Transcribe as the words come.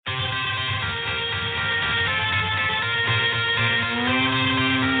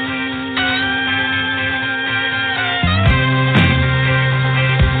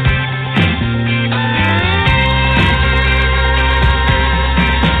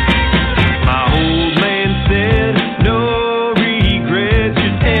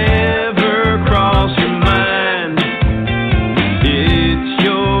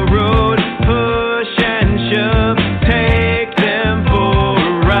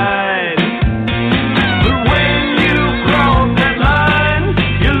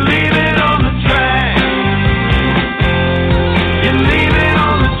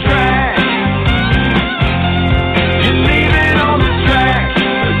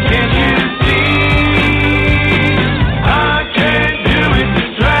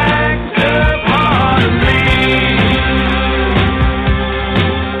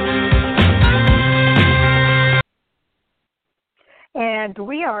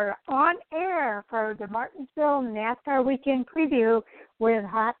are on air for the Martinsville NASCAR Weekend Preview with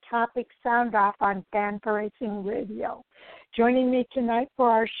Hot Topic Sound Off on Fan4Racing Radio. Joining me tonight for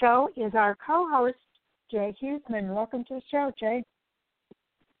our show is our co-host, Jay Husmann. Welcome to the show, Jay.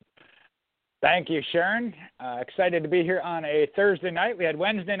 Thank you, Sharon. Excited to be here on a Thursday night. We had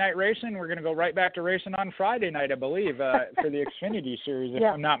Wednesday night racing. We're going to go right back to racing on Friday night, I believe, for the Xfinity Series, if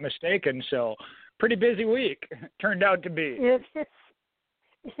I'm not mistaken. So pretty busy week turned out to be.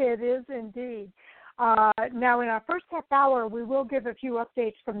 It is indeed. Now, in our first half hour, we will give a few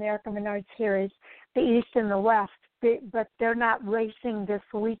updates from the ARCA Menards Series, the East and the West, but they're not racing this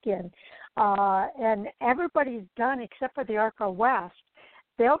weekend. And everybody's done except for the ARCA West.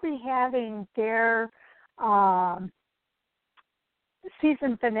 They'll be having their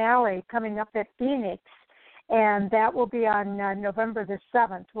season finale coming up at Phoenix, and that will be on November the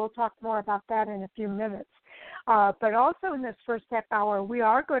 7th. We'll talk more about that in a few minutes. But also in this first half hour, we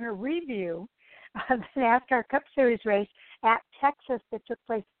are going to review the NASCAR Cup Series race at Texas that took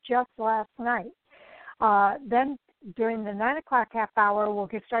place just last night. Then during the 9 o'clock half hour, we'll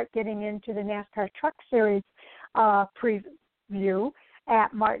start getting into the NASCAR Truck Series preview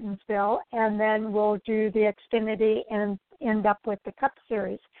at Martinsville, and then we'll do the Xfinity and end up with the Cup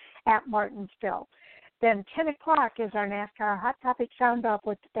Series at Martinsville. Then 10 o'clock is our NASCAR Hot Topic Sound Off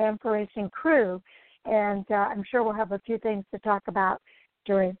with the Fan4Racing Crew, and I'm sure we'll have a few things to talk about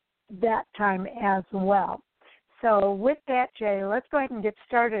during that time as well. So with that, Jay, let's go ahead and get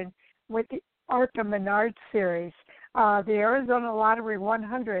started with the ARCA Menards Series. The Arizona Lottery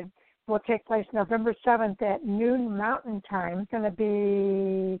 100 will take place November 7th at noon Mountain Time. It's going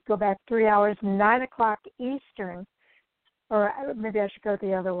to go back 3 hours, 9 o'clock Eastern, or maybe I should go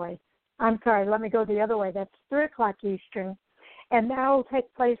the other way. I'm sorry, let me go the other way. That's 3 o'clock Eastern. And that will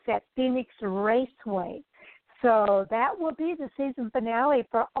take place at Phoenix Raceway. So that will be the season finale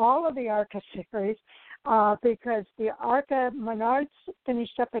for all of the ARCA series because the ARCA Menards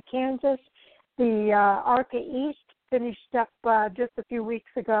finished up at Kansas. The ARCA East finished up just a few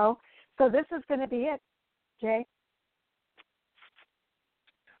weeks ago. So this is going to be it, Jay.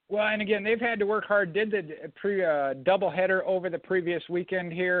 Well, and again, they've had to work hard. Did the doubleheader over the previous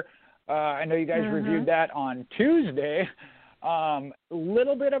weekend here. I know you guys reviewed that on Tuesday.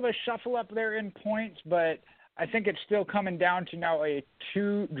 Little bit of a shuffle up there in points, but I think it's still coming down to now a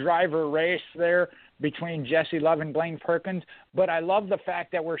two-driver race there between Jesse Love and Blaine Perkins. But I love the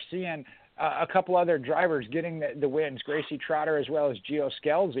fact that we're seeing a couple other drivers getting the wins, Gracie Trotter as well as Gio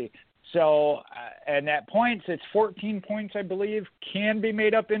Scalzi. So, and at points, it's 14 points, I believe, can be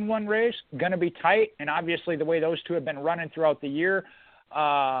made up in one race. Going to be tight, and obviously the way those two have been running throughout the year,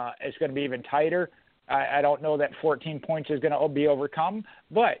 it's going to be even tighter. I don't know that 14 points is going to be overcome,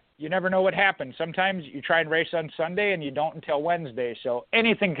 but you never know what happens. Sometimes you try and race on Sunday and you don't until Wednesday, so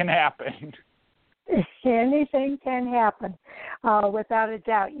anything can happen. Anything can happen, without a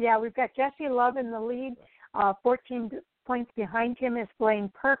doubt. Yeah, we've got Jesse Love in the lead. 14 points behind him is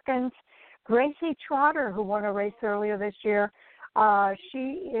Blaine Perkins. Gracie Trotter, who won a race earlier this year,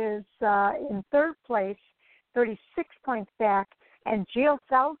 she is in third place, 36 points back. And Gio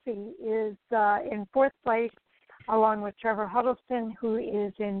Scalzi is in fourth place, along with Trevor Huddleston, who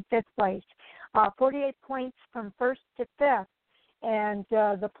is in fifth place. 48 points from first to fifth, and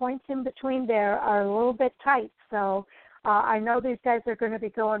the points in between there are a little bit tight. So I know these guys are going to be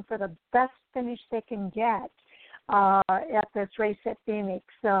going for the best finish they can get at this race at Phoenix.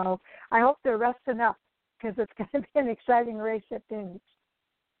 So I hope they're resting up because it's going to be an exciting race at Phoenix.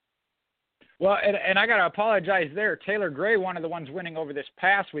 Well, and I got to apologize there. Taylor Gray, one of the ones winning over this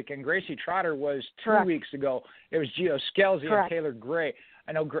past weekend. Gracie Trotter was 2 weeks ago. It was Gio Scalzi and Taylor Gray.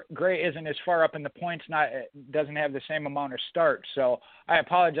 I know Gray isn't as far up in the points, doesn't have the same amount of starts. So I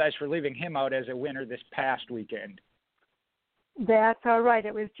apologize for leaving him out as a winner this past weekend. That's all right.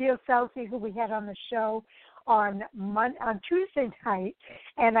 It was Gio Scalzi who we had on the show on Tuesday night,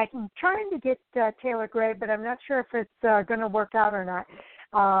 and I'm trying to get Taylor Gray, but I'm not sure if it's going to work out or not.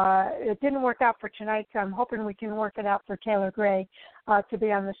 It didn't work out for tonight, so I'm hoping we can work it out for Taylor Gray to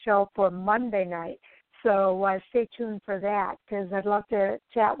be on the show for Monday night. So stay tuned for that because I'd love to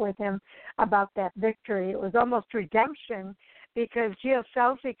chat with him about that victory. It was almost redemption because Gio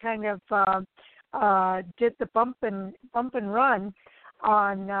Scalzi kind of did the bump and run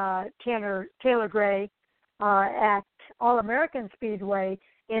on Taylor Gray at All-American Speedway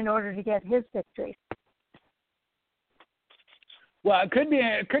in order to get his victory. Well, it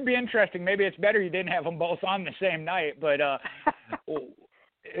could be interesting. Maybe it's better you didn't have them both on the same night. But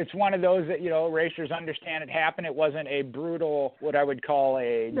it's one of those that, racers understand it happened. It wasn't a brutal, what I would call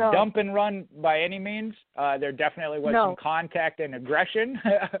a dump and run by any means. There definitely was some contact and aggression,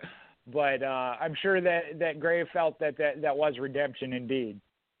 but I'm sure that Gray felt that was redemption indeed.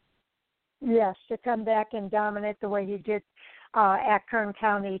 Yes, to come back and dominate the way he did at Kern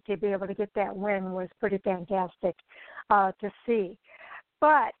County, to be able to get that win was pretty fantastic to see.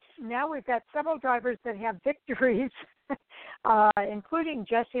 But now we've got several drivers that have victories, including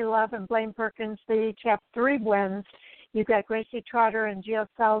Jesse Love and Blaine Perkins. They each have 3 wins. You've got Gracie Trotter and Gio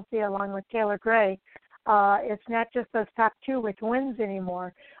Salzi along with Taylor Gray. It's not just those top 2 with wins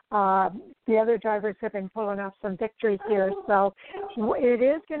anymore. The other drivers have been pulling off some victories here. So it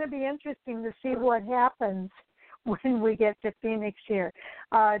is going to be interesting to see what happens when we get to Phoenix here.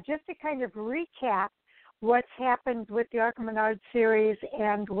 Just to kind of recap what's happened with the ARCA Menards Series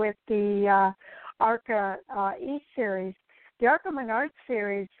and with the ARCA East Series. The ARCA Menards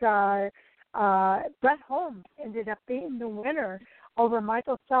Series, Brett Holmes ended up being the winner over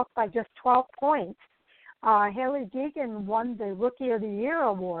Michael Self by just 12 points. Haley Deegan won the Rookie of the Year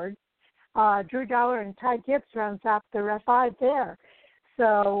award. Drew Dollar and Ty Gibbs rounds out the F5 there.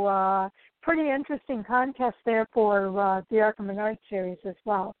 So pretty interesting contest there for the ARCA Menards Series as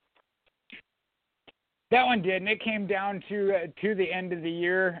well. That one did, and it came down to the end of the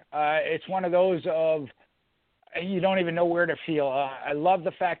year. It's one of those of you don't even know where to feel. I love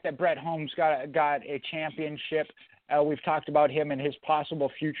the fact that Brett Holmes got a championship. We've talked about him and his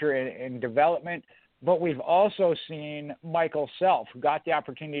possible future in development, but we've also seen Michael Self, who got the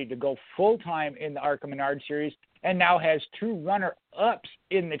opportunity to go full-time in the ARCA Menards Series and now has 2 runner-ups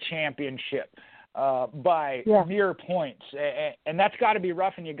in the championship by mere points. And that's got to be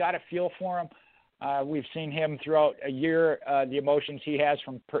rough, and you got to feel for him. We've seen him throughout a year, the emotions he has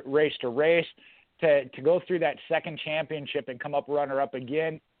from race to race, to go through that second championship and come up runner-up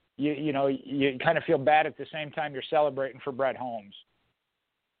again. You kind of feel bad at the same time you're celebrating for Brett Holmes.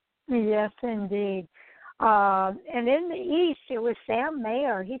 Yes, indeed. And in the East, it was Sam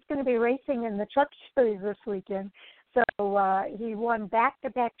Mayer. He's going to be racing in the Truck Series this weekend. So he won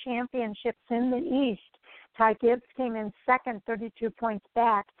back-to-back championships in the East. Ty Gibbs came in second, 32 points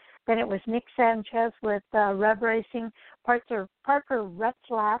back. Then it was Nick Sanchez with Rev Racing, Parker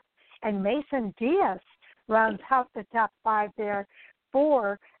Retzlaff, and Mason Diaz rounds out the top 5 there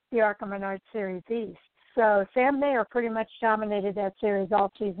for the ARCA Menards Series East. So Sam Mayer pretty much dominated that series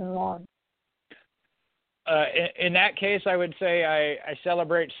all season long. In that case, I would say I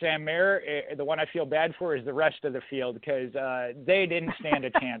celebrate Sam Mayer. The one I feel bad for is the rest of the field because they didn't stand a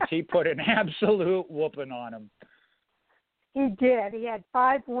chance. He put an absolute whooping on them. He did. He had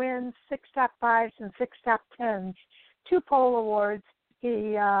 5 wins, 6 top 5s, and 6 top 10s, 2 pole awards.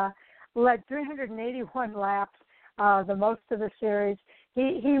 He led 381 laps, the most of the series.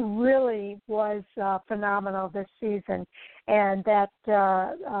 He really was phenomenal this season, and that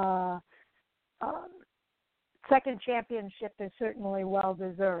second championship is certainly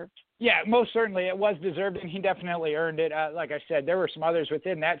well-deserved. Yeah, most certainly. It was deserved, and he definitely earned it. Like I said, there were some others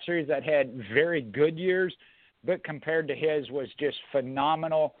within that series that had very good years, but compared to his was just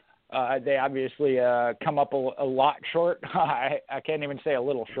phenomenal. They obviously come up a lot short. I can't even say a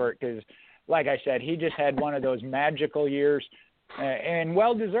little short because, like I said, he just had one of those magical years and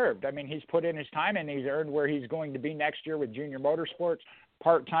well-deserved. I mean, he's put in his time, and he's earned where he's going to be next year with Junior Motorsports,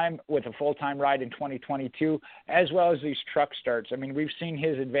 part-time with a full-time ride in 2022, as well as these truck starts. I mean, we've seen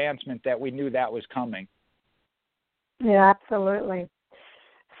his advancement that we knew that was coming. Yeah, absolutely.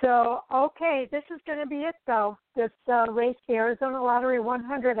 So, okay, this is going to be it, though. This race, the Arizona Lottery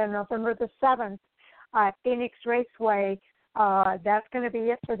 100 on November the 7th at Phoenix Raceway. That's going to be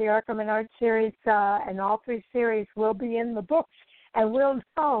it for the ARCA Menards Series, and all 3 series will be in the books, and we'll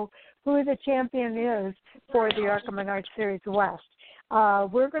know who the champion is for the ARCA Menards Series West.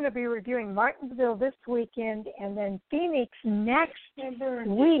 We're going to be reviewing Martinsville this weekend and then Phoenix next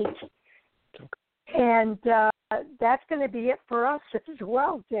week. And that's going to be it for us as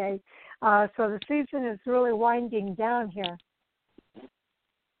well, Jay. So the season is really winding down here.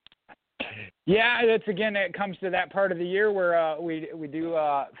 Yeah, that's again, it comes to that part of the year where we do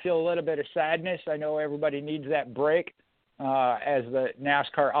feel a little bit of sadness. I know everybody needs that break as the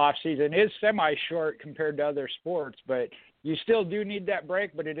NASCAR off season is semi-short compared to other sports, but you still do need that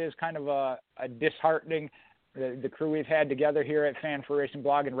break, but it is kind of a disheartening. The crew we've had together here at Fan4Racing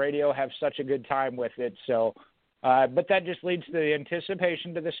Blog and Radio have such a good time with it. So, but that just leads to the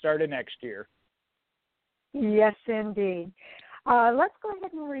anticipation to the start of next year. Yes, indeed. Let's go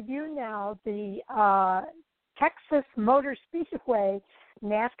ahead and review now the Texas Motor Speedway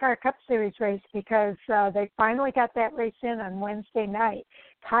NASCAR Cup Series race because they finally got that race in on Wednesday night.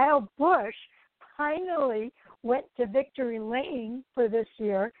 Kyle Busch finally went to victory lane for this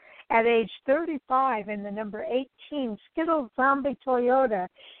year at age 35 in the number 18 Skittle Zombie Toyota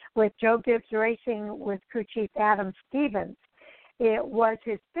with Joe Gibbs Racing with crew chief Adam Stevens. It was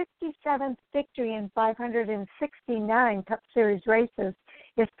his 57th victory in 569 Cup Series races,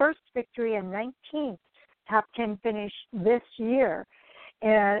 his first victory and 19th top 10 finish this year.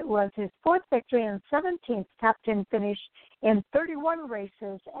 It was his fourth victory and 17th top 10 finish in 31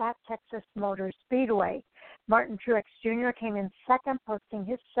 races at Texas Motor Speedway. Martin Truex Jr. came in second, posting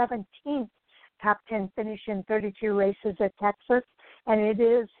his 17th top 10 finish in 32 races at Texas, and it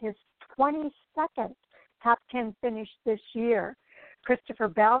is his 22nd top 10 finish this year. Christopher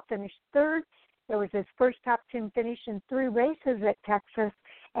Bell finished third. It was his first top 10 finish in 3 races at Texas,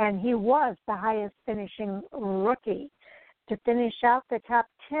 and he was the highest finishing rookie. To finish out the top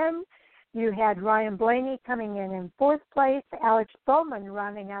 10, you had Ryan Blaney coming in fourth place, Alex Bowman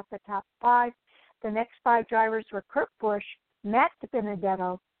rounding out the top 5. The next 5 drivers were Kurt Busch, Matt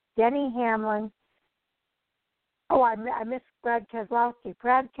DiBenedetto, Denny Hamlin. Oh, I missed Brad Keselowski.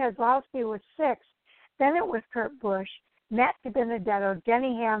 Brad Keselowski was 6th. Then it was Kurt Busch, Matt DiBenedetto,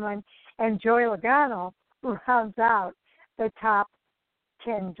 Denny Hamlin, and Joey Logano rounds out the top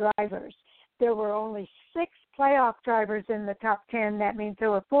 10 drivers. There were only 6 playoff drivers in the top 10. That means there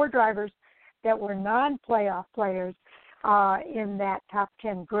were 4 drivers that were non-playoff players in that top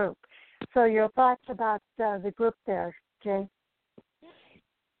 10 group. So your thoughts about the group there, Jay?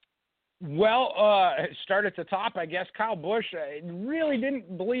 Well, start at the top, I guess. Kyle Busch really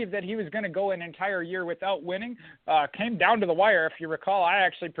didn't believe that he was going to go an entire year without winning. Came down to the wire. If you recall, I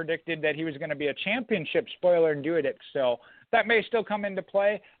actually predicted that he was going to be a championship spoiler and do it. So that may still come into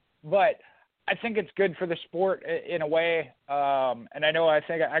play. But I think it's good for the sport in a way. And I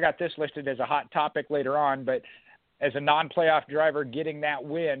think I got this listed as a hot topic later on. But as a non-playoff driver getting that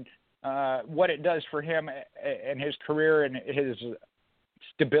win, what it does for him and his career and his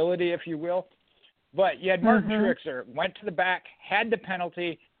stability, if you will. But you had Martin Truex there, went to the back, had the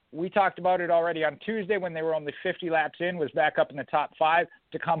penalty. We talked about it already on Tuesday when they were only 50 laps in, was back up in the top 5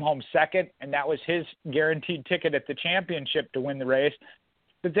 to come home second, and that was his guaranteed ticket at the championship to win the race.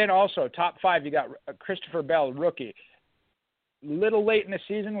 But then also, top 5, you got Christopher Bell, rookie. Little late in the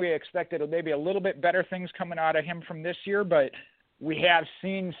season, we expected maybe a little bit better things coming out of him from this year, but we have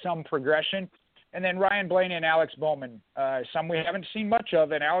seen some progression. And then Ryan Blaney and Alex Bowman, some we haven't seen much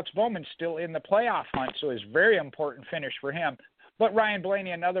of, and Alex Bowman's still in the playoff hunt, so it's a very important finish for him. But Ryan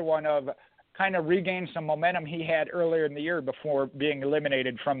Blaney, another one of kind of regained some momentum he had earlier in the year before being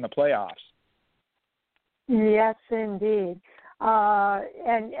eliminated from the playoffs. Yes, indeed.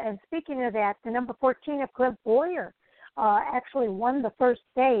 And speaking of that, the number 14 of Clint Boyer actually won the first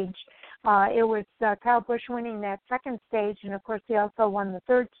stage. It was Kyle Busch winning that second stage, and of course he also won the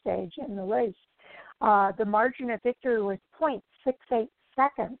third stage in the race. The margin of victory was 0.68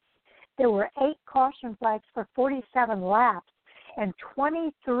 seconds. There were 8 caution flags for 47 laps and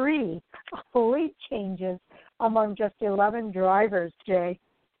 23 lead changes among just 11 drivers, Jay.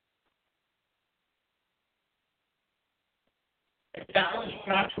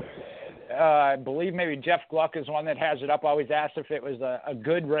 I believe maybe Jeff Gluck is one that has it up. Always asked if it was a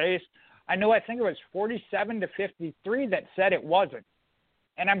good race. I think it was 47-53 that said it wasn't.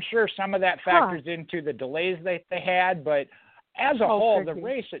 And I'm sure some of that factors into the delays that they had. But as a whole, the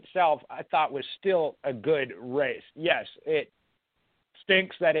race itself, I thought, was still a good race. Yes, it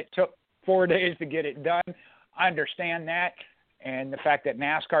stinks that it took 4 days to get it done. I understand that. And the fact that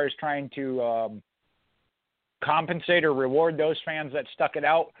NASCAR is trying to compensate or reward those fans that stuck it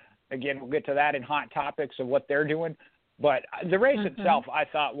out. Again, we'll get to that in hot topics of what they're doing. But the race itself, I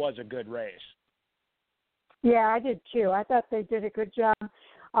thought, was a good race. Yeah, I did too. I thought they did a good job.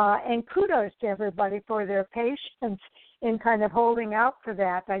 And kudos to everybody for their patience in kind of holding out for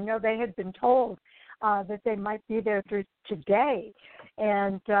that. I know they had been told that they might be there through today.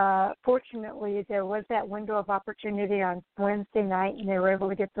 And fortunately, there was that window of opportunity on Wednesday night, and they were able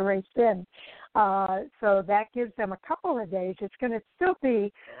to get the race in. So that gives them a couple of days. It's going to still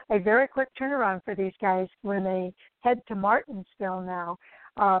be a very quick turnaround for these guys when they head to Martinsville now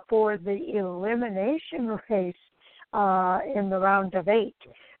for the elimination race in the round of 8.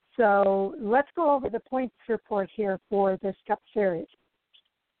 So let's go over the points report here for this Cup Series.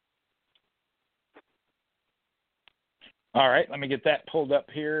 All right, let me get that pulled up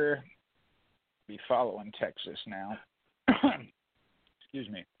here. Be following Texas now. Excuse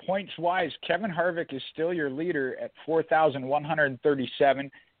me. Points-wise, Kevin Harvick is still your leader at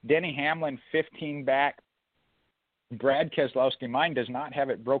 4,137. Denny Hamlin, 15 back. Brad Keselowski. Mine does not have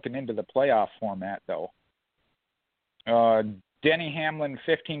it broken into the playoff format, though. Denny Hamlin,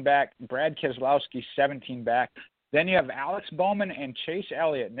 15 back. Brad Keselowski, 17 back. Then you have Alex Bowman and Chase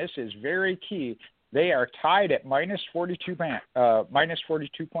Elliott, and this is very key. They are tied at minus 42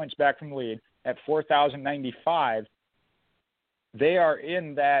 points back from the lead at 4,095. They are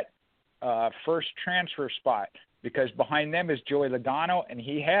in that first transfer spot because behind them is Joey Logano, and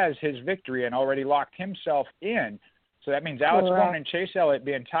he has his victory and already locked himself in. So that means Alex Bowman and Chase Elliott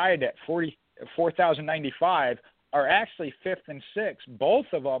being tied at 4,095 are actually 5th and 6th, both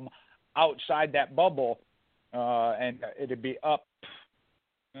of them outside that bubble. And it'd be up,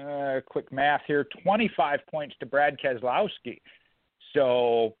 quick math here, 25 points to Brad Keselowski.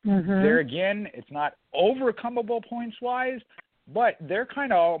 So there again, it's not overcomable points-wise, but they're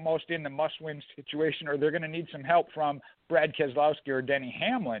kind of almost in the must-win situation, or they're going to need some help from Brad Keselowski or Denny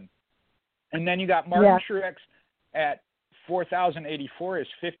Hamlin. And then you got Martin Truex at 4,084 is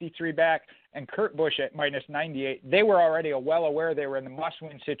 53 back, and Kurt Busch at minus 98. They were already well aware they were in the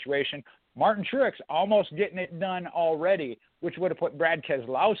must-win situation. Martin Truex almost getting it done already, which would have put Brad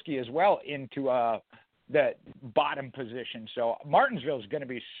Keselowski as well into the bottom position. So Martinsville is going to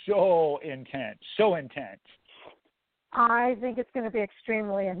be so intense. I think it's going to be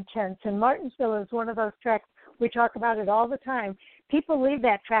extremely intense. And Martinsville is one of those tracks, we talk about it all the time. People leave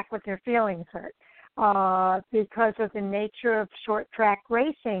that track with their feelings hurt because of the nature of short track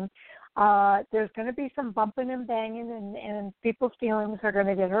racing. There's going to be some bumping and banging, and people's feelings are going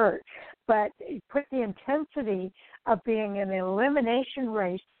to get hurt. But put the intensity of being an elimination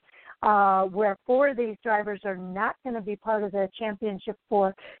race where 4 of these drivers are not going to be part of the championship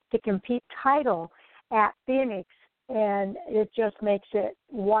 4 to compete title at Phoenix, and it just makes it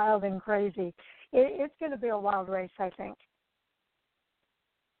wild and crazy. It's going to be a wild race, I think.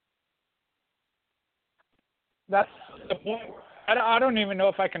 That's the point. I don't even know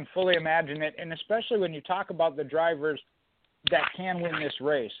if I can fully imagine it, and especially when you talk about the drivers that can win this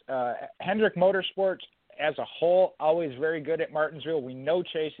race. Hendrick Motorsports as a whole, always very good at Martinsville. We know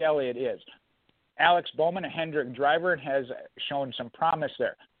Chase Elliott is. Alex Bowman, a Hendrick driver, has shown some promise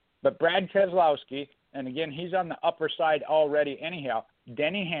there. But Brad Keselowski, and again, he's on the upper side already anyhow,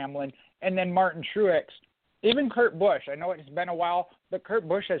 Denny Hamlin, and then Martin Truex, even Kurt Busch. I know it's been a while, but Kurt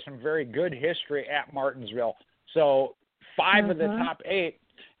Busch has some very good history at Martinsville. So 5 of the top 8,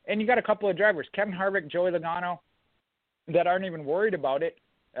 and you got a couple of drivers, Kevin Harvick, Joey Logano, that aren't even worried about it.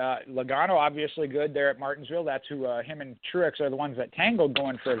 Logano obviously good there at Martinsville. That's who him and Truex are the ones that tangled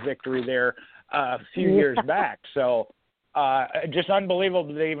going for a victory there a few years back. So just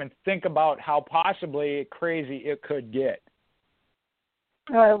unbelievable to even think about how possibly crazy it could get.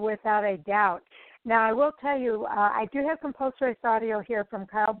 Without a doubt. Now, I will tell you, I do have some post-race audio here from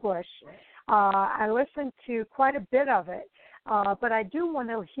Kyle Busch. I listened to quite a bit of it, but I do want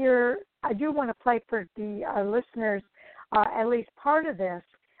to play for the listeners at least part of this,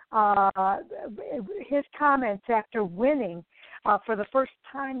 his comments after winning for the first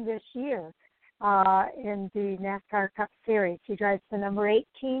time this year in the NASCAR Cup Series. He drives the number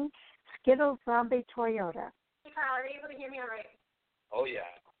 18 Skittle Zombie Toyota. Hey, Kyle, are you able to hear me all right? Oh, yeah.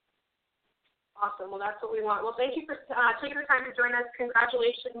 Awesome. Well, that's what we want. Well, thank you for taking the time to join us.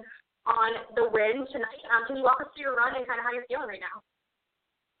 Congratulations on the win tonight. Can you walk us through your run and kind of how you're feeling right now?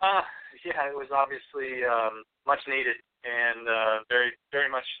 Yeah, it was obviously much needed and very, very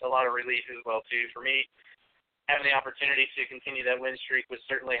much a lot of relief as well, too. For me, having the opportunity to continue that win streak was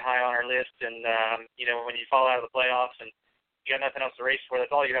certainly high on our list. And, when you fall out of the playoffs and you got nothing else to race for,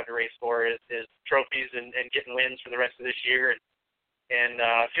 that's all you have to race for is trophies and getting wins for the rest of this year. And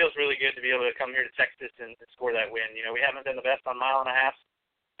it feels really good to be able to come here to Texas and score that win. We haven't been the best on mile and a half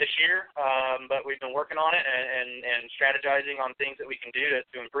this year, but we've been working on it and strategizing on things that we can do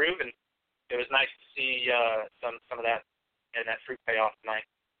to improve. And it was nice to see some of that and that fruit pay off tonight.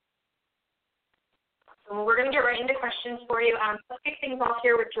 So we're going to get right into questions for you. Let's kick things off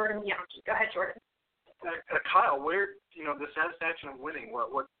here with Jordan Bianchi. Go ahead, Jordan. Kyle, the satisfaction of winning,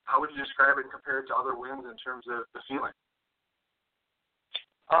 how would you describe it compared to other wins in terms of the feeling?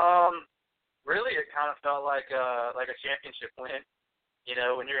 Really, it kind of felt like a championship win.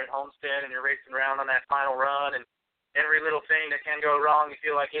 When you're at Homestead and you're racing around on that final run, and every little thing that can go wrong, you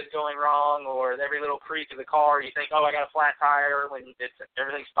feel like it's going wrong, or every little creak of the car, you think, oh, I got a flat tire when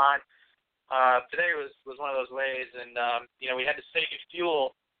everything's fine. Today was one of those ways, and we had to save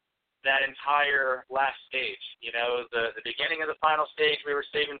fuel that entire last stage. The beginning of the final stage, we were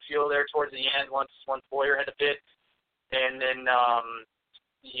saving fuel there towards the end once Boyer had to pit, and then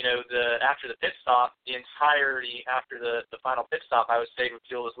after the pit stop, the entirety after the final pit stop, I was saving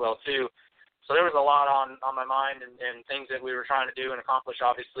fuel as well too. So there was a lot on my mind and things that we were trying to do and accomplish,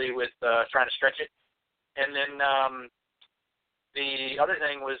 obviously, with trying to stretch it. And then the other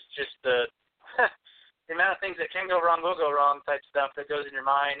thing was just the the amount of things that can go wrong will go wrong type stuff that goes in your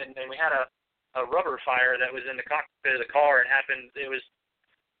mind. And we had a rubber fire that was in the cockpit of the car. It was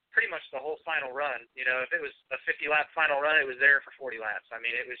pretty much the whole final run. You know, if it was a 50-lap final run, it was there for 40 laps. I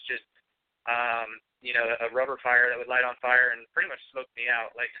mean, it was just, a rubber fire that would light on fire and pretty much smoked me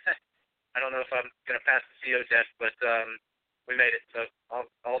out. Like, I don't know if I'm going to pass the CO test, but we made it, so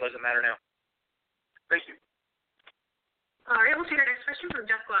all doesn't matter now. Thank you. All right, we'll take our next question from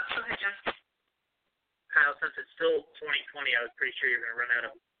Jeff Gluck. Go ahead, Jeff. Kyle, since it's still 2020, I was pretty sure you're going to run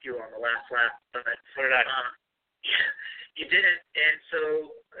out of fuel on the last lap, but So did I. You didn't, and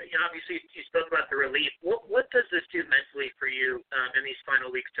so obviously you spoke about the relief. What does this do mentally for you in these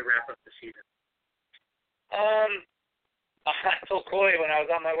final weeks to wrap up the season? I told Coy when I was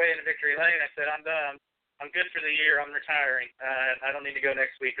on my way into Victory Lane, I said, I'm done. I'm good for the year. I'm retiring. I don't need to go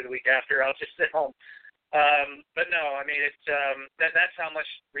next week or the week after. I'll just sit home. But no, I mean, it's that's how much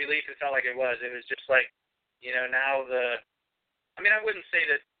relief it felt like it was. It was just like, now I wouldn't say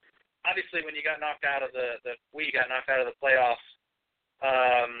that. Obviously, when you got knocked out of we got knocked out of the playoffs,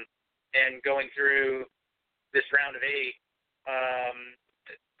 and going through this round of 8,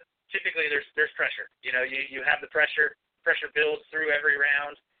 typically there's pressure. You have the pressure. Pressure builds through every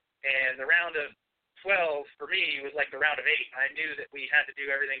round, and the round of 12 for me was like the round of 8. I knew that we had to do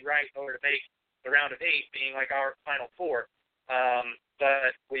everything right in order to make the round of 8 being like our final 4.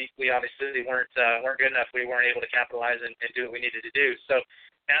 But we obviously weren't good enough. We weren't able to capitalize and do what we needed to do. So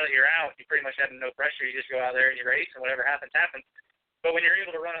now that you're out, you pretty much have no pressure. You just go out there and you race, and whatever happens, happens. But when you're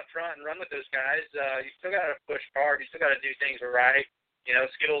able to run up front and run with those guys, you still got to push hard. You still got to do things right.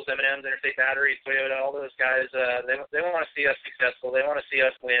 Skittles, M&M's, Interstate Batteries, Toyota, all those guys, they want to see us successful. They want to see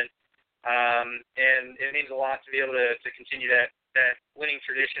us win. And it means a lot to be able to continue that winning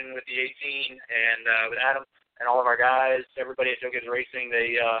tradition with the 18 and with Adam and all of our guys, everybody at Joe Gibbs Racing.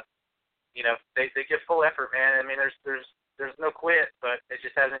 They give full effort, man. I mean, there's no quit, but it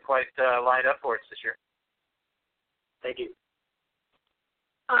just hasn't quite lined up for us this year. Thank you.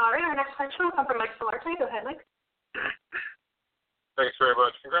 All right, our next question will come from Mike Solarte. Go ahead, Mike. Thanks very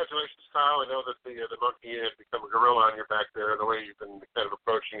much. Congratulations, Kyle. I know that the monkey has become a gorilla on your back there, the way you've been kind of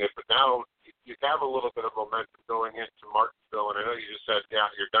approaching it. But now you have a little bit of momentum going into Martinsville, and I know you just said, yeah,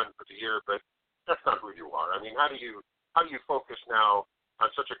 you're done for the year, but that's not who you are. I mean, how do you focus now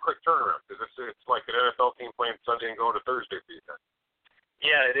on such a quick turnaround? Because it's like an NFL team playing Sunday and going to Thursday for you guys.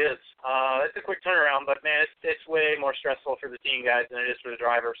 Yeah, it is. It's a quick turnaround, but man, it's way more stressful for the team guys than it is for the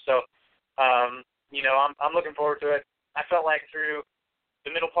drivers. So, I'm looking forward to it. I felt like through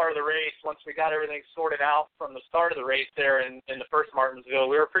the middle part of the race, once we got everything sorted out from the start of the race there in the first Martinsville,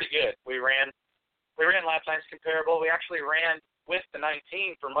 we were pretty good. We ran lap times comparable. We actually ran with the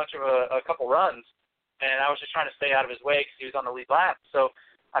 19 for much of a couple runs, and I was just trying to stay out of his way because he was on the lead lap. So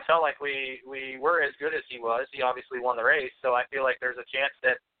I felt like we were as good as he was. He obviously won the race, so I feel like there's a chance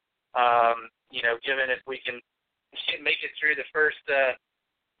that, given if we can make it through the first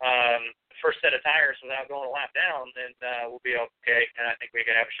set of tires without going a lap down, then we'll be okay, and I think we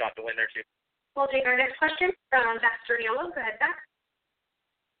can have a shot to win there too. We'll take our next question from Zach Sturniolo. Go ahead, Zach.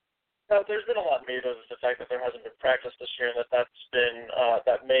 There's been a lot made of the fact that there hasn't been practice this year, and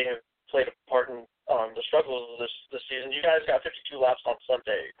that may have played a part in the struggles of this season. You guys got 52 laps on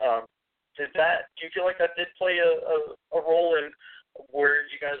Sunday. Do you feel like that did play a role in where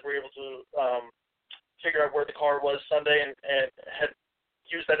you guys were able to figure out where the car was Sunday and had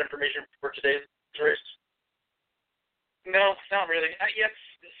used that information for today's race? No, not really. Yes,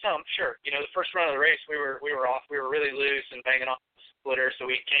 some, sure. The first run of the race, we were off. We were really loose and banging off the splitter, so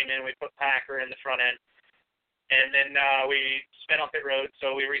we came in, we put Packer in the front end. And then we spent on pit road,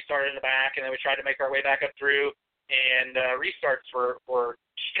 so we restarted in the back, and then we tried to make our way back up through, and restarts were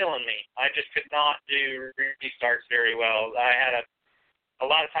killing me. I just could not do restarts very well. I had a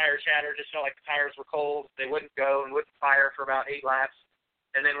lot of tire chatter, just felt like the tires were cold. They wouldn't go and wouldn't fire for about 8 laps.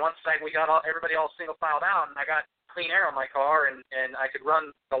 And then once we got everybody all single filed out, and I got clean air on my car, and I could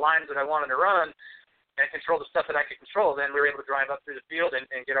run the lines that I wanted to run and control the stuff that I could control, then we were able to drive up through the field and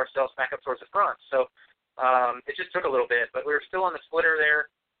get ourselves back up towards the front. So it just took a little bit, but we were still on the splitter there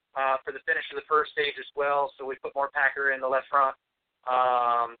for the finish of the first stage as well, so we put more Packer in the left front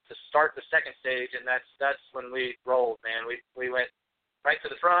to start the second stage, and that's when we rolled, man. We went right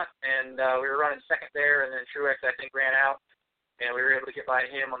to the front, and we were running second there, and then Truex, I think, ran out, and we were able to get by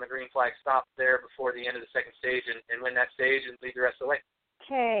him on the green flag stop there before the end of the second stage and win that stage and lead the rest of the way.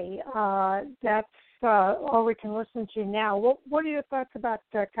 Okay, that's all we can listen to now. What are your thoughts about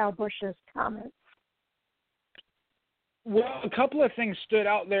Kyle Busch's comments? Well, a couple of things stood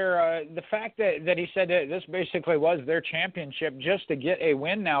out there. The fact that he said that this basically was their championship just to get a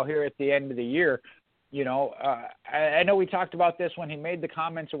win now here at the end of the year. You know, I know we talked about this when he made the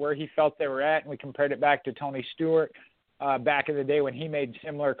comments of where he felt they were at, and we compared it back to Tony Stewart back in the day when he made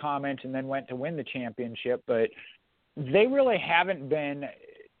similar comments and then went to win the championship. But they really haven't been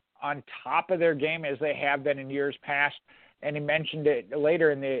on top of their game as they have been in years past. And he mentioned it later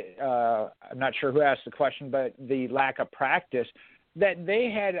in the, I'm not sure who asked the question, but the lack of practice, that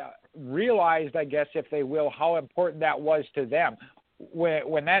they had realized, I guess, if they will, how important that was to them.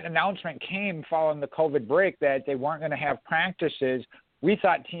 When that announcement came following the COVID break that they weren't going to have practices, we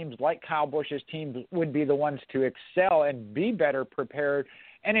thought teams like Kyle Busch's teams would be the ones to excel and be better prepared.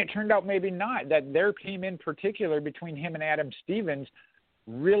 And it turned out maybe not, that their team in particular, between him and Adam Stevens,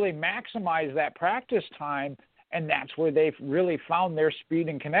 really maximized that practice time. And that's where they've really found their speed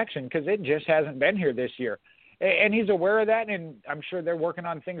and connection, because it just hasn't been here this year. And he's aware of that, and I'm sure they're working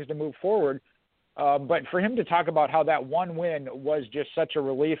on things to move forward. But for him to talk about how that one win was just such a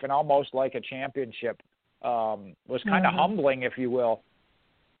relief and almost like a championship was kind of humbling, if you will.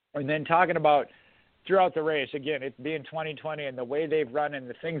 And then talking about throughout the race, again, it being 2020 and the way they've run and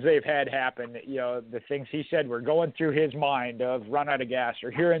the things they've had happen, you know, the things he said were going through his mind of run out of gas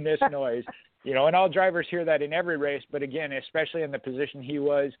or hearing this noise. You know, and all drivers hear that in every race, but again, especially in the position he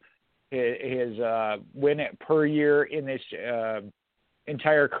was, his win per year in this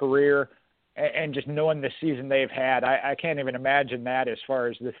entire career, and just knowing the season they've had, I can't even imagine that as far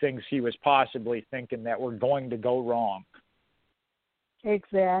as the things he was possibly thinking that were going to go wrong.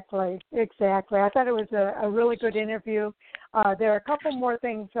 Exactly. I thought it was a really good interview. There are a couple more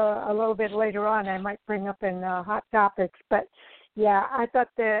things a little bit later on I might bring up in Hot Topics, but yeah, I thought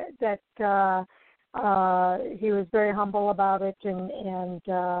that he was very humble about it, and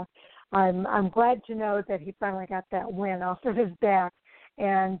I'm glad to know that he finally got that win off of his back.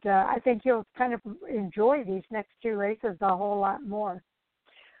 And I think he'll kind of enjoy these next two races a whole lot more.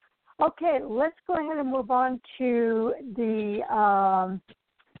 Okay, let's go ahead and move on to the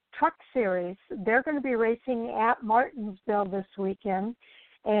Truck Series. They're going to be racing at Martinsville this weekend.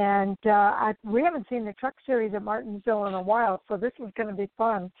 And we haven't seen the Truck Series at Martinsville in a while, so this is going to be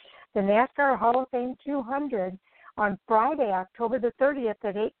fun. The NASCAR Hall of Fame 200 on Friday, October the 30th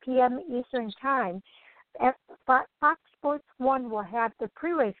at 8 p.m. Eastern Time. Fox Sports 1 will have the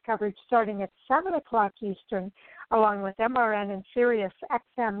pre-race coverage starting at 7 o'clock Eastern, along with MRN and Sirius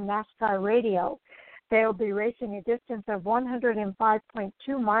XM NASCAR Radio. They'll be racing a distance of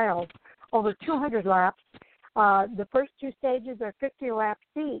 105.2 miles over 200 laps. The first two stages are 50 laps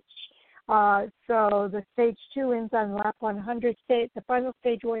each. So the stage 2 ends on lap 100. The final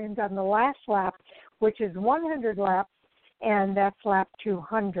stage will end on the last lap, which is 100 laps, and that's lap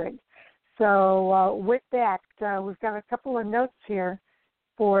 200. So with that, we've got a couple of notes here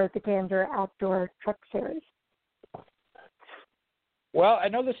for the Gander Outdoor Truck Series. Well, I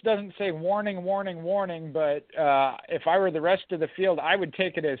know this doesn't say warning, but if I were the rest of the field, I would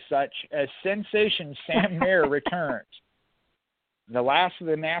take it as such, as Sensation Sam Mayer returns. The last of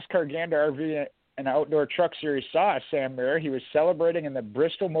the NASCAR Gander RV and Outdoor Truck Series saw Sam Mayer. He was celebrating in the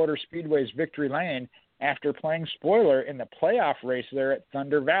Bristol Motor Speedway's Victory Lane after playing spoiler in the playoff race there at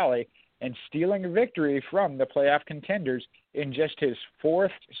Thunder Valley and stealing a victory from the playoff contenders in just his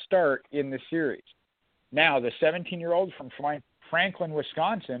fourth start in the series. Now, the 17-year-old from Franklin,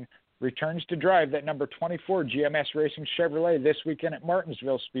 Wisconsin, returns to drive that number 24 GMS Racing Chevrolet this weekend at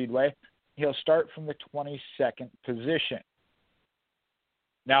Martinsville Speedway. He'll start from the 22nd position.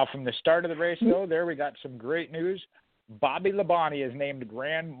 Now, from the start of the race, though, there we got some great news. Bobby Labonte is named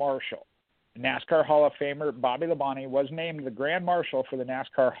Grand Marshal. NASCAR Hall of Famer Bobby Labonte was named the Grand Marshal for the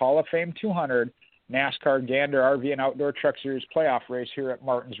NASCAR Hall of Fame 200 NASCAR Gander RV and Outdoor Truck Series playoff race here at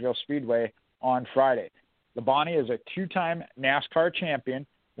Martinsville Speedway on Friday. Labonte is a two-time NASCAR champion,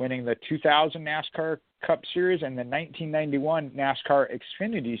 winning the 2000 NASCAR Cup Series and the 1991 NASCAR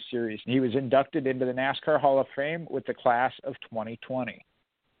Xfinity Series. He was inducted into the NASCAR Hall of Fame with the class of 2020.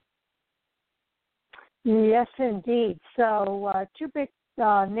 Yes, indeed. So two big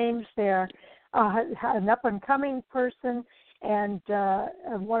names there, an up-and-coming person and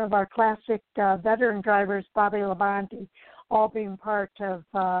one of our classic veteran drivers, Bobby Labonte, all being part of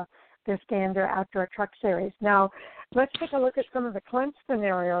this Gander Outdoor Truck Series. Now, let's take a look at some of the clinch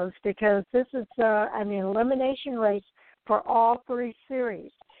scenarios, because this is an elimination race for all three series.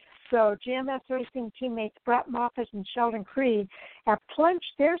 So GMS Racing teammates Brett Moffitt and Sheldon Creed have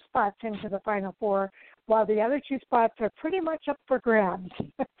clinched their spots into the Final Four, while the other two spots are pretty much up for grabs.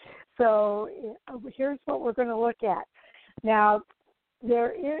 So here's what we're going to look at. Now,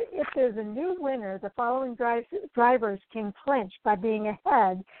 if there's a new winner, the following drivers can clinch by being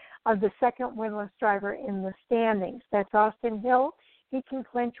ahead of the second winless driver in the standings. That's Austin Hill. He can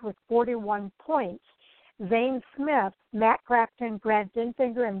clinch with 41 points. Zane Smith, Matt Crafton, Grant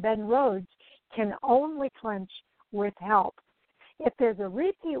Dinfinger, and Ben Rhodes can only clinch with help. If there's a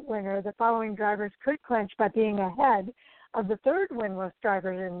repeat winner, the following drivers could clinch by being ahead of the third winless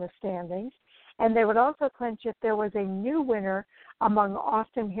driver in the standings, and they would also clinch if there was a new winner among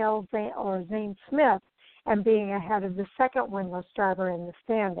Austin Hill or Zane Smith and being ahead of the second winless driver in the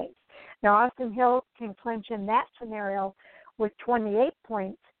standings. Now, Austin Hill can clinch in that scenario with 28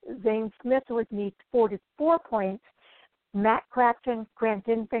 points. Zane Smith would need 44 points. Matt Crafton, Grant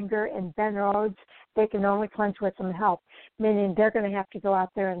Dinfinger, and Ben Rhodes, they can only clinch with some help, meaning they're going to have to go out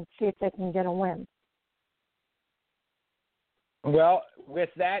there and see if they can get a win. Well, with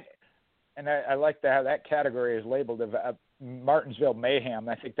that, and I like how that category is labeled of Martinsville Mayhem.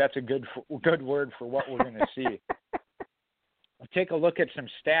 I think that's a good word for what we're going to see. We'll take a look at some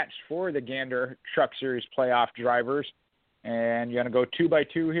stats for the Gander Truck Series playoff drivers. And you want to go 2 by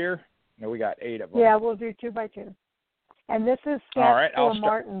 2 here? No, we got 8 of them. Yeah, we'll do 2 by 2. And this is stats for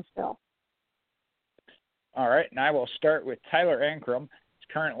Martinsville. All right, and I will start with Tyler Ankrum.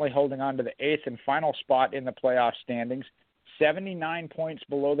 He's currently holding on to the 8th and final spot in the playoff standings, 79 points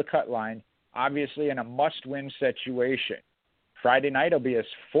below the cut line, obviously in a must-win situation. Friday night will be his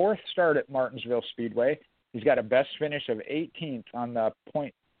 4th start at Martinsville Speedway. He's got a best finish of 18th on the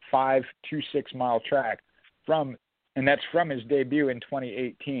 .526 mile track, and that's from his debut in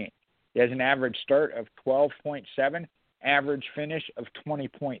 2018. He has an average start of 12.7, average finish of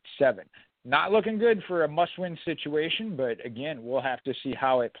 20.7. Not looking good for a must-win situation, but again, we'll have to see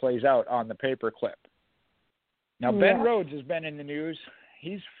how it plays out on the paperclip. Now, Ben Rhodes has been in the news.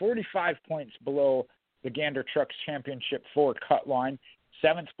 He's 45 points below the Gander Trucks Championship 4 cut line,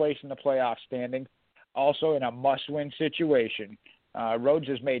 7th place in the playoff standing, also in a must-win situation. Rhodes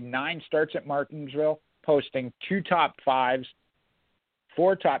has made 9 starts at Martinsville, posting 2 top 5s,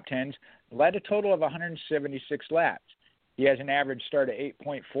 4 top 10s, led a total of 176 laps. He has an average start of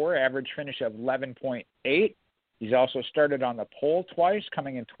 8.4, average finish of 11.8. He's also started on the pole twice,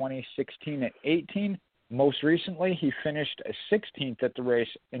 coming in 2016 and 18. Most recently, he finished 16th at the race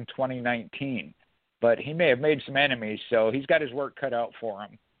in 2019. But he may have made some enemies, so he's got his work cut out for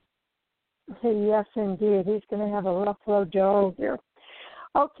him. Yes, indeed. He's going to have a rough road to hoe here.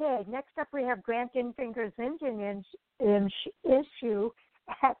 Okay, next up we have Grant Dinfinger's engine issue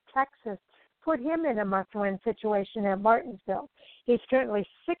at Texas put him in a must-win situation at Martinsville. He's currently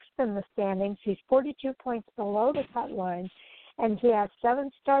 6th in the standings. He's 42 points below the cut line, and he has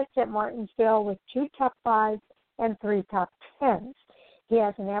 7 starts at Martinsville with 2 top 5s and 3 top 10s. He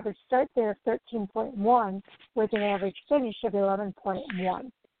has an average start there of 13.1 with an average finish of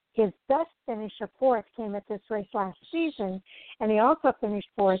 11.1. His best finish of 4th came at this race last season, and he also finished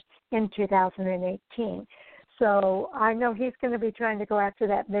 4th in 2018. So I know he's going to be trying to go after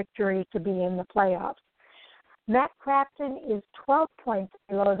that victory to be in the playoffs. Matt Crafton is 12 points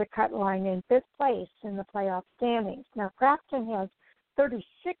below the cut line in 5th place in the playoff standings. Now, Crafton has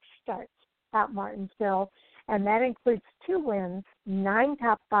 36 starts at Martinsville, and that includes 2 wins, 9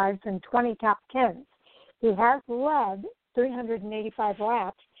 top 5s, and 20 top 10s. He has led 385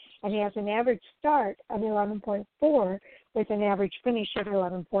 laps, and he has an average start of 11.4 with an average finish of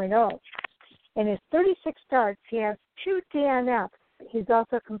 11.0. In his 36 starts, he has 2 DNFs. He's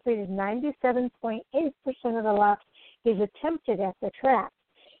also completed 97.8% of the laps he's attempted at the track.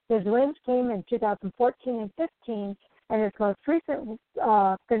 His wins came in 2014 and 15, and his most recent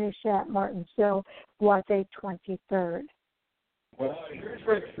finish at Martinsville was a 23rd. Well, here's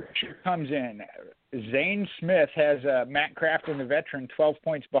where the pressure comes in. Zane Smith has Matt Crafton, the veteran, 12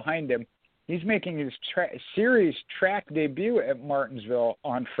 points behind him. He's making his series track debut at Martinsville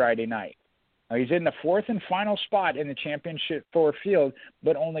on Friday night. Now, he's in the 4th and final spot in the Championship 4 field,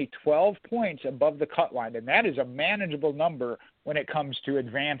 but only 12 points above the cut line, and that is a manageable number when it comes to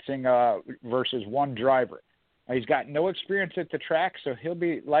advancing versus one driver. Now, he's got no experience at the track, so he'll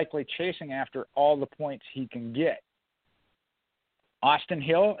be likely chasing after all the points he can get. Austin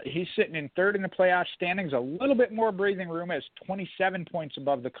Hill, he's sitting in 3rd in the playoff standings, a little bit more breathing room, has 27 points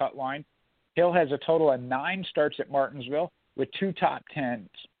above the cut line. Hill has a total of 9 starts at Martinsville with 2 top 10s.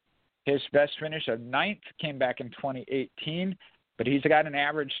 His best finish of 9th came back in 2018, but he's got an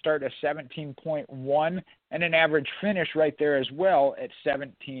average start of 17.1 and an average finish right there as well at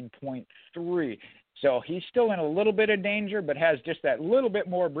 17.3. So he's still in a little bit of danger, but has just that little bit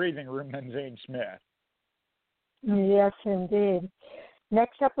more breathing room than Zane Smith. Yes, indeed.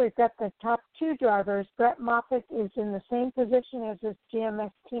 Next up, we've got the top two drivers. Brett Moffitt is in the same position as his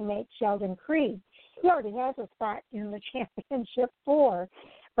GMS teammate Sheldon Creed. He already has a spot in the Championship 4,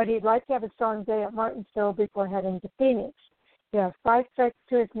 but he'd like to have a strong day at Martinsville before heading to Phoenix. He has 5 strikes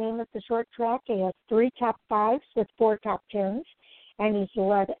to his name at the short track. He has 3 top 5s with 4 top 10s, and he's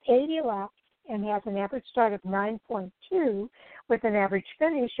led 80 laps and has an average start of 9.2 with an average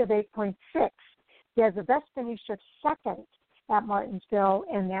finish of 8.6. He has the best finish of second at Martinsville,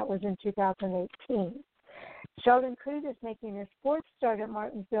 and that was in 2018. Sheldon Creed is making his 4th start at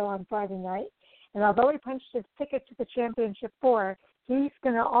Martinsville on Friday night, and although he punched his ticket to the Championship 4, he's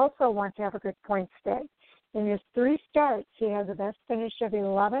going to also want to have a good points day. In his 3 starts, he has the best finish of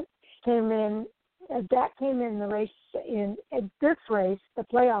 11th. That came in the race in this race, the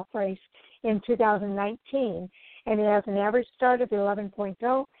playoff race in 2019, and he has an average start of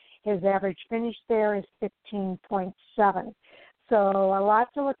 11.0. His average finish there is 15.7. So a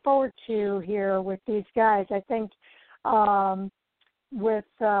lot to look forward to here with these guys. I think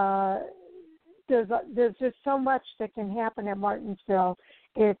there's just so much that can happen at Martinsville.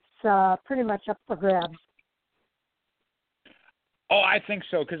 It's pretty much up for grabs. Oh, I think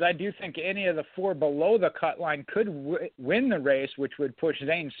so, because I do think any of the 4 below the cut line could win the race, which would push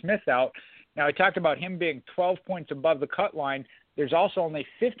Zane Smith out. Now, I talked about him being 12 points above the cut line. There's also only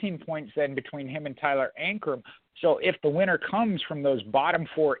 15 points then between him and Tyler Ankrum. So if the winner comes from those bottom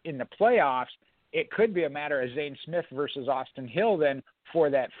 4 in the playoffs, it could be a matter of Zane Smith versus Austin Hill then for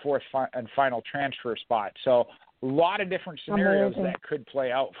that 4th and final transfer spot. So a lot of different scenarios that could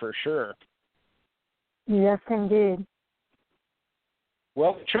play out for sure. Yes, indeed.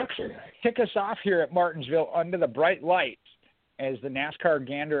 Well, Trucks kick us off here at Martinsville under the bright lights as the NASCAR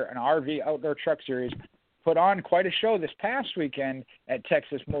Gander and RV Outdoor Truck Series put on quite a show this past weekend at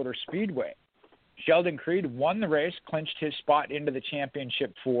Texas Motor Speedway. Sheldon Creed won the race, clinched his spot into the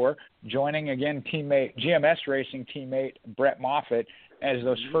Championship 4, joining again GMS Racing teammate Brett Moffitt as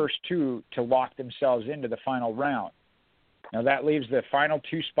those first 2 to lock themselves into the final round. Now that leaves the final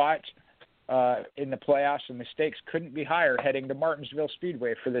 2 spots in the playoffs, and the stakes couldn't be higher heading to Martinsville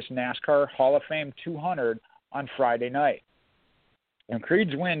Speedway for this NASCAR Hall of Fame 200 on Friday night. And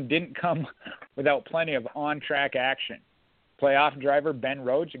Creed's win didn't come without plenty of on-track action. Playoff driver Ben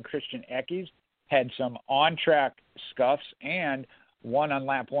Rhodes and Christian Eckes had some on-track scuffs, and one on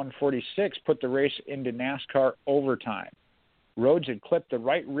lap 146 put the race into NASCAR overtime. Rhodes had clipped the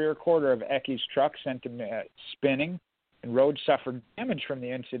right rear quarter of Eckes' truck, sent him spinning, and Rhodes suffered damage from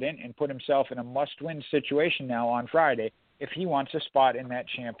the incident and put himself in a must-win situation now on Friday if he wants a spot in that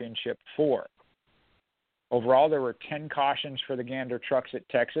Championship 4. Overall, there were 10 cautions for the Gander trucks at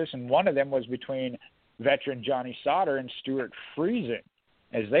Texas, and one of them was between veteran Johnny Sauter and Stuart Friesen,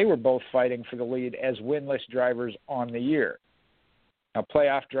 as they were both fighting for the lead as winless drivers on the year. Now,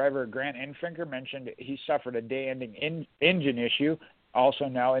 playoff driver Grant Enfinger mentioned he suffered a day-ending engine issue, also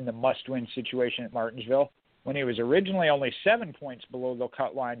now in the must-win situation at Martinsville, when he was originally only 7 points below the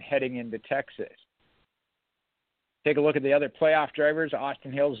cut line heading into Texas. Take a look at the other playoff drivers.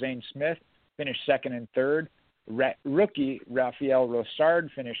 Austin Hill, Zane Smith finished 2nd and 3rd. Rookie Rafael Rosard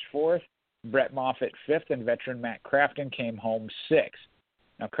finished 4th. Brett Moffitt 5th, and veteran Matt Crafton came home 6th.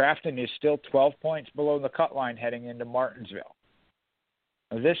 Now, Crafton is still 12 points below the cut line heading into Martinsville.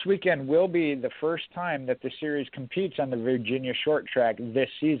 Now, this weekend will be the first time that the series competes on the Virginia short track this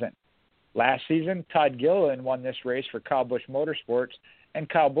season. Last season, Todd Gilliland won this race for Kyle Busch Motorsports, and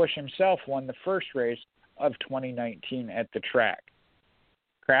Kyle Busch himself won the first race of 2019 at the track.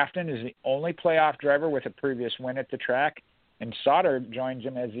 Crafton is the only playoff driver with a previous win at the track, and Sauter joins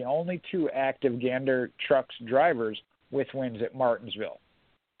him as the only 2 active Gander Trucks drivers with wins at Martinsville.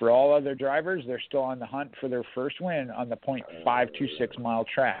 For all other drivers, they're still on the hunt for their first win on the .526-mile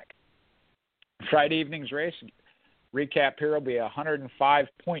track. Friday evening's race, recap here, will be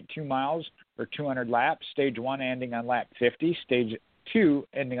 105.2 miles for 200 laps, stage 1 ending on lap 50, stage 2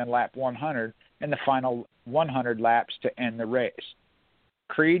 ending on lap 100, and the final 100 laps to end the race.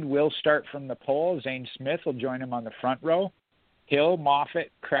 Creed will start from the pole. Zane Smith will join him on the front row. Hill,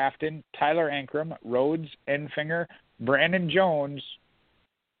 Moffitt, Crafton, Tyler Ankrum, Rhodes, Enfinger, Brandon Jones,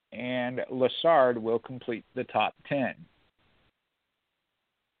 and Lassard will complete the top 10.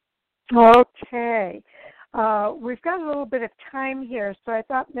 Okay. We've got a little bit of time here, so I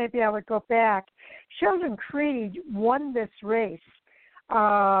thought maybe I would go back. Sheldon Creed won this race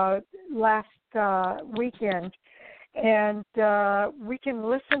last weekend, and we can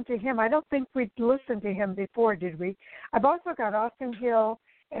listen to him. I don't think we'd listened to him before, did we? I've also got Austin Hill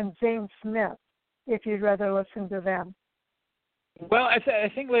and Zane Smith, if you'd rather listen to them. Well, I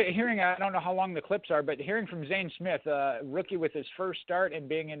think hearing, I don't know how long the clips are, but hearing from Zane Smith, rookie with his first start and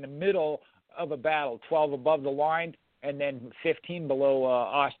being in the middle of a battle, 12 above the line and then 15 below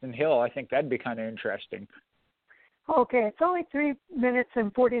Austin Hill, I think that'd be kind of interesting. Okay, it's only 3 minutes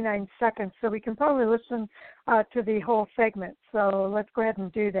and 49 seconds, so we can probably listen to the whole segment. So let's go ahead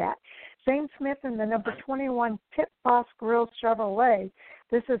and do that. Zane Smith in the number 21 Pit Boss Grill Chevrolet.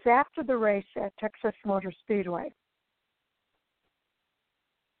 This is after the race at Texas Motor Speedway.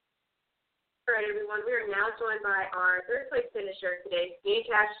 All right, everyone, we are now joined by our third-place finisher today,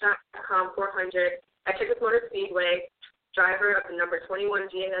 SpeedCash.com 400 at Texas Motor Speedway, driver of the number 21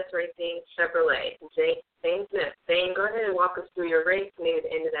 GMS Racing Chevrolet, Zane Smith. Zane, go ahead and walk us through your race, maybe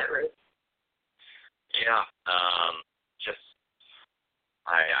the end of that race. Yeah,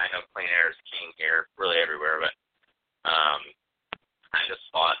 I know clean air is king here, really everywhere, but I just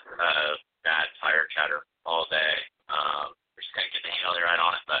fought bad tire chatter all day. We're just going to get the handle right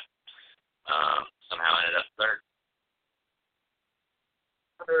on it, but somehow ended up third.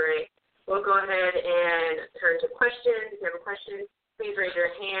 All right. We'll go ahead and turn to questions. If you have a question, please raise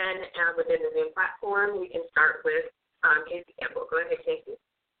your hand within the Zoom platform. We can start with Casey Campbell. Go ahead, Casey.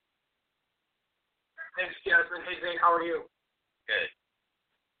 Thanks, Jasmine. Hey, Zane, how are you? Good.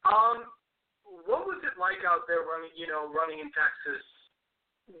 What was it like out there running in Texas?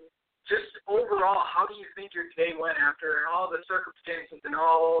 Just overall, how do you think your day went after all the circumstances and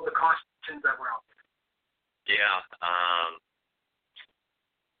all the cautions that were out there? Yeah.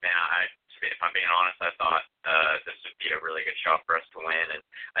 If I'm being honest, I thought this would be a really good shot for us to win, and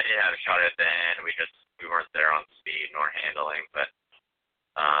I did have a shot at the end. We weren't there on speed nor handling, but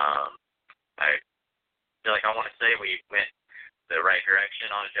I feel like I want to say we went the right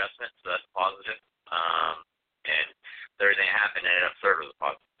direction on adjustments, so that's positive. And everything that happened ended up third was a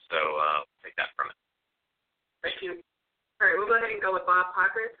positive, so take that from it. Thank you. All right, we'll go ahead and go with Bob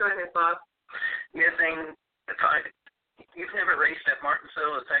Parker. Go ahead, Bob. You're saying you've never raced at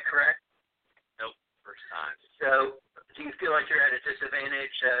Martinsville, is that correct? Nope, first time. So do you feel like you're at a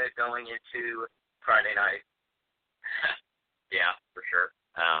disadvantage going into Friday night? Yeah, for sure.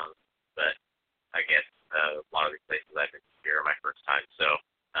 But I guess a lot of these places I've been here are my first time, so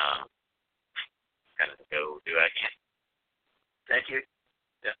kind of go do what I can. Thank you.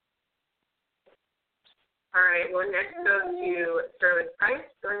 Yeah. All right, well, next goes to Sterling Price.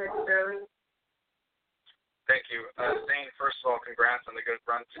 Go ahead, Sterling. Thank you. Zane, first of all, congrats on the good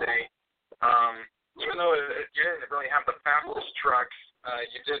run today. Even though you didn't really have the fastest trucks,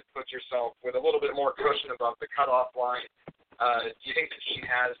 you did put yourself with a little bit more cushion above the cutoff line. Do you think the team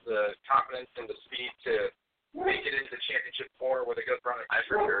has the confidence and the speed to make it into the championship 4 with a good run? I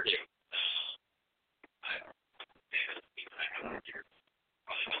for sure do.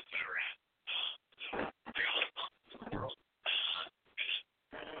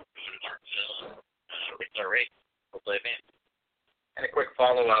 And a quick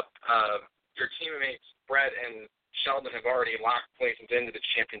follow-up. Your teammates, Brett and Sheldon, have already locked places into the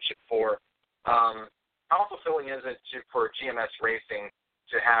championship 4. How fulfilling is it for GMS Racing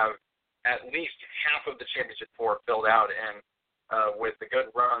to have at least half of the championship 4 filled out, and with the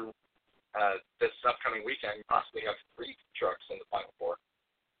good run this upcoming weekend, possibly have 3 trucks in the Final 4?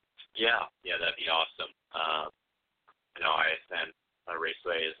 Yeah, that'd be awesome. ISN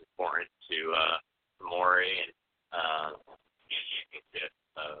Raceway is important to Maury and championship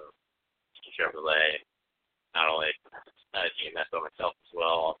Chevrolet. Not only GMS but myself as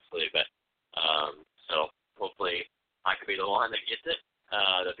well, obviously, but so hopefully I could be the one that gets it.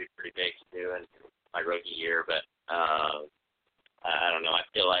 That'd be pretty big to do in my rookie year, but I don't know. I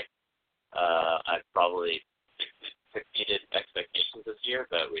feel like I've probably exceeded expectations this year,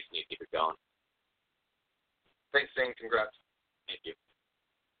 but we just need to keep it going. Thanks, Zane. Congrats. Thank you.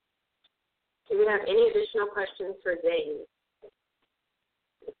 Do we have any additional questions for Zane?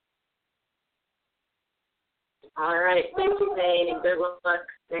 All right. Thank you, Zane, and good luck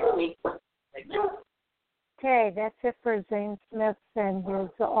next week. Thank you. Okay, that's it for Zane Smith and his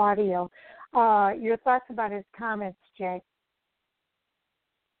audio. Your thoughts about his comments, Jay?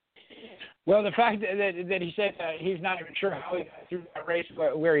 Well, the fact that he said he's not even sure how he got through that race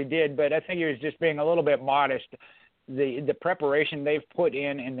where he did, but I think he was just being a little bit modest. The preparation they've put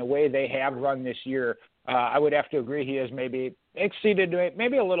in and the way they have run this year, I would have to agree he has maybe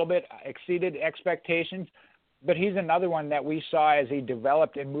a little bit exceeded expectations. But he's another one that we saw as he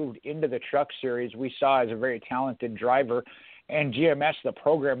developed and moved into the Truck Series. We saw as a very talented driver, and GMS, the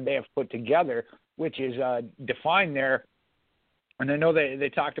program they have put together, which is defined there. And I know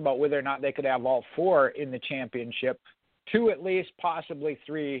they talked about whether or not they could have all 4 in the championship, 2 at least, possibly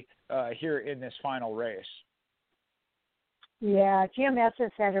 3 here in this final race. Yeah, GMS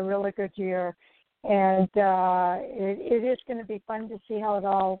has had a really good year, and it is going to be fun to see how it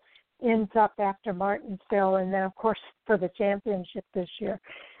all ends up after Martinsville, and then, of course, for the championship this year.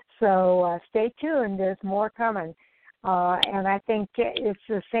 So stay tuned. There's more coming. And I think it's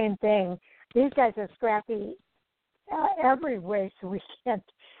the same thing. These guys are scrappy every race weekend.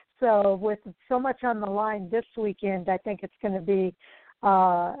 So with so much on the line this weekend, I think it's going to be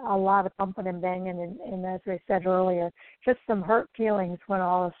a lot of bumping and banging. And as I said earlier, just some hurt feelings when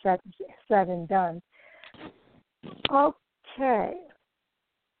all is said and done. Okay.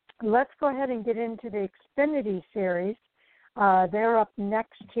 Let's go ahead and get into the Xfinity Series. They're up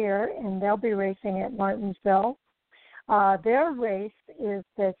next here, and they'll be racing at Martinsville. Their race is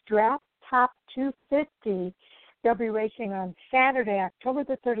the Draft Top 250. They'll be racing on Saturday, October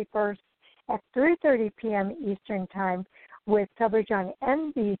the 31st at 3:30 p.m. Eastern Time with coverage on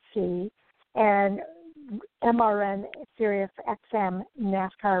NBC and MRN Sirius XM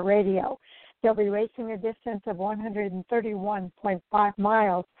NASCAR Radio. They'll be racing a distance of 131.5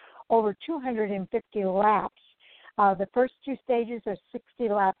 miles over 250 laps. The first two stages are 60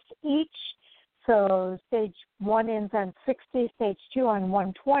 laps each. So stage 1 ends on 60, stage 2 on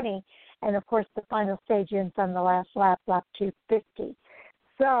 120, and, of course, the final stage ends on the last lap, lap 250.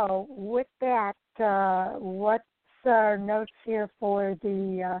 So with that, what's our notes here for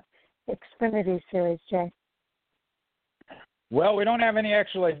the Xfinity Series, Jay? Well, we don't have any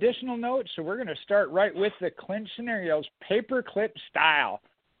actual additional notes, so we're going to start right with the clinch scenarios, paperclip style.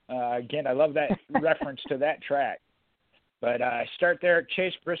 Again, I love that reference to that track. But start there.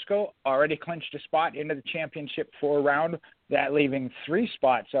 Chase Briscoe already clinched a spot into the championship 4 round, that leaving 3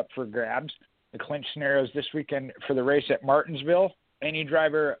 spots up for grabs. The clinch scenarios this weekend for the race at Martinsville, any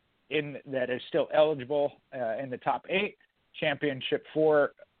driver that is still eligible in the top 8, championship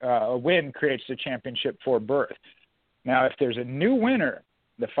 4 win creates the championship 4 berth. Now, if there's a new winner,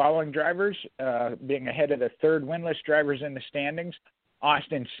 the following drivers being ahead of the 3rd winless drivers in the standings,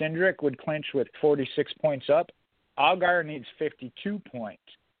 Austin Cindric would clinch with 46 points up. Allgaier needs 52 points.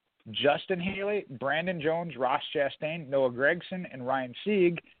 Justin Haley, Brandon Jones, Ross Chastain, Noah Gragson, and Ryan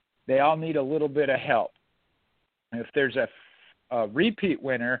Sieg, they all need a little bit of help. If there's a repeat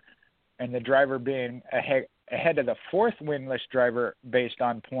winner and the driver being ahead of the 4th winless driver based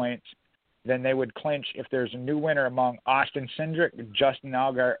on points, then they would clinch if there's a new winner among Austin Cindric, Justin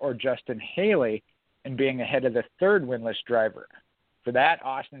Allgaier, or Justin Haley, and being ahead of the 3rd winless driver. For that,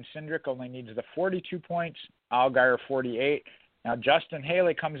 Austin Cindric only needs the 42 points, Allgaier 48. Now, Justin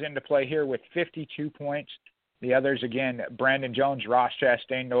Haley comes into play here with 52 points. The others, again, Brandon Jones, Ross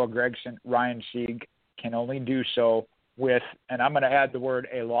Chastain, Noah Gragson, Ryan Sieg, can only do so with, and I'm going to add the word,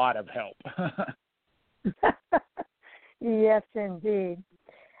 a lot of help. Yes, indeed.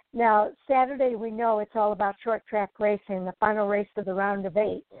 Now, Saturday, we know it's all about short track racing. The final race of the round of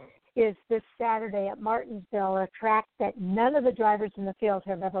 8 is this Saturday at Martinsville, a track that none of the drivers in the field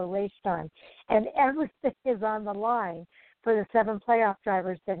have ever raced on. And everything is on the line for the 7 playoff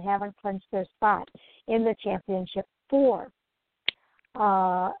drivers that haven't clinched their spot in the championship 4.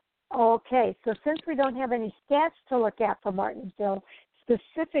 Okay, so since we don't have any stats to look at for Martinsville,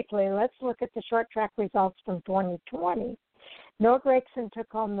 specifically, let's look at the short track results from 2020. Noah Gragson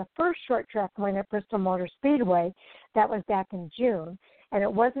took home the first short track win at Bristol Motor Speedway. That was back in June. And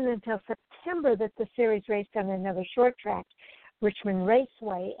it wasn't until September that the series raced on another short track, Richmond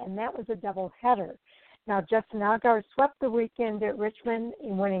Raceway, and that was a doubleheader. Now, Justin Allgaier swept the weekend at Richmond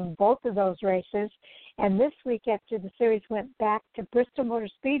in winning both of those races. And this week, after the series went back to Bristol Motor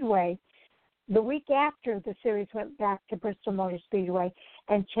Speedway, the week after the series went back to Bristol Motor Speedway,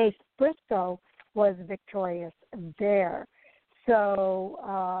 and Chase Briscoe was victorious there. So,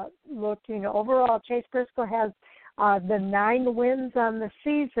 overall, Chase Briscoe has the 9 wins on the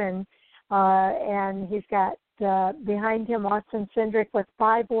season, and he's got behind him Austin Cindric with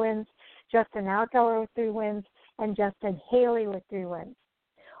 5 wins, Justin Allgaier with 3 wins, and Justin Haley with 3 wins.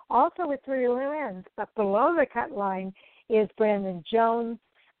 Also with 3 wins, but below the cut line is Brandon Jones.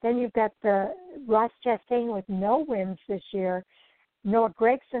 Then you've got the Ross Chastain with no wins this year, Noah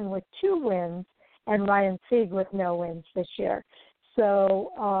Gragson with 2 wins, and Ryan Sieg with no wins this year.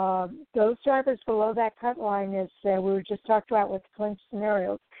 So those drivers below that cut line, as we were just talked about with clinch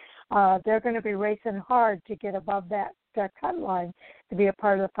scenarios, they're going to be racing hard to get above that cut line to be a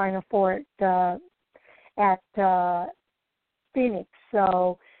part of the Final 4 at Phoenix.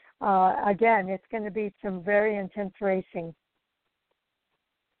 So, again, it's going to be some very intense racing.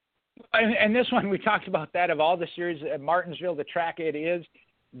 And this one, we talked about that of all the series at Martinsville, the track it is,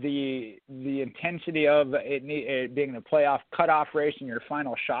 the intensity of it being the playoff cutoff race and your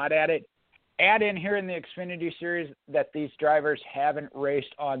final shot at it, add in here in the Xfinity Series that these drivers haven't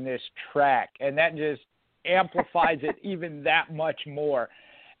raced on this track, and that just amplifies it even that much more.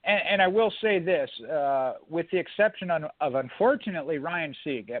 And I will say this, with the exception of unfortunately Ryan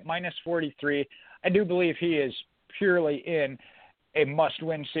Sieg at minus 43, I do believe he is purely in a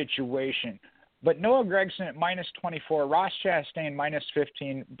must-win situation. But Noah Gragson at minus 24, Ross Chastain minus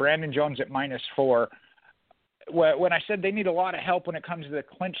 15, Brandon Jones at minus 4. When I said they need a lot of help when it comes to the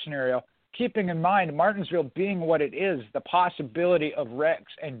clinch scenario, keeping in mind Martinsville being what it is, the possibility of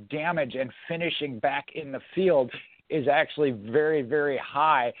wrecks and damage and finishing back in the field is actually very, very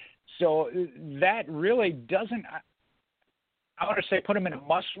high. So that really doesn't, I want to say, put them in a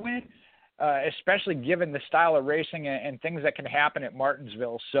must-win, especially given the style of racing and things that can happen at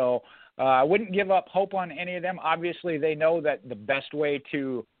Martinsville. So I wouldn't give up hope on any of them. Obviously, they know that the best way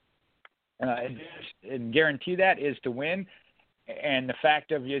to and guarantee that is to win. And the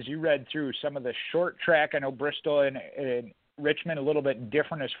fact of, as you read through some of the short track, I know Bristol and Richmond a little bit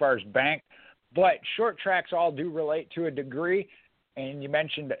different as far as bank, but short tracks all do relate to a degree. And you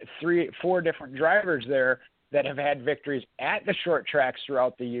mentioned 4 different drivers there that have had victories at the short tracks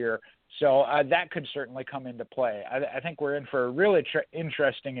throughout the year. So that could certainly come into play. I think we're in for a really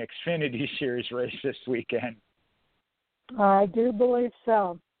interesting Xfinity Series race this weekend. I do believe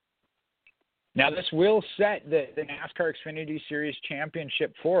so. Now, this will set the NASCAR Xfinity Series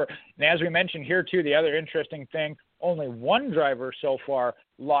Championship for. And as we mentioned here, too, the other interesting thing, only one driver so far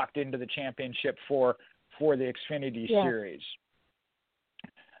locked into the championship for the Xfinity Series.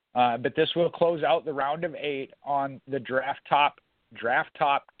 But this will close out the round of 8 on the Draft Top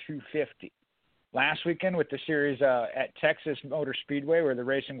 250. Last weekend with the series at Texas Motor Speedway, where the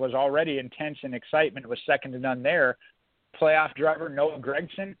racing was already intense and excitement was second to none there, playoff driver Noah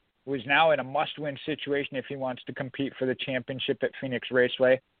Gragson was now in a must-win situation if he wants to compete for the championship at Phoenix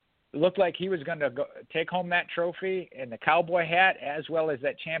Raceway. It looked like he was going to take home that trophy and the cowboy hat as well as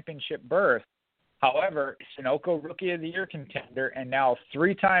that championship berth. However, Sunoco Rookie of the Year contender and now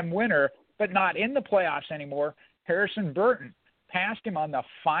 3-time winner, but not in the playoffs anymore, Harrison Burton passed him on the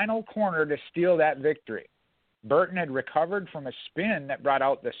final corner to steal that victory. Burton had recovered from a spin that brought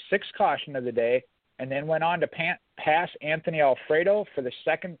out the 6th caution of the day and then went on to pass Anthony Alfredo for the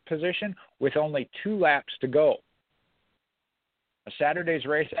 2nd position with only 2 laps to go. Saturday's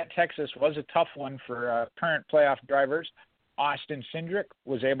race at Texas was a tough one for current playoff drivers. Austin Cindric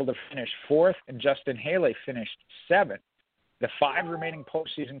was able to finish 4th, and Justin Haley finished 7th. The 5 remaining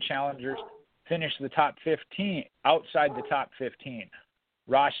postseason challengers finished the top 15, outside the top 15.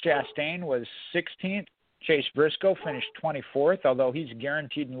 Ross Chastain was 16th. Chase Briscoe finished 24th, although he's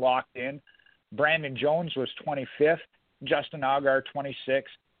guaranteed and locked in. Brandon Jones was 25th. Justin Allgaier 26th.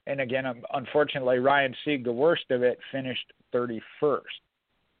 And again, unfortunately, Ryan Sieg, the worst of it, finished 31st.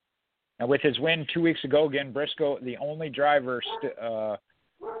 Now, with his win 2 weeks ago, again, Briscoe, the only driver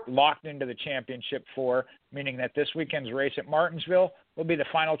locked into the championship for, meaning that this weekend's race at Martinsville will be the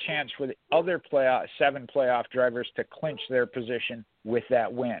final chance for the other 7 playoff drivers to clinch their position with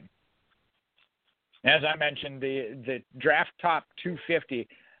that win. As I mentioned, the Draft Top 250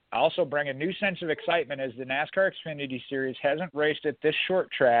 also bring a new sense of excitement as the NASCAR Xfinity Series hasn't raced at this short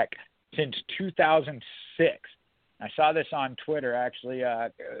track since 2006. I saw this on Twitter, actually.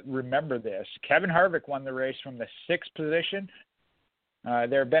 Remember this. Kevin Harvick won the race from the 6th position.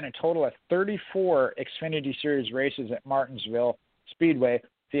 There have been a total of 34 Xfinity Series races at Martinsville Speedway,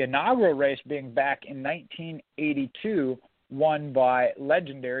 the inaugural race being back in 1982, won by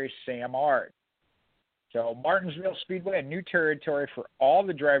legendary Sam Ard. So Martinsville Speedway, a new territory for all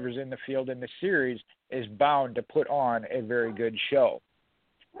the drivers in the field in the series, is bound to put on a very good show.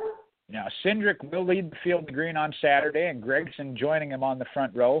 Now, Cindric will lead the field to green on Saturday, and Gragson joining him on the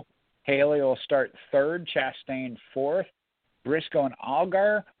front row. Haley will start 3rd, Chastain 4th. Briscoe and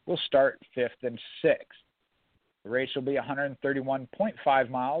Allgaier will start 5th and 6th. The race will be 131.5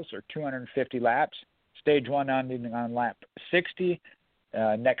 miles or 250 laps. Stage 1 ending on lap 60.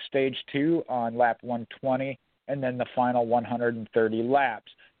 Next stage 2 on lap 120, and then the final 130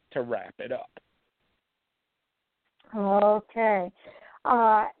 laps to wrap it up. Okay.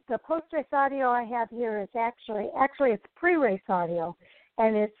 The post-race audio I have here is actually it's pre-race audio,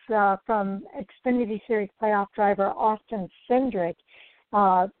 and it's from Xfinity Series playoff driver Austin Cindric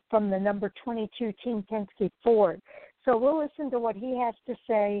from the number 22 Team Penske Ford. So we'll listen to what he has to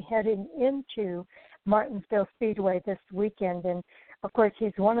say heading into Martinsville Speedway this weekend. And of course,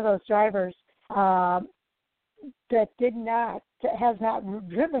 he's one of those drivers that has not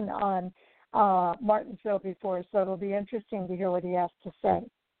driven on Martinsville before, so it'll be interesting to hear what he has to say.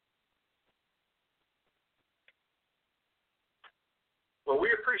 Well, we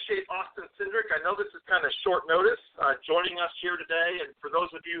appreciate appreciate Austin Cindric. I know this is kind of short notice, joining us here today. And for those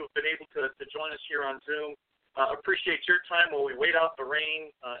of you who have been able to join us here on Zoom, appreciate your time while we wait out the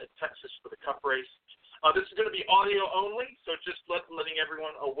rain in Texas for the Cup race. This is going to be audio only, so just letting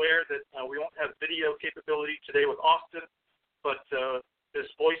everyone aware that we won't have video capability today with Austin, but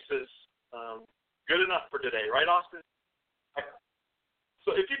his voice is good enough for today. Right, Austin?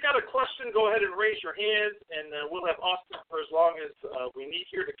 So if you've got a question, go ahead and raise your hand, and we'll have Austin for as long as we need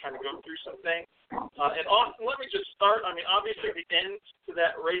here to kind of go through some things. And Austin, let me just start. I mean, obviously the end to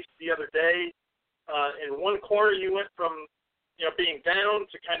that race the other day, in one corner you went from being down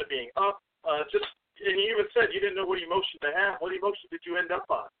to kind of being up. And you even said you didn't know what emotion to have. What emotion did you end up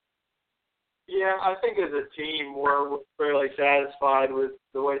on? Yeah, I think as a team we're fairly satisfied with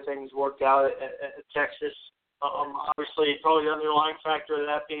the way things worked out at Texas. Obviously, probably the underlying factor of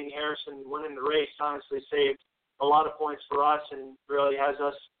that being Harrison winning the race honestly saved a lot of points for us and really has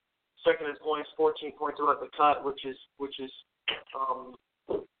us second in points, 14 points above the cut, which is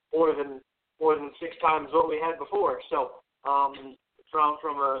more than 6 times what we had before. So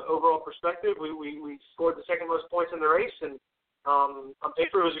from an overall perspective, we scored the second most points in the race, and on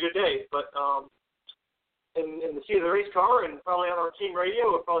paper it was a good day. But in the seat of the race car and probably on our team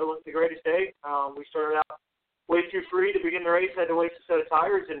radio, it probably wasn't the greatest day. We started out way too free to begin the race, had to waste a set of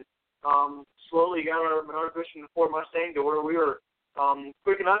tires, and slowly got our Menards and the Ford Mustang to where we were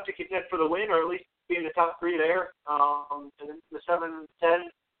quick enough to contend for the win, or at least be in the top 3 there. And then the 7-10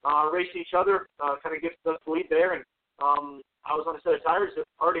 raced each other, kind of gifted us the lead there. And I was on a set of tires that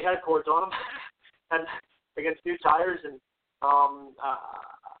already had cords on them, and against new tires. And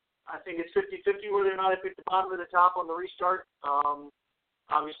I think it's 50-50 whether or not I picked the bottom or the top on the restart.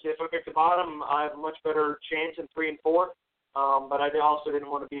 Obviously, if I pick the bottom, I have a much better chance in 3 and 4. But I also didn't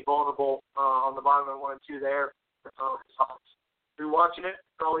want to be vulnerable on the bottom of 1 and 2 there. Through watching it,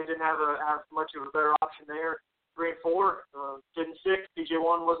 probably didn't have much of a better option there. 3 and 4, didn't 6.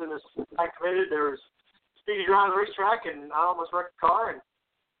 DJ1 wasn't as committed. There was speedy around the racetrack, and I almost wrecked the car and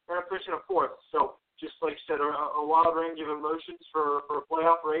ended up pushing a 4th. So just like you said, a wild range of emotions for a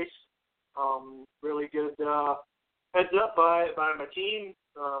playoff race. Really good heads up by my team.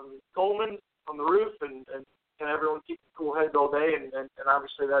 Coleman on the roof, and everyone keep cool heads all day, and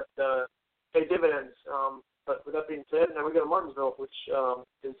obviously that paid dividends. But with that being said, now we go to Martinsville, which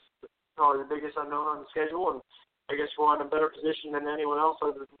is probably the biggest unknown on the schedule, and I guess we're in a better position than anyone else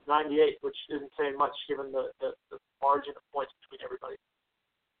other than 98, which isn't saying much given the margin of points between everybody.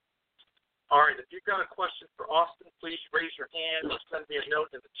 All right, if you've got a question for Austin, please raise your hand or send me a note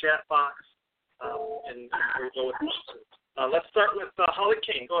in the chat box, and we'll go with Austin. Let's start with Holly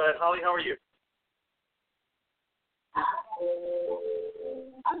King. Go ahead, Holly. How are you?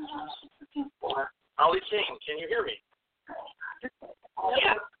 Holly King, can you hear me?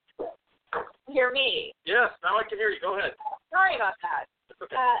 Yeah. Hear me? Yes, now I can hear you. Go ahead. Sorry about that.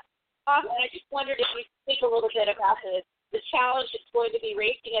 Okay. Austin, I just wondered if you could speak a little bit about the challenge it's going to be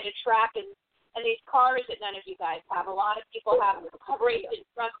racing at a track and these cars that none of you guys have. A lot of people have racing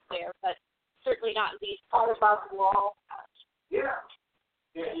trucks there, but certainly not in these cars above the wall. Yeah.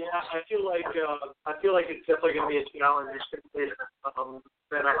 I feel like it's definitely going to be a challenge. It's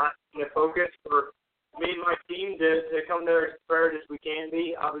been a focus for me and my team to come there as prepared as we can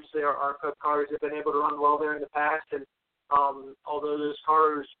be. Obviously, our Cup cars have been able to run well there in the past, and although those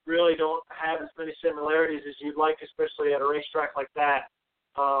cars really don't have as many similarities as you'd like, especially at a racetrack like that,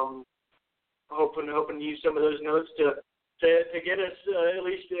 hoping to use some of those notes to get us at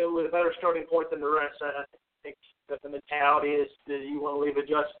least with a better starting point than the rest. I think that the mentality is that you want to leave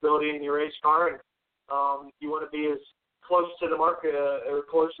adjustability in your race car, and you want to be as close to the market or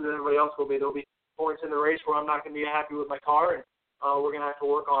closer than everybody else will be. There'll be points in the race where I'm not going to be happy with my car, and we're going to have to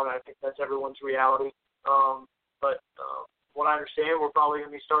work on it. I think that's everyone's reality. But what I understand, we're probably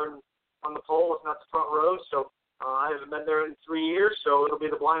going to be starting on the pole, if not the front row. So I haven't been there in 3 years, so it'll be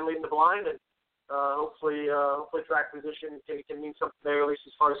the blind leading the blind, and hopefully track position can mean something there, at least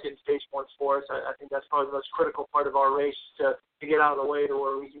as far as getting stage points for us. I think that's probably the most critical part of our race to get out of the way to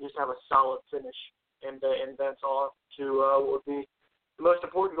where we can just have a solid finish and advance on to what would be the most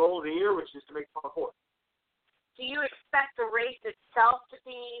important goal of the year, which is to make the Final Four. Do you expect the race itself to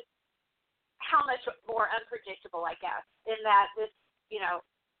be how much more unpredictable, I guess, in that this,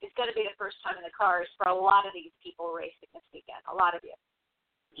 is going to be the first time in the cars for a lot of these people racing this weekend, a lot of you?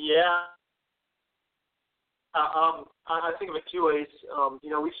 Yeah. I think of it 2 ways.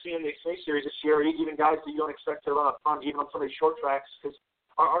 We've seen in the Xfinity Series this year, even guys that you don't expect to run up front, even on some of these short tracks, because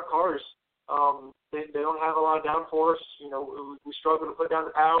our cars, they don't have a lot of downforce. We struggle to put down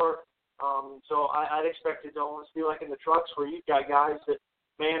the power. So I'd expect it to almost be like in the trucks where you've got guys that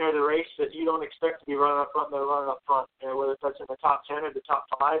manner of the race that you don't expect to be running up front, they're running up front, whether that's in the top 10 or the top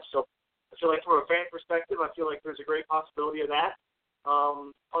 5. So I feel like from a fan perspective, I feel like there's a great possibility of that.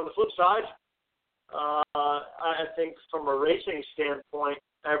 On the flip side, I think from a racing standpoint,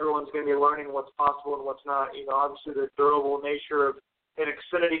 everyone's going to be learning what's possible and what's not. Obviously the durable nature of an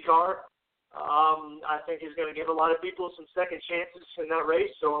Xfinity car, I think is going to give a lot of people some second chances in that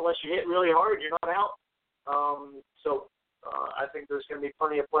race. So unless you hit really hard, you're not out. I think there's going to be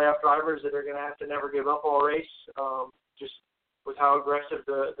plenty of playoff drivers that are going to have to never give up all race, just with how aggressive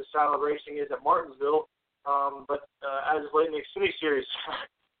the style of racing is at Martinsville, but as late in the Xfinity Series.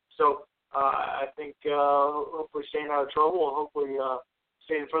 So I think hopefully staying out of trouble and hopefully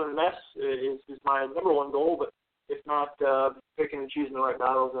staying in front of the mess is my number one goal, but if not, picking and choosing the right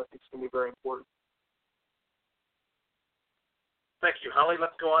battles, I think it's going to be very important. Thank you, Holly.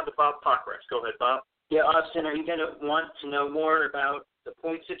 Let's go on to Bob Pockratz. Go ahead, Bob. Yeah, Austin, are you going to want to know more about the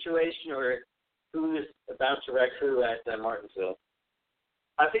point situation or who is about to wreck who at Martinsville?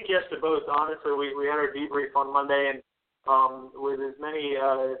 I think yes to both. Honestly, we had our debrief on Monday, and with as many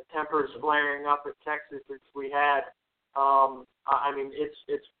tempers flaring up at Texas as we had, I mean,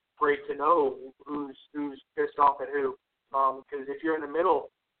 it's great to know who's pissed off at who. Because if you're in the middle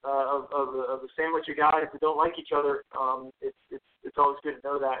of a sandwich of guys who don't like each other, it's always good to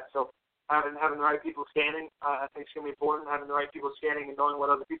know that. So having the right people scanning, I think is going to be important. Having the right people scanning and knowing what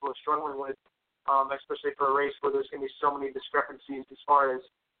other people are struggling with, especially for a race where there's going to be so many discrepancies as far as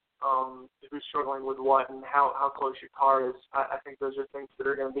who's struggling with what and how close your car is. I think those are things that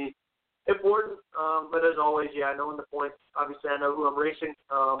are going to be important. But as always, knowing the points. Obviously, I know who I'm racing.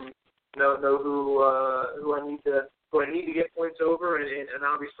 Know who I need to get points over, and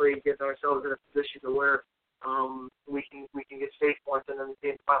obviously getting ourselves in a position to where we can get stage points and then be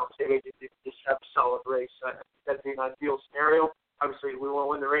in the final stage and just have a solid race. That'd be an ideal scenario. Obviously, we won't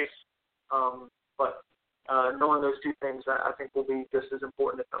win the race, but knowing those two things, I think will be just as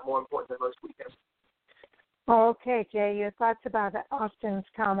important, if not more important, than most weekends. Okay, Jay, your thoughts about Austin's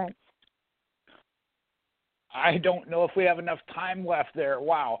comments? I don't know if we have enough time left there.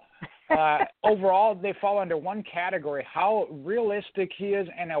 Wow. Overall, they fall under one category, how realistic he is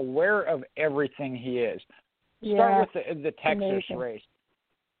and aware of everything he is. Start with the Texas race.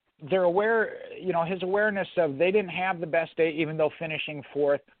 They're aware, his awareness of they didn't have the best day, even though finishing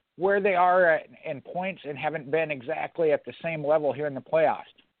fourth, where they are in points and haven't been exactly at the same level here in the playoffs.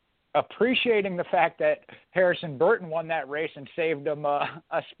 Appreciating the fact that Harrison Burton won that race and saved him a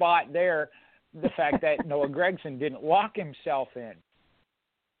spot there, the fact that Noah Gragson didn't lock himself in.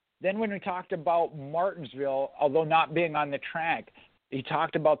 Then when we talked about Martinsville, although not being on the track, he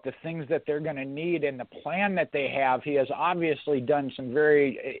talked about the things that they're going to need and the plan that they have. He has obviously done some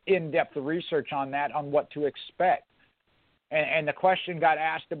very in-depth research on that, on what to expect. And the question got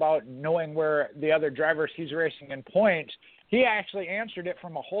asked about knowing where the other drivers he's racing in points. He actually answered it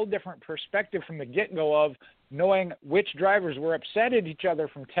from a whole different perspective from the get-go of knowing which drivers were upset at each other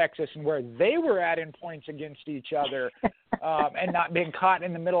from Texas and where they were at in points against each other and not being caught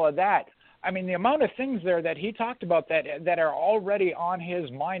in the middle of that. I mean, the amount of things there that he talked about that are already on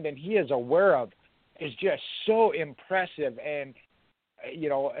his mind and he is aware of is just so impressive. And,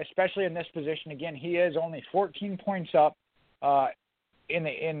 especially in this position, again, he is only 14 points up in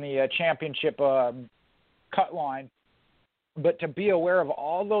the championship cut line. But to be aware of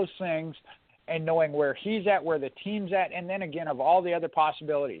all those things and knowing where he's at, where the team's at, and then again of all the other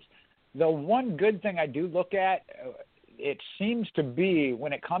possibilities. The one good thing I do look at, it seems to be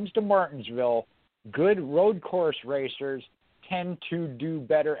when it comes to Martinsville, good road course racers tend to do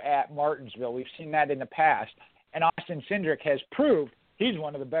better at Martinsville. We've seen that in the past. And Austin Cindric has proved he's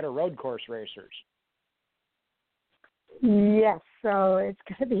one of the better road course racers. Yes, so it's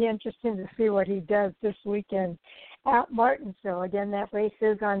going to be interesting to see what he does this weekend at Martinsville. Again, that race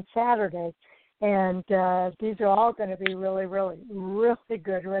is on Saturday, and these are all going to be really, really, really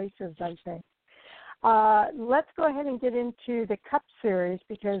good races, I think. Let's go ahead and get into the Cup Series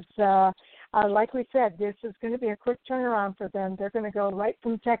because, like we said, this is going to be a quick turnaround for them. They're going to go right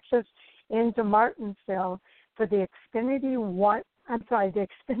from Texas into Martinsville for the Xfinity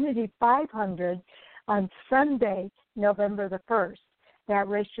 500 on Sunday, November the 1st. That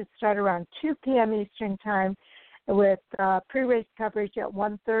race should start around 2 p.m. Eastern Time with pre-race coverage at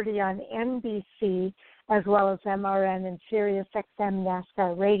 1:30 on NBC as well as MRN and Sirius XM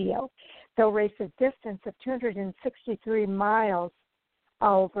NASCAR Radio. They'll race a distance of 263 miles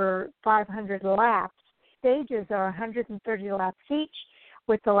over 500 laps. Stages are 130 laps each,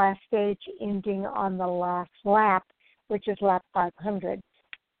 with the last stage ending on the last lap, which is lap 500.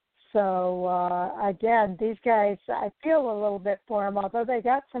 So, again, these guys, I feel a little bit for them, although they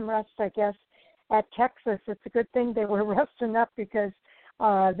got some rest, I guess, at Texas. It's a good thing they were resting up because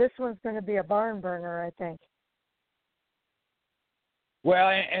this one's going to be a barn burner, I think. Well,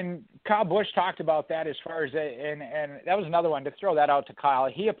 and Kyle Busch talked about that as far as and that was another one to throw that out to Kyle.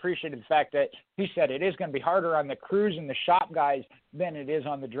 He appreciated the fact that he said it is going to be harder on the crews and the shop guys than it is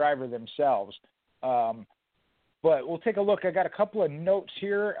on the driver themselves. But we'll take a look. I got a couple of notes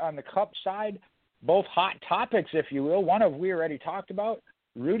here on the Cup side, both hot topics, if you will. One of we already talked about.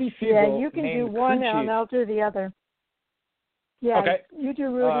 Rudy Fugle. Yeah, you can do one and I'll do the other. Yeah, okay. You do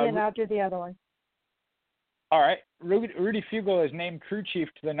Rudy and I'll do the other one. All right. Rudy Fugle is named crew chief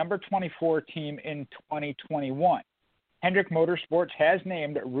to the number 24 team in 2021. Hendrick Motorsports has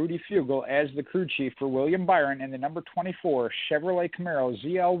named Rudy Fugle as the crew chief for William Byron and the number 24 Chevrolet Camaro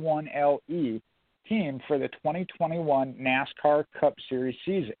ZL1LE team for the 2021 NASCAR Cup Series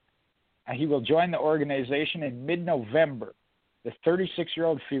season. He will join the organization in mid-November. The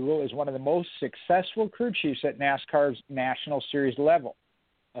 36-year-old Fugle is one of the most successful crew chiefs at NASCAR's National Series level.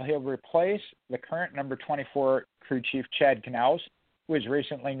 He'll replace the current number 24 crew chief, Chad Knaus, who was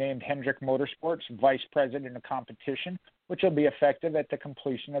recently named Hendrick Motorsports Vice President of Competition, which will be effective at the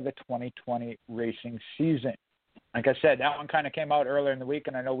completion of the 2020 racing season. Like I said, that one kind of came out earlier in the week,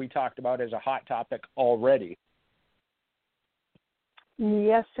 and I know we talked about it as a hot topic already.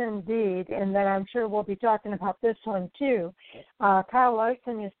 Yes, indeed. And then I'm sure we'll be talking about this one, too. Kyle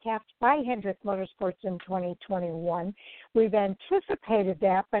Larson is capped by Hendrick Motorsports in 2021. We've anticipated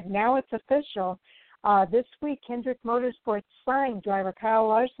that, but now it's official. This week, Hendrick Motorsports signed driver Kyle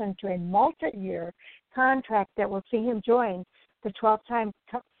Larson to a multi-year contract that will see him join the 12-time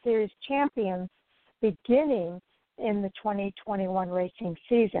Cup Series champions beginning in the 2021 racing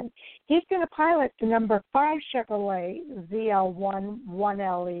season. He's going to pilot the number 5 Chevrolet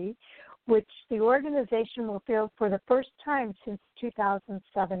ZL1LE, which the organization will field for the first time since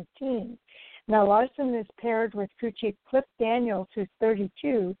 2017. Now, Larson is paired with crew chief Cliff Daniels, who's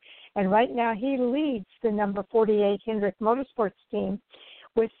 32, and right now he leads the number 48 Hendrick Motorsports team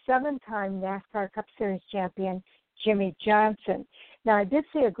with 7-time NASCAR Cup Series champion Jimmy Johnson. Now, I did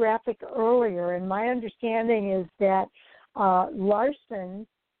see a graphic earlier, and my understanding is that Larson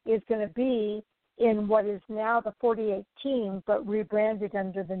is going to be in what is now the 48 team, but rebranded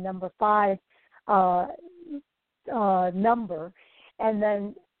under the number 5 number. And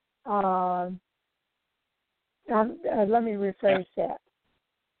then let me rephrase that.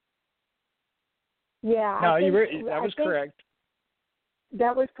 Yeah. No, that was correct.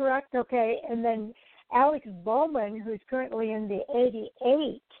 That was correct? Okay. And then Alex Bowman, who's currently in the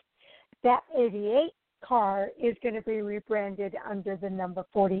 88, that 88 car is going to be rebranded under the number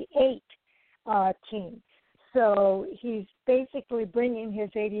 48 team. So he's basically bringing his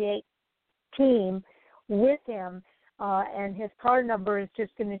 88 team with him, and his car number is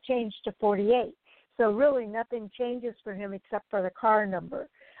just going to change to 48. So really nothing changes for him except for the car number.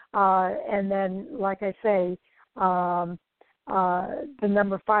 And then, like I say, the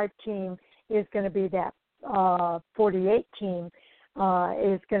number 5 team is going to be that 48 team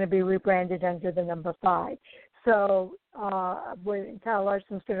is going to be rebranded under the number 5. So Kyle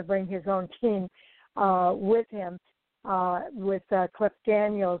Larson's going to bring his own team with him, with Cliff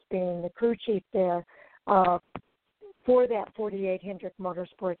Daniels being the crew chief there for that 48 Hendrick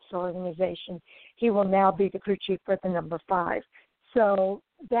Motorsports organization. He will now be the crew chief for the number 5. So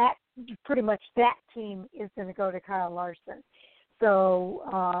that pretty much that team is going to go to Kyle Larson. So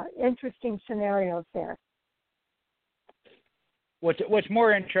interesting scenarios there. What's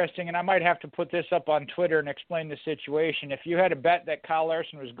more interesting, and I might have to put this up on Twitter and explain the situation, if you had a bet that Kyle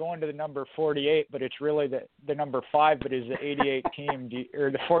Larson was going to the number 48, but it's really the number 5, but is the 88 team,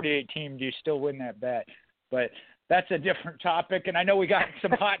 or the 48 team, do you still win that bet? But that's a different topic, and I know we got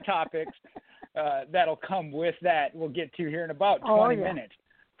some hot topics that'll come with that we'll get to here in about 20 minutes.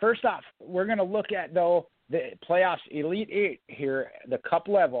 First off, we're going to look at, though, the playoffs Elite 8 here, the Cup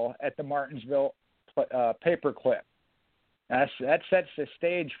level at the Martinsville Paperclip. That sets the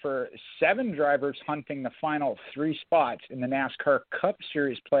stage for 7 drivers hunting the final 3 spots in the NASCAR Cup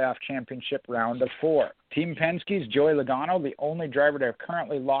Series Playoff Championship Round of 4. Team Penske's Joey Logano, the only driver to have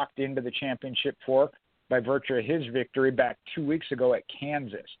currently locked into the Championship 4 by virtue of his victory back 2 weeks ago at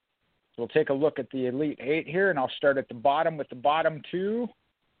Kansas. So we'll take a look at the Elite 8 here, and I'll start at the bottom with the bottom 2.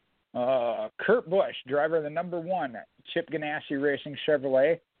 Kurt Busch, driver of the number 1 Chip Ganassi Racing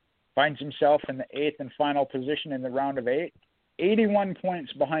Chevrolet, finds himself in the 8th and final position in the round of 8, 81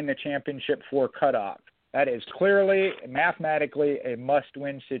 points behind the Championship 4 cutoff. That is clearly, mathematically, a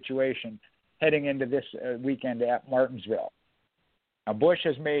must-win situation heading into this weekend at Martinsville. Now, Busch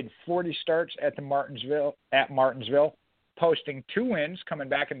has made 40 starts at Martinsville, posting 2 wins coming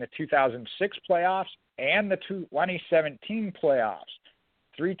back in the 2006 playoffs and the 2017 playoffs.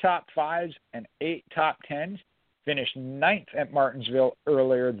 3 top 5s and 8 top 10s. Finished 9th at Martinsville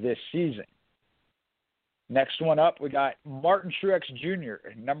earlier this season. Next one up, we got Martin Truex Jr.,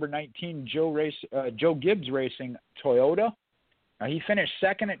 number 19, Joe Gibbs Racing Toyota. Now, he finished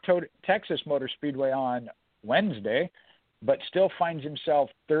second at Texas Motor Speedway on Wednesday, but still finds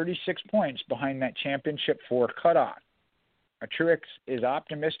himself 36 points behind that Championship 4 cutoff. Now, Truex is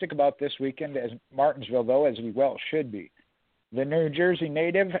optimistic about this weekend as Martinsville, though, as he well should be. The New Jersey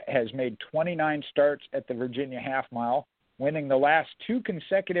native has made 29 starts at the Virginia Half Mile, winning the last 2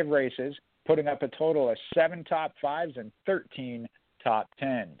 consecutive races, putting up a total of 7 top 5s and 13 top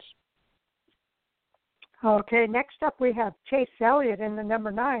 10s. Okay, next up we have Chase Elliott in the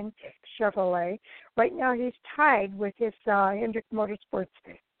number 9 Chevrolet. Right now he's tied with his Hendrick Motorsports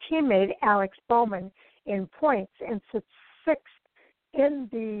teammate Alex Bowman in points and sits 6th in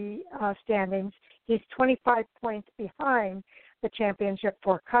the standings. He's 25 points behind the Championship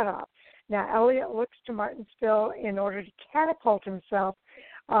 4 cutoff. Now, Elliott looks to Martinsville in order to catapult himself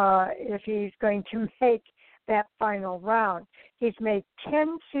if he's going to make that final round. He's made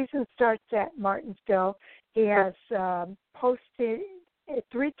 10 season starts at Martinsville. He has posted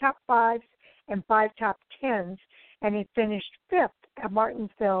 3 top 5s and 5 top 10s, and he finished 5th at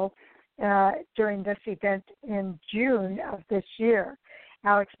Martinsville during this event in June of this year.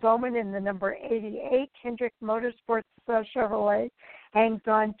 Alex Bowman in the number 88 Hendrick Motorsports Chevrolet hangs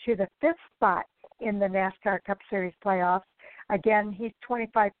on to the 5th spot in the NASCAR Cup Series playoffs. Again, he's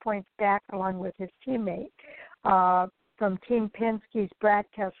 25 points back along with his teammate from Team Penske's Brad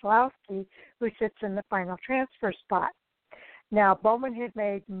Keselowski, who sits in the final transfer spot. Now, Bowman has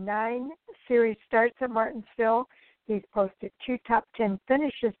made 9 series starts at Martinsville. He's posted 2 top 10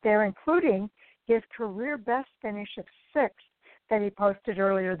 finishes there, including his career best finish of 6th that he posted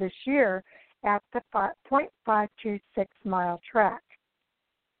earlier this year at the 0.526-mile track.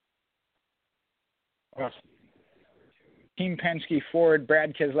 Team Penske Ford,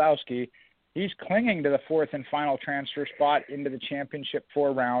 Brad Keselowski, he's clinging to the 4th and final transfer spot into the Championship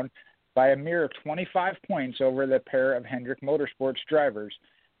 4 round by a mere 25 points over the pair of Hendrick Motorsports drivers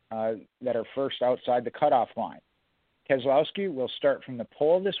that are first outside the cutoff line. Keselowski will start from the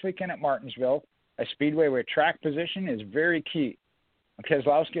pole this weekend at Martinsville, a speedway where track position is very key.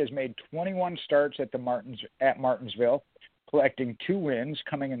 Keselowski has made 21 starts at Martinsville, collecting 2 wins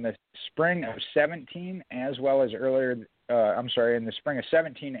coming in the spring of 17 as well as in the spring of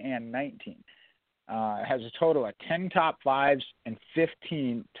 17 and 19. Has a total of 10 top 5s and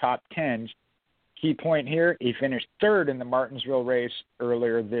 15 top 10s. Key point here, he finished 3rd in the Martinsville race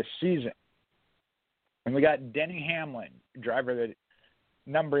earlier this season. And we got Denny Hamlin, driver of the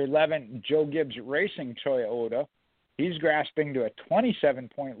number 11 Joe Gibbs Racing Toyota. He's grasping to a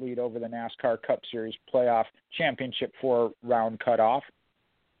 27-point lead over the NASCAR Cup Series playoff Championship 4 round cutoff.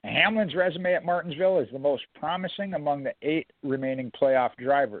 Hamlin's resume at Martinsville is the most promising among the 8 remaining playoff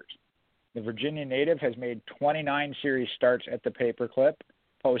drivers. The Virginia native has made 29 series starts at the Paperclip,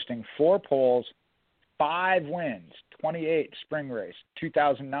 posting 4 poles, 5 wins, 28 spring race,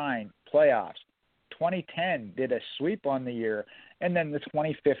 2009 playoffs, 2010 did a sweep on the year, and then the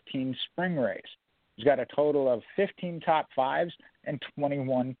 2015 spring race. He's got a total of 15 top 5s and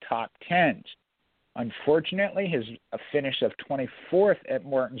 21 top 10s. Unfortunately, his finish of 24th at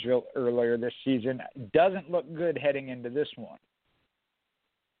Martinsville earlier this season doesn't look good heading into this one.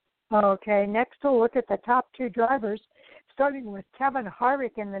 Okay, next we'll look at the top 2 drivers, starting with Kevin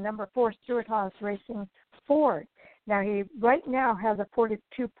Harvick in the number 4 Stewart-Haas Racing Ford. Now, he right now has a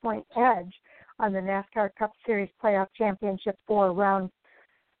 42-point edge on the NASCAR Cup Series Playoff Championship 4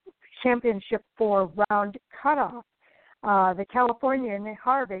 round cutoff. The Californian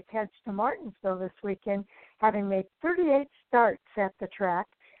Harvick heads to Martinsville this weekend, having made 38 starts at the track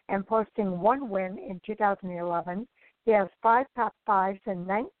and posting 1 win in 2011. He has 5 top 5s and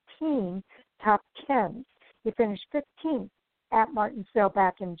 19 top 10s. He finished 15th at Martinsville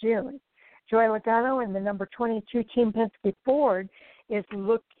back in June. Joey Logano in the number 22 Team Penske Ford is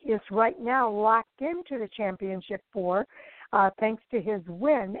right now locked into the Championship 4 thanks to his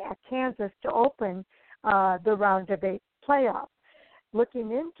win at Kansas to open the round of 8 playoff.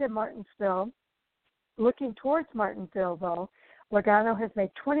 Looking towards Martinsville, though, Logano has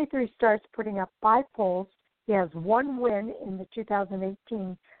made 23 starts, putting up 5 poles. He has 1 win in the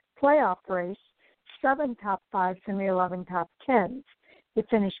 2018 playoff race, 7 top 5s, and 11 top 10s. He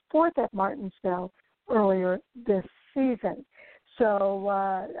finished 4th at Martinsville earlier this season.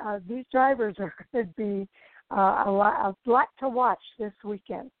 So these drivers are going to be a lot to watch this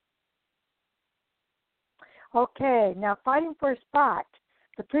weekend. Okay, now fighting for a spot.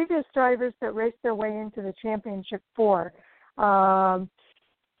 The previous drivers that raced their way into the Championship 4. Why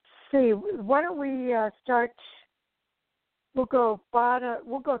don't we start? We'll go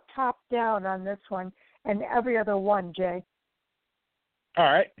top down on this one and every other one, Jay. All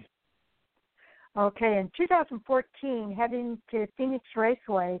right. Okay, in 2014, heading to Phoenix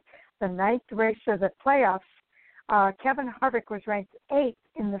Raceway, the 9th race of the playoffs, Kevin Harvick was ranked 8th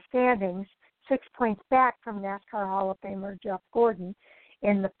in the standings, 6 points back from NASCAR Hall of Famer Jeff Gordon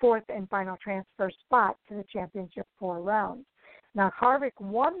in the 4th and final transfer spot to the Championship 4 round. Now, Harvick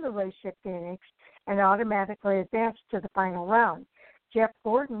won the race at Phoenix and automatically advanced to the final round. Jeff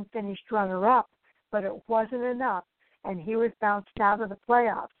Gordon finished runner-up, but it wasn't enough, and he was bounced out of the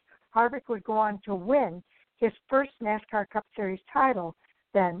playoffs. Harvick would go on to win his first NASCAR Cup Series title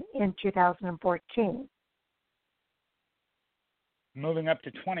then in 2014. Moving up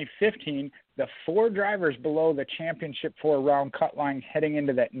to 2015, the 4 drivers below the Championship 4 round cut line heading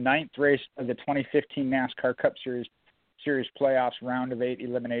into that 9th race of the 2015 NASCAR Cup Series playoffs round of 8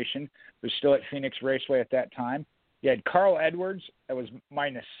 elimination was still at Phoenix Raceway at that time. You had Carl Edwards, that was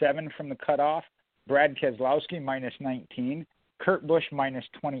 -7 from the cutoff, Brad Keselowski -19, Kurt Busch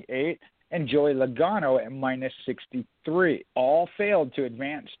 -28, and Joey Logano at -63. All failed to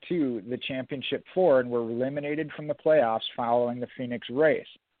advance to the Championship 4 and were eliminated from the playoffs following the Phoenix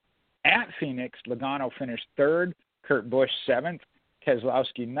race. At Phoenix, Logano finished 3rd, Kurt Busch 7th,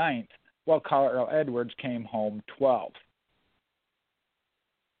 Keselowski 9th, while Carl Edwards came home 12th.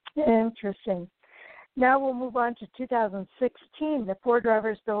 Interesting. Now we'll move on to 2016. The 4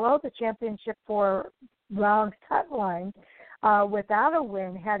 drivers below the Championship 4 round cut line without a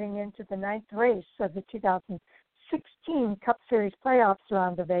win heading into the 9th race of the 2016 Cup Series playoffs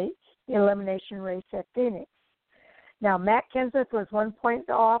round of 8 elimination race at Phoenix. Now, Matt Kenseth was 1 point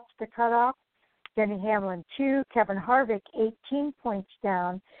off the cutoff, Denny Hamlin 2, Kevin Harvick 18 points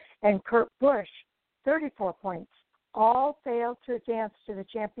down, and Kurt Busch 34 points. All failed to advance to the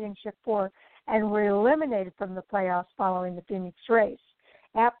Championship 4 and were eliminated from the playoffs following the Phoenix race.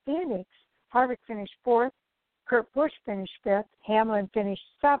 At Phoenix, Harvick finished 4th, Kurt Busch finished 5th, Hamlin finished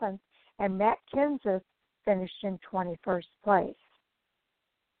 7th, and Matt Kenseth finished in 21st place.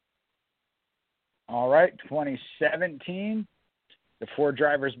 All right, 2017, the 4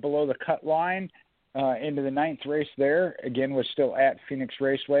 drivers below the cut line into the 9th race there, again, was still at Phoenix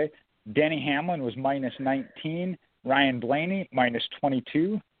Raceway. Denny Hamlin was -19, Ryan Blaney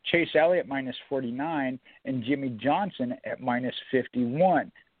 -22, Chase Elliott -49, and Jimmy Johnson at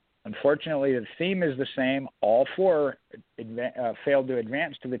 -51. Unfortunately, the theme is the same. All 4 failed to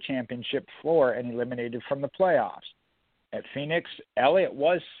advance to the Championship 4 and eliminated from the playoffs. At Phoenix, Elliott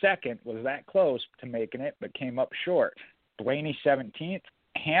was 2nd, was that close to making it, but came up short. Blaney 17th,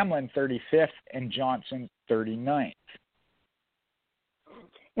 Hamlin 35th, and Johnson 39th.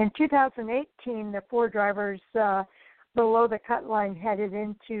 In 2018, the 4 drivers below the cut line headed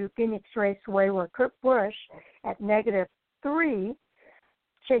into Phoenix Raceway were Kurt Busch at -3,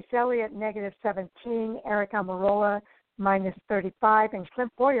 Chase Elliott -17, Eric Almirola -35, and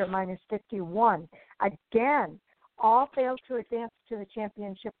Clint Bowyer -51. Again, all failed to advance to the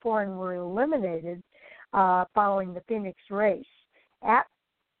Championship 4 and were eliminated following the Phoenix race. At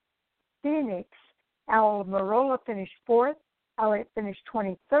Phoenix, Almirola finished 4th, Elliott finished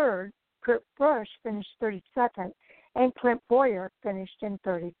 23rd, Kurt Busch finished 32nd, and Clint Bowyer finished in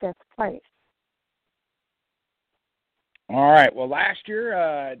 35th place. All right. Well, last year,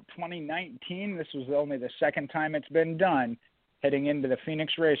 2019, this was only the 2nd time it's been done. Heading into the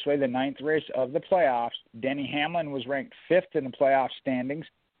Phoenix Raceway, the 9th race of the playoffs, Denny Hamlin was ranked 5th in the playoff standings,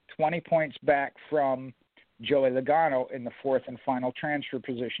 20 points back from Joey Logano in the 4th and final transfer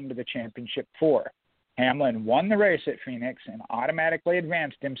position to the Championship 4. Hamlin won the race at Phoenix and automatically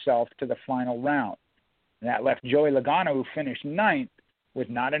advanced himself to the final round. And that left Joey Logano, who finished 9th, with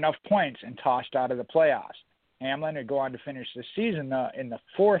not enough points and tossed out of the playoffs. Hamlin would go on to finish the season in the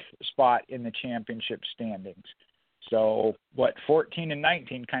 4th spot in the championship standings. So, 14 and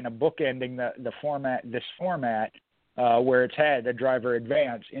 19 kind of bookending this format where it's had a driver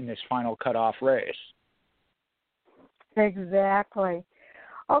advance in this final cutoff race. Exactly.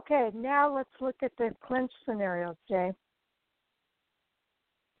 Okay, now let's look at the clinch scenarios, Jay.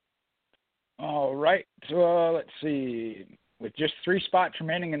 All right. So let's see. With just 3 spots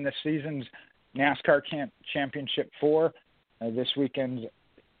remaining in this season's NASCAR Championship 4, this weekend's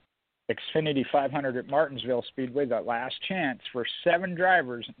Xfinity 500 at Martinsville Speedway, the last chance for 7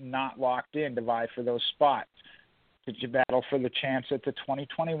 drivers not locked in to vie for those spots to battle for the chance at the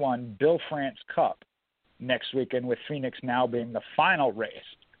 2021 Bill France Cup. next weekend, with Phoenix now being the final race.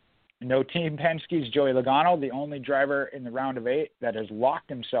 No Team Penske's Joey Logano, the only driver in the round of 8 that has locked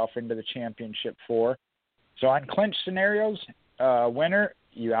himself into the championship 4. So on clinch scenarios, winner,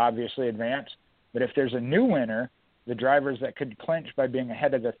 you obviously advance. But if there's a new winner, the drivers that could clinch by being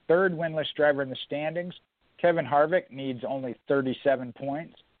ahead of the third winless driver in the standings, Kevin Harvick needs only 37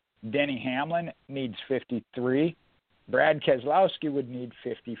 points. Denny Hamlin needs 53. Brad Keselowski would need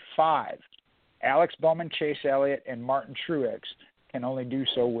 55. Alex Bowman, Chase Elliott, and Martin Truex can only do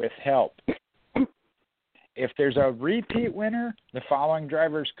so with help. If there's a repeat winner, the following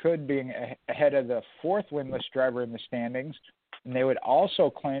drivers could be ahead of the fourth winless driver in the standings, and they would also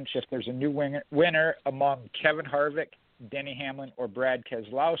clinch if there's a new winner among Kevin Harvick, Denny Hamlin, or Brad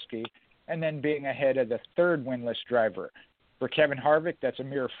Keselowski, and then being ahead of the third winless driver. For Kevin Harvick, that's a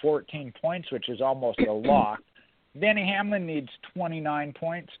mere 14 points, which is almost a lock. Denny Hamlin needs 29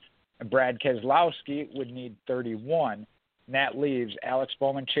 points. Brad Keselowski would need 31. And that leaves Alex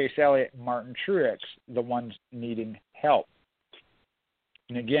Bowman, Chase Elliott, and Martin Truex, the ones needing help.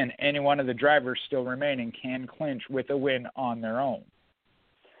 And again, any one of the drivers still remaining can clinch with a win on their own.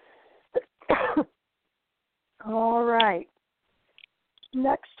 All right.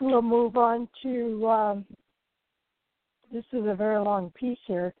 Next, we'll move on to, this is a very long piece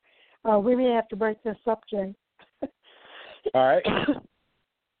here. We may have to break this up, Jay. All right.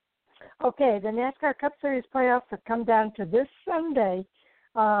 Okay, the NASCAR Cup Series playoffs have come down to this Sunday.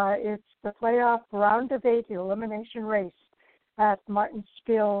 It's the playoff round of 8, the elimination race at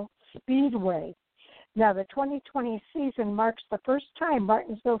Martinsville Speedway. Now, the 2020 season marks the first time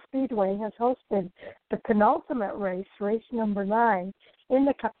Martinsville Speedway has hosted the penultimate race, race number 9, in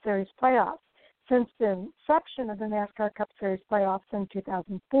the Cup Series playoffs. Since the inception of the NASCAR Cup Series playoffs in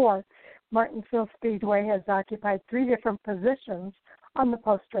 2004, Martinsville Speedway has occupied 3 different positions on the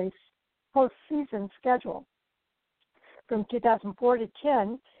postseason schedule. From 2004 to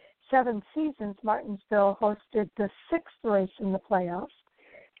 10, 7 seasons, Martinsville hosted the 6th race in the playoffs.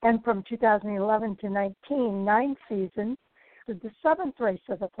 And from 2011 to 19, 9 seasons, was the 7th race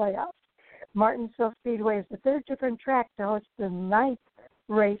of the playoffs. Martinsville Speedway is the 3rd different track to host the 9th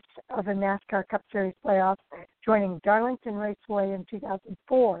race of the NASCAR Cup Series playoffs, joining Darlington Raceway in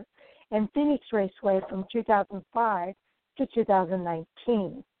 2004 and Phoenix Raceway from 2005 to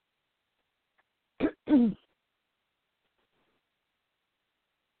 2019.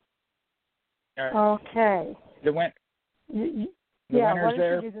 Okay. The winners why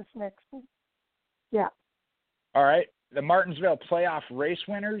there. Don't you do this next? Yeah. All right. The Martinsville playoff race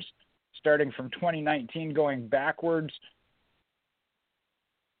winners, starting from 2019 going backwards.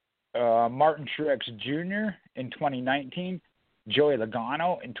 Martin Truex Jr. in 2019, Joey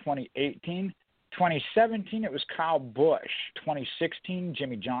Logano in 2018. 2017, it was Kyle Busch. 2016,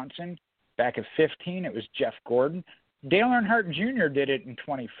 Jimmy Johnson. Back at 15, it was Jeff Gordon. Dale Earnhardt Jr. did it in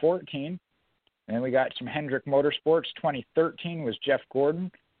 2014. And then we got some Hendrick Motorsports. 2013 was Jeff Gordon.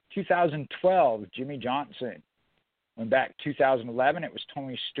 2012, Jimmy Johnson. Went back 2011, it was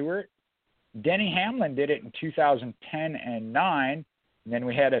Tony Stewart. Denny Hamlin did it in 2010 and 9. And then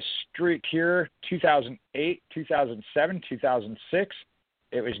we had a streak here, 2008, 2007, 2006.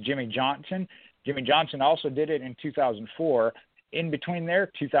 It was Jimmy Johnson. Jimmy Johnson also did it in 2004. In between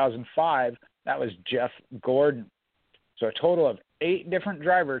there, 2005, that was Jeff Gordon. So a total of 8 different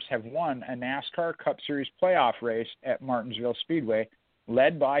drivers have won a NASCAR Cup Series playoff race at Martinsville Speedway,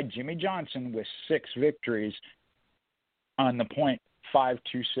 led by Jimmy Johnson with 6 victories on the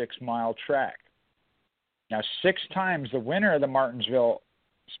 .526 mile track. Now, 6 times the winner of the Martinsville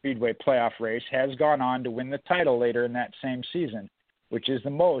Speedway playoff race has gone on to win the title later in that same season, which is the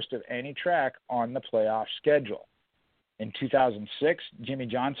most of any track on the playoff schedule. In 2006, Jimmy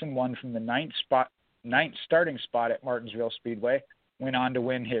Johnson won from the 9th starting spot at Martinsville Speedway, went on to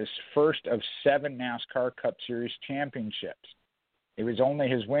win his first of 7 NASCAR Cup Series championships. It was only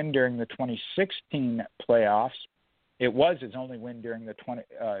his win during the 2016 playoffs. It was his only win during the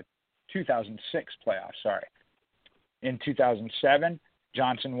 2006 playoffs, In 2007,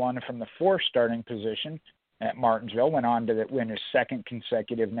 Johnson won from the 4th starting position at Martinsville, went on to win his 2nd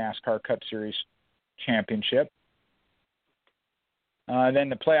consecutive NASCAR Cup Series championship. Then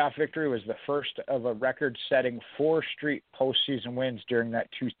the playoff victory was the first of a record-setting 4 straight postseason wins during that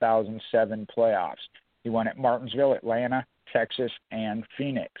 2007 playoffs. He won at Martinsville, Atlanta, Texas, and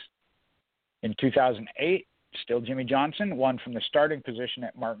Phoenix. In 2008, still Jimmy Johnson won from the starting position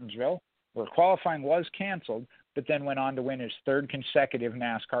at Martinsville, where qualifying was canceled, but then went on to win his 3rd consecutive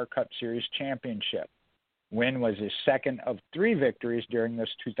NASCAR Cup Series championship. Win was his 2nd of 3 victories during this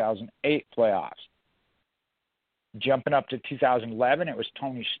 2008 playoffs. Jumping up to 2011, it was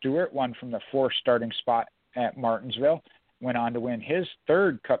Tony Stewart, won from the 4th starting spot at Martinsville, went on to win his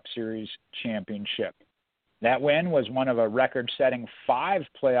 3rd Cup Series championship. That win was one of a record-setting 5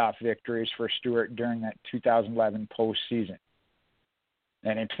 playoff victories for Stewart during that 2011 postseason.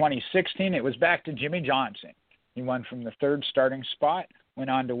 And in 2016, it was back to Jimmy Johnson. He won from the 3rd starting spot, went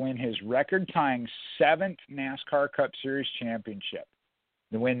on to win his record-tying 7th NASCAR Cup Series championship.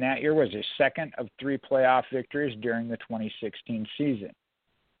 The win that year was his 2nd of 3 playoff victories during the 2016 season.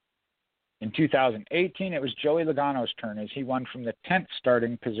 In 2018, it was Joey Logano's turn as he won from the 10th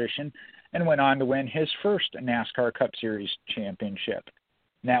starting position and went on to win his 1st NASCAR Cup Series championship.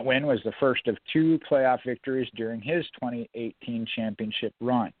 And that win was the 1st of 2 playoff victories during his 2018 championship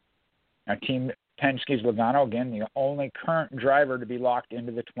run. Now, Team Penske's Logano, again, the only current driver to be locked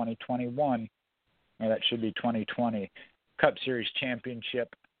into the 2021, or that should be 2020, Cup Series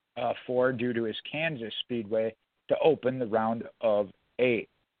championship for due to his Kansas Speedway to open the round of 8.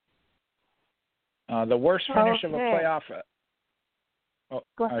 The worst finish of a playoff.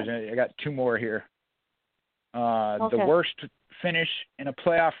 I got 2 more here. The worst finish in a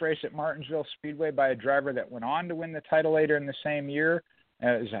playoff race at Martinsville Speedway by a driver that went on to win the title later in the same year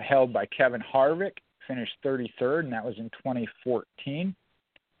is held by Kevin Harvick, finished 33rd, and that was in 2014.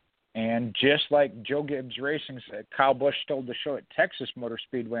 And just like Joe Gibbs Racing's Kyle Busch stole the show at Texas Motor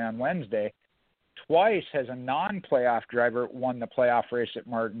Speedway on Wednesday, twice has a non-playoff driver won the playoff race at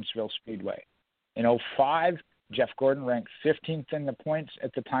Martinsville Speedway. In 2005, Jeff Gordon ranked 15th in the points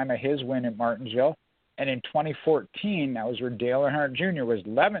at the time of his win at Martinsville. And in 2014, that was where Dale Earnhardt Jr. was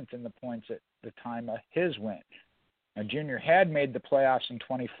 11th in the points at the time of his win. Now, Jr. had made the playoffs in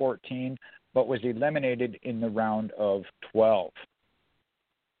 2014, but was eliminated in the round of 12.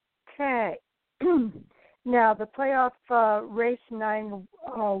 Okay. Now, the playoff race 9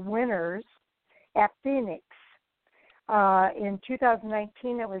 winners at Phoenix. In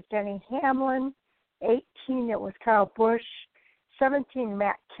 2019, it was Denny Hamlin. 18, it was Kyle Busch. 17,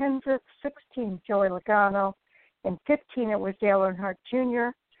 Matt Kenseth. 16, Joey Logano. And 15, it was Dale Earnhardt Jr.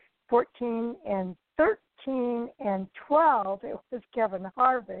 14 and 13 and 12, it was Kevin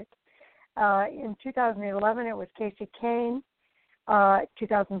Harvick. In 2011, it was Casey Kane.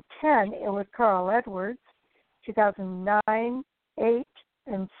 2010, it was Carl Edwards. 2009, 8,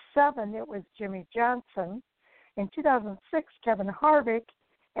 and 7, it was Jimmy Johnson. In 2006, Kevin Harvick.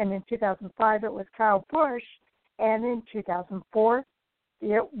 And in 2005, it was Kyle Busch. And in 2004,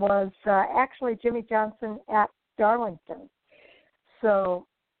 it was actually Jimmy Johnson at Darlington. So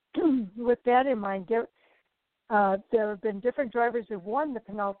with that in mind, there have been different drivers who won the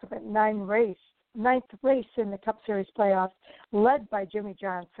penultimate ninth race in the Cup Series playoffs, led by Jimmy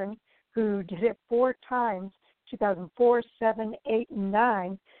Johnson, who did it 4 times, 2004, 7, 8, and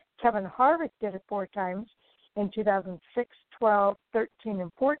 9. Kevin Harvick did it 4 times in 2006, 12, 13,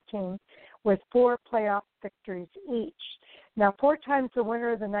 and 14, with 4 playoff victories each. Now, 4 times the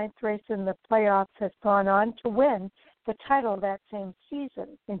winner of the 9th race in the playoffs has gone on to win the title that same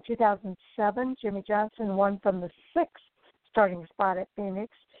season. In 2007, Jimmy Johnson won from the 6th starting spot at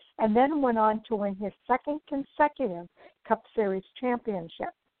Phoenix and then went on to win his 2nd consecutive Cup Series championship.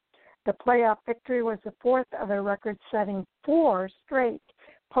 The playoff victory was the 4th of a record-setting 4 straight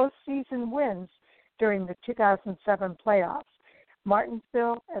postseason wins during the 2007 playoffs: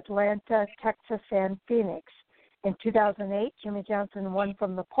 Martinsville, Atlanta, Texas, and Phoenix. In 2008, Jimmy Johnson won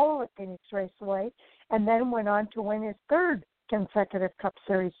from the pole at Phoenix Raceway and then went on to win his 3rd consecutive Cup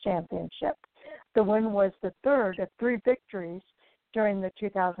Series championship. The win was the 3rd of 3 victories during the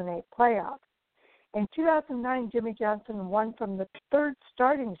 2008 playoffs. In 2009, Jimmy Johnson won from the 3rd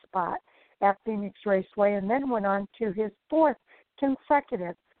starting spot at Phoenix Raceway and then went on to his 4th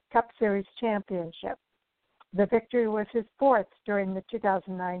consecutive Cup Series championship. The victory was his 4th during the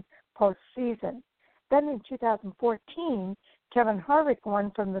 2009 postseason. Then in 2014, Kevin Harvick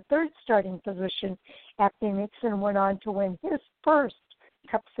won from the 3rd starting position at Phoenix and went on to win his 1st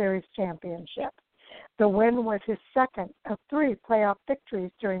Cup Series championship. The win was his 2nd of 3 playoff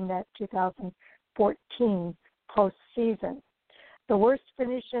victories during that 2014 postseason. The worst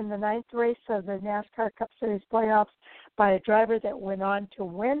finish in the 9th race of the NASCAR Cup Series playoffs by a driver that went on to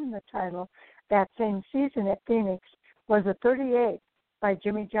win the title that same season at Phoenix was a 38th by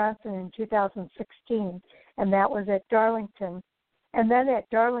Jimmy Johnson in 2016, and that was at Darlington. And then at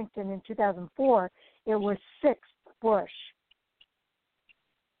Darlington in 2004, it was 6th Busch.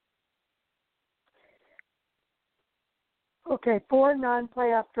 Okay, 4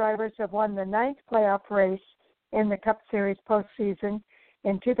 non-playoff drivers have won the 9th playoff race in the Cup Series postseason.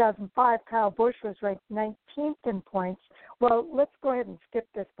 In 2005, Kyle Busch was ranked 19th in points. Well, let's go ahead and skip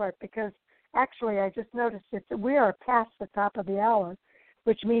this part because Actually, I just noticed that we are past the top of the hour,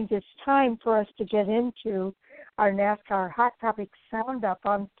 which means it's time for us to get into our NASCAR Hot Topics Roundup.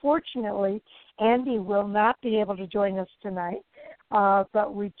 Unfortunately, Andy will not be able to join us tonight,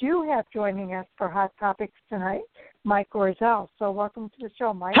 but we do have joining us for Hot Topics tonight, Mike Orzel. So welcome to the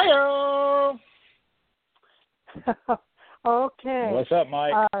show, Mike. Hello. Okay. What's up,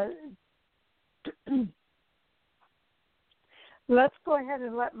 Mike? Let's go ahead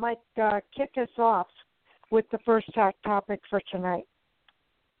and let Mike kick us off with the first hot topic for tonight.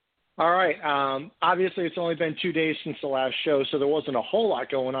 All right. Obviously, it's only been 2 days since the last show, so there wasn't a whole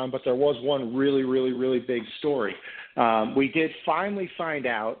lot going on, but there was one really, really, really big story. We did finally find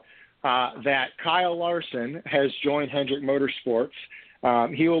out that Kyle Larson has joined Hendrick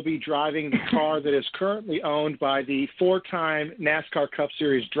Motorsports. He will be driving the car that is currently owned by the 4-time NASCAR Cup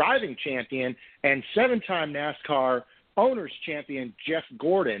Series driving champion and 7-time NASCAR Owners champion Jeff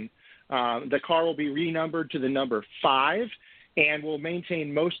Gordon. The car will be renumbered to the number 5 and will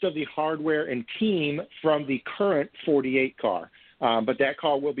maintain most of the hardware and team from the current 48 car. But that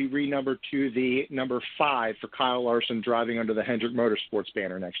car will be renumbered to the number 5 for Kyle Larson driving under the Hendrick Motorsports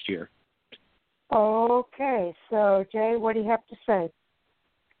banner next year. Okay. So, Jay, what do you have to say?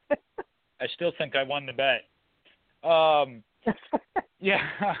 I still think I won the bet.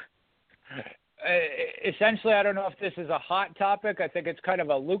 Yeah. Essentially, I don't know if this is a hot topic. I think it's kind of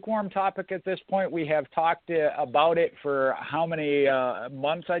a lukewarm topic at this point. We have talked about it for how many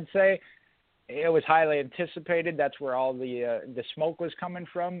months, I'd say. It was highly anticipated. That's where all the smoke was coming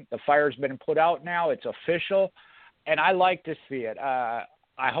from. The fire's been put out now. It's official, and I like to see it. I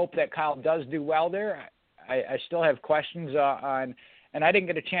hope that Kyle does do well there. I still have questions on, and I didn't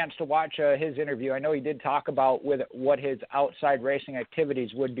get a chance to watch his interview. I know he did talk about with what his outside racing activities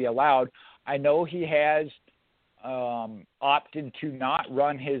would be allowed. I know he has opted to not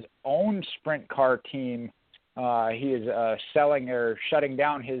run his own sprint car team. He is selling or shutting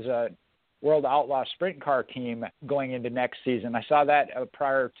down his World Outlaw sprint car team going into next season. I saw that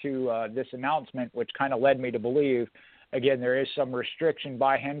prior to this announcement, which kind of led me to believe, again, there is some restriction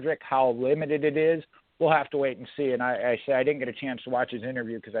by Hendrick. How limited it is, we'll have to wait and see. And I say I didn't get a chance to watch his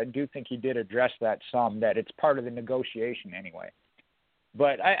interview because I do think he did address that some, that it's part of the negotiation anyway.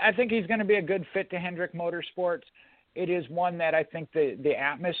 But I think he's going to be a good fit to Hendrick Motorsports. It is one that I think the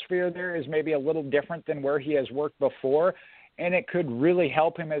atmosphere there is maybe a little different than where he has worked before, and it could really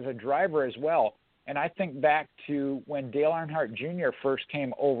help him as a driver as well. And I think back to when Dale Earnhardt Jr. first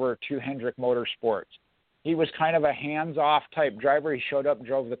came over to Hendrick Motorsports. He was kind of a hands-off type driver. He showed up,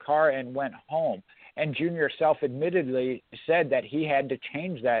 drove the car, and went home. And Jr. self-admittedly said that he had to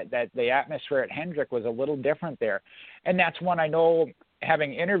change that the atmosphere at Hendrick was a little different there. And that's one I know,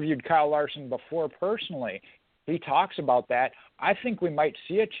 having interviewed Kyle Larson before personally, he talks about that. I think we might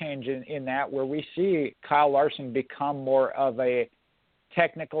see a change in that, where we see Kyle Larson become more of a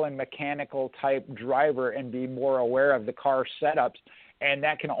technical and mechanical type driver and be more aware of the car setups, and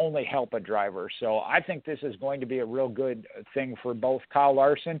that can only help a driver. So I think this is going to be a real good thing for both Kyle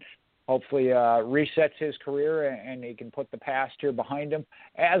Larson. Hopefully resets his career and he can put the past here behind him,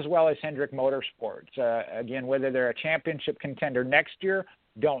 as well as Hendrick Motorsports. Again, whether they're a championship contender next year,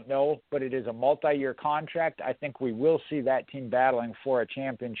 don't know, but it is a multi-year contract. I think we will see that team battling for a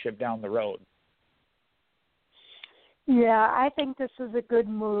championship down the road. Yeah, I think this is a good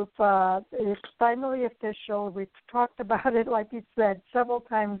move. It's finally official. We've talked about it, like you said, several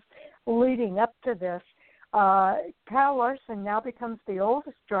times leading up to this. Kyle Larson now becomes the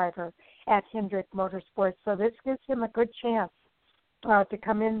oldest driver at Hendrick Motorsports, so this gives him a good chance to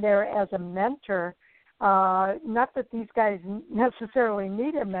come in there as a mentor. Not that these guys necessarily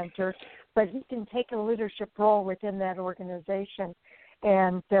need a mentor, but he can take a leadership role within that organization.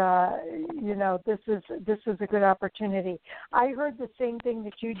 And this is a good opportunity. I heard the same thing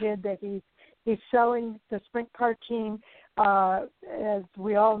that you did, that he's selling the sprint car team. As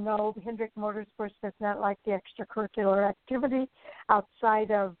we all know, Hendrick Motorsports does not like the extracurricular activity outside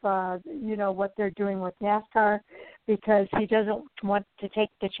of what they're doing with NASCAR, because he doesn't want to take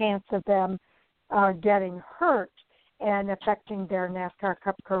the chance of them getting hurt and affecting their NASCAR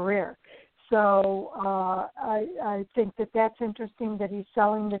Cup career. So I think that's interesting that he's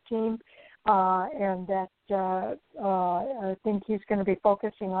selling the team, and that I think he's going to be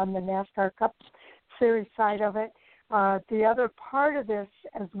focusing on the NASCAR Cup Series side of it. The other part of this,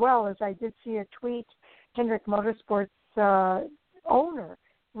 as well, as I did see a tweet, Hendrick Motorsports owner,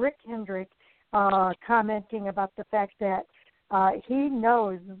 Rick Hendrick, commenting about the fact that he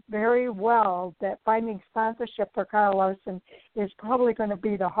knows very well that finding sponsorship for Kyle Larson is probably going to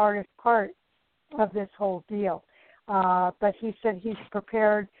be the hardest part of this whole deal. But he said he's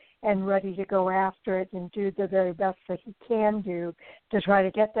prepared and ready to go after it and do the very best that he can do to try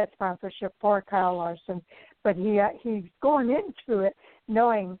to get that sponsorship for Kyle Larson. But he's going into it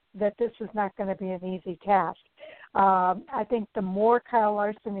knowing that this is not going to be an easy task. I think the more Kyle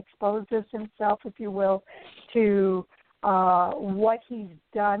Larson exposes himself, if you will, to what he's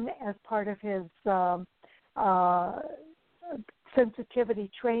done as part of his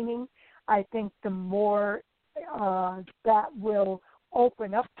sensitivity training, I think the more that will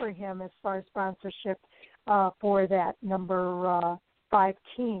open up for him as far as sponsorship for that number 5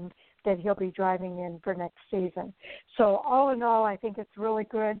 team that he'll be driving in for next season. So all in all, I think it's really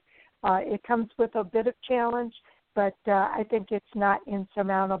good. It comes with a bit of challenge, but I think it's not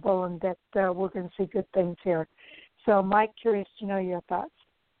insurmountable, and that we're going to see good things here. So, Mike, curious to know your thoughts.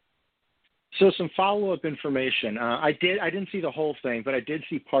 So some follow-up information. I didn't see the whole thing, but I did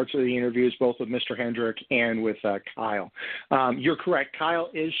see parts of the interviews, both with Mr. Hendrick and with Kyle. You're correct. Kyle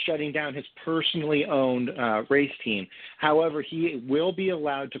is shutting down his personally owned race team. However, he will be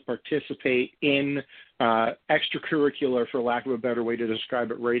allowed to participate in extracurricular, for lack of a better way to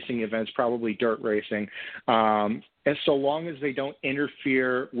describe it, racing events, probably dirt racing, and so long as they don't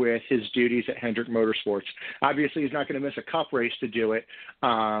interfere with his duties at Hendrick Motorsports. Obviously, he's not going to miss a cup race to do it,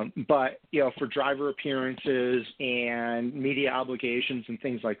 but for driver appearances and media obligations and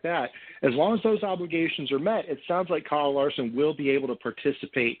things like that, as long as those obligations are met, it sounds like Kyle Larson will be able to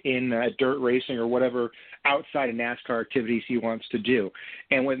participate in dirt racing or whatever outside of NASCAR activities he wants to do.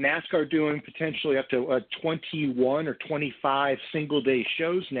 And with NASCAR doing potentially up to 21 or 25 single-day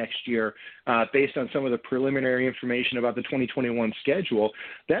shows next year, based on some of the preliminary information about the 2021 schedule,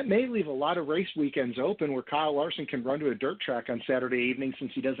 that may leave a lot of race weekends open where Kyle Larson can run to a dirt track on Saturday evening,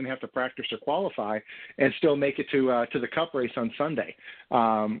 since he doesn't have to practice or qualify, and still make it to the Cup race on Sunday.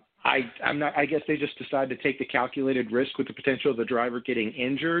 I guess they just decided to take the calculated risk with the potential of the driver getting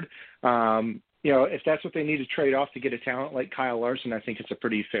injured. If that's what they need to trade off to get a talent like Kyle Larson, I think it's a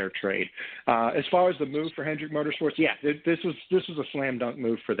pretty fair trade. As far as the move for Hendrick Motorsports, yeah, this was a slam dunk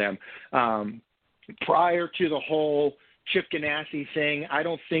move for them. Prior to the whole Chip Ganassi thing, I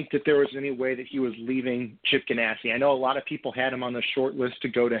don't think that there was any way that he was leaving Chip Ganassi. I know a lot of people had him on the short list to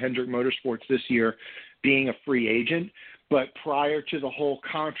go to Hendrick Motorsports this year, being a free agent. But prior to the whole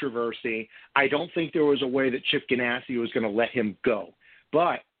controversy, I don't think there was a way that Chip Ganassi was going to let him go.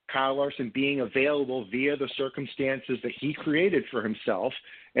 But Kyle Larson being available via the circumstances that he created for himself,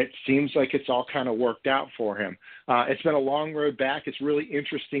 it seems like it's all kind of worked out for him. It's been a long road back. It's really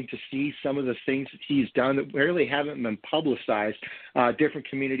interesting to see some of the things that he's done that really haven't been publicized, different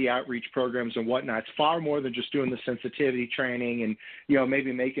community outreach programs and whatnot. It's far more than just doing the sensitivity training and,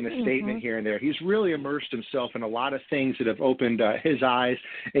 maybe making a statement here and there. He's really immersed himself in a lot of things that have opened his eyes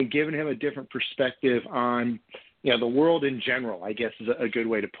and given him a different perspective on the world in general, I guess, is a good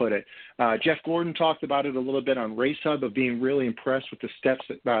way to put it. Jeff Gordon talked about it a little bit on Race Hub, of being really impressed with the steps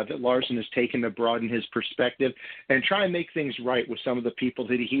that Larson has taken to broaden his perspective and try and make things right with some of the people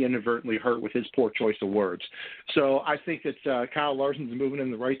that he inadvertently hurt with his poor choice of words. So I think that Kyle Larson's moving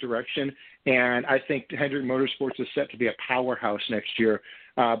in the right direction, and I think Hendrick Motorsports is set to be a powerhouse next year.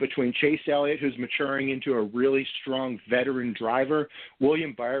 Between Chase Elliott, who's maturing into a really strong veteran driver,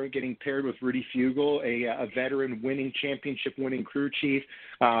 William Byron getting paired with Rudy Fugle, a veteran championship-winning crew chief,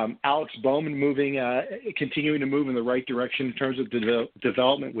 Alex Bowman continuing to move in the right direction in terms of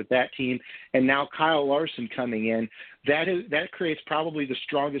development with that team, and now Kyle Larson coming in. That creates probably the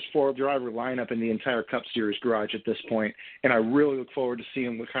strongest four-driver lineup in the entire Cup Series garage at this point, and I really look forward to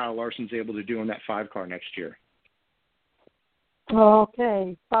seeing what Kyle Larson's able to do in that 5-car next year.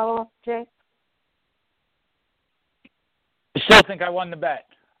 Okay. Follow up, Jay? I still think I won the bet.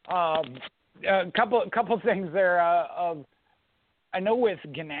 A couple things there. I know with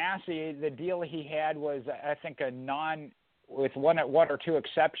Ganassi, the deal he had was, I think, with one or two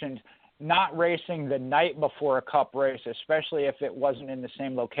exceptions, not racing the night before a Cup race, especially if it wasn't in the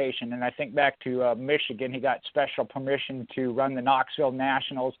same location. And I think back to Michigan, he got special permission to run the Knoxville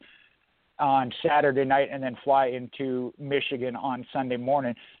Nationals on Saturday night and then fly into Michigan on Sunday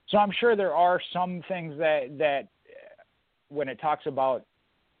morning. So I'm sure there are some things that when it talks about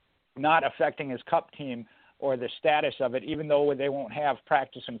not affecting his Cup team or the status of it, even though they won't have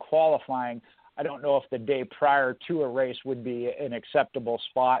practice and qualifying, I don't know if the day prior to a race would be an acceptable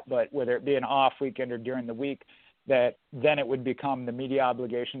spot, but whether it be an off weekend or during the week, that then it would become the media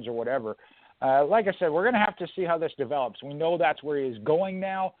obligations or whatever. Like I said, we're going to have to see how this develops. We know that's where he's going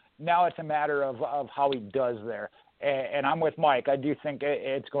now. Now it's a matter of how he does there. And I'm with Mike. I do think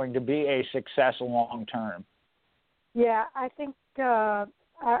it's going to be a success long term. Yeah, I think I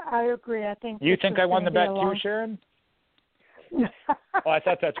agree. I think you think I won the bet too, Sharon? Oh, I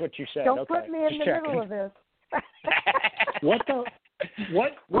thought that's what you said. Don't okay. put me in Just the checking. middle of this.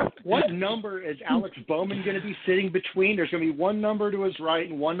 What number is Alex Bowman going to be sitting between? There's going to be one number to his right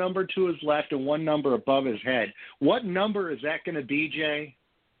and one number to his left and one number above his head. What number is that going to be, Jay?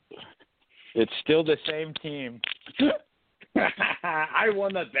 It's still the same team. I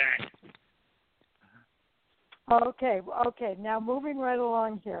won the bet. Okay. Now moving right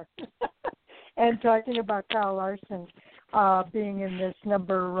along here, and talking about Kyle Larson being in this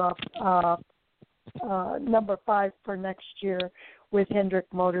number 5 for next year with Hendrick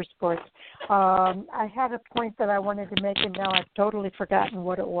Motorsports. I had a point that I wanted to make, and now I've totally forgotten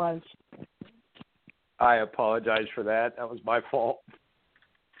what it was. I apologize for that. That was my fault.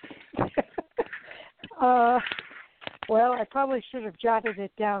 Well, I probably should have jotted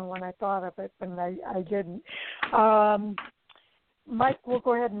it down when I thought of it, but I didn't. Mike, we'll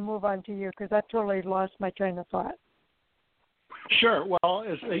go ahead and move on to you because I totally lost my train of thought. Sure. Well,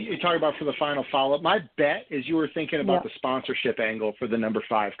 as you talk about for the final follow-up, my bet is you were thinking about the sponsorship angle for the number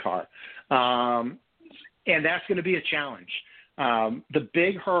 5 car. And that's going to be a challenge. The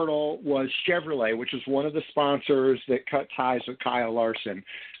big hurdle was Chevrolet, which was one of the sponsors that cut ties with Kyle Larson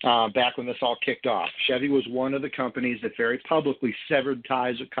back when this all kicked off. Chevy was one of the companies that very publicly severed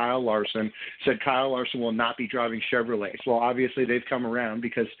ties with Kyle Larson, said Kyle Larson will not be driving Chevrolets. Well, obviously they've come around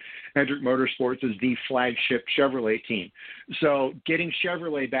because Hendrick Motorsports is the flagship Chevrolet team. So getting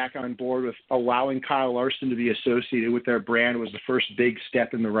Chevrolet back on board with allowing Kyle Larson to be associated with their brand was the first big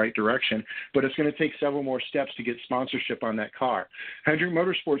step in the right direction, but it's going to take several more steps to get sponsorship on that car. Hendrick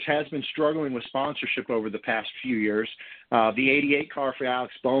Motorsports has been struggling with sponsorship over the past few years. The 88 car for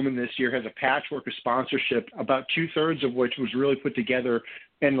Alex Bowman this year has a patchwork of sponsorship, about 2/3 of which was really put together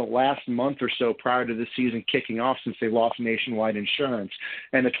in the last month or so prior to the season kicking off since they lost nationwide insurance.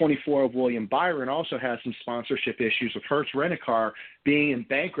 And the 24 of William Byron also has some sponsorship issues with Hertz Rent-A-Car being in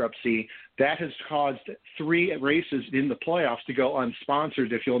bankruptcy. That has caused 3 races in the playoffs to go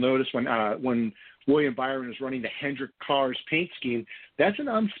unsponsored. If you'll notice when William Byron is running the Hendrick Cars paint scheme, that's an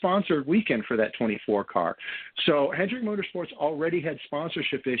unsponsored weekend for that 24 car. So Hendrick Motorsports already had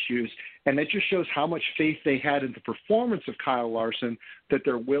sponsorship issues, and that just shows how much faith they had in the performance of Kyle Larson, that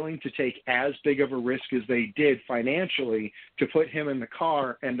they're willing to take as big of a risk as they did financially to put him in the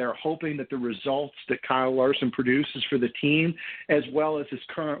car, and they're hoping that the results that Kyle Larson produces for the team, as well as his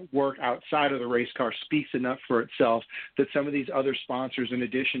current work outside of the race car, speaks enough for itself that some of these other sponsors, in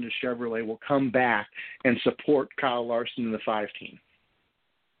addition to Chevrolet, will come back and support Kyle Larson in the 5 team.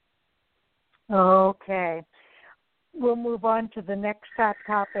 Okay. We'll move on to the next hot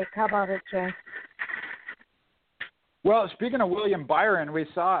topic. How about it, Jay? Well, speaking of William Byron, we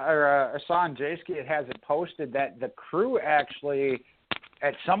saw on Jayski, it has it posted that the crew actually,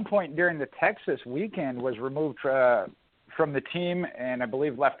 at some point during the Texas weekend, was removed from the team and I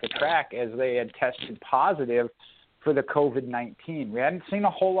believe left the track as they had tested positive for the COVID-19. We hadn't seen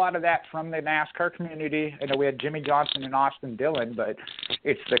a whole lot of that from the NASCAR community. I know we had Jimmy Johnson and Austin Dillon, but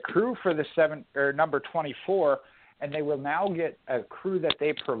it's the crew for the number 24, and they will now get a crew that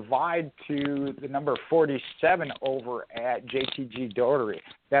they provide to the number 47 over at JTG Dotery.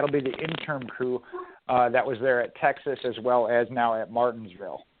 That'll be the interim crew that was there at Texas as well as now at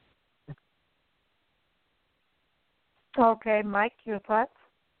Martinsville. Okay, Mike, your thoughts?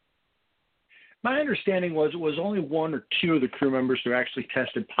 My understanding was it was only 1 or 2 of the crew members who actually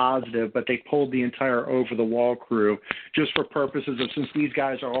tested positive, but they pulled the entire over-the-wall crew just for purposes of, since these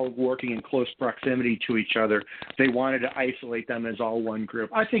guys are all working in close proximity to each other, they wanted to isolate them as all one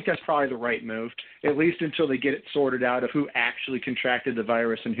group. I think that's probably the right move, at least until they get it sorted out of who actually contracted the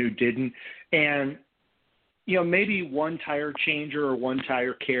virus and who didn't. And maybe one tire changer or one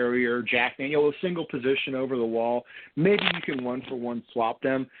tire carrier, Jack Daniel, a single position over the wall. Maybe you can 1-for-1 swap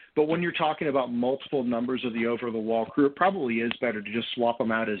them. But when you're talking about multiple numbers of the over-the-wall crew, it probably is better to just swap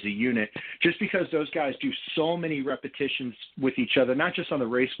them out as a unit, just because those guys do so many repetitions with each other, not just on the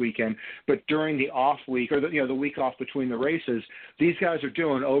race weekend, but during the off week or the week off between the races. These guys are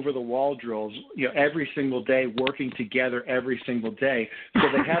doing over-the-wall drills, every single day, working together every single day. So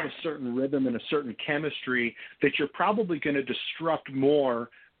they have a certain rhythm and a certain chemistry that you're probably going to disrupt more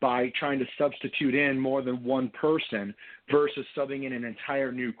by trying to substitute in more than one person versus subbing in an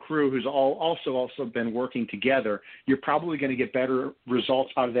entire new crew who's also been working together. You're probably going to get better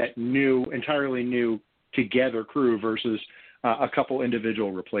results out of that entirely new together crew versus a couple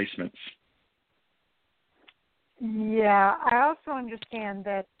individual replacements. Yeah, I also understand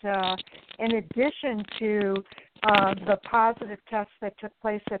that in addition to the positive tests that took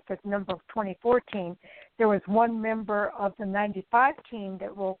place at the number 2014, there was one member of the 95 team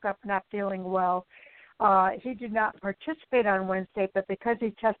that woke up not feeling well he did not participate on Wednesday, but because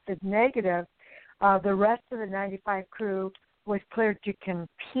he tested negative, the rest of the 95 crew was cleared to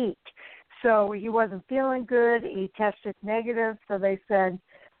compete. So he wasn't feeling good. He tested negative, so they said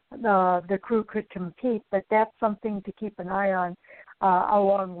the crew could compete. But that's something to keep an eye on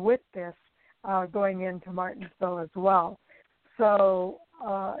along with this going into Martinsville as well. So,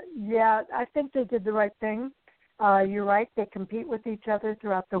 yeah, I think they did the right thing. You're right. They compete with each other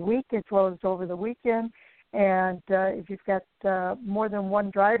throughout the week as well as over the weekend. And if you've got more than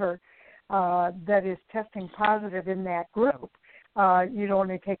one driver that is testing positive in that group, you don't want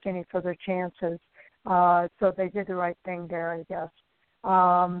to take any further chances. So they did the right thing there, I guess.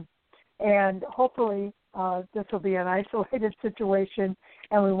 And hopefully this will be an isolated situation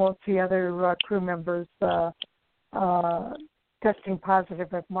and we won't see other crew members testing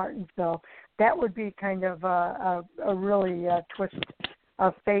positive at Martinsville. That would be kind of a really twist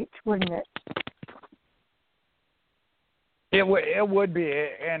of fate, wouldn't it? It would be.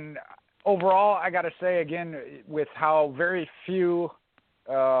 And overall, I got to say, again, with how very few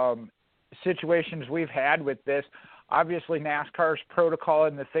situations we've had with this, obviously NASCAR's protocol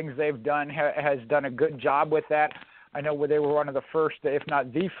and the things they've done has done a good job with that. I know they were one of the first, if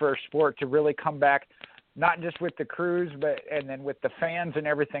not the first sport to really come back, not just with the crews, and then with the fans and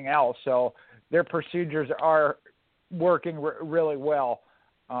everything else. So their procedures are working really well.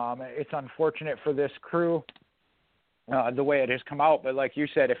 It's unfortunate for this crew the way it has come out, but like you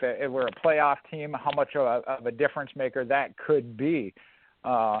said, if it were a playoff team, how much of a difference maker that could be.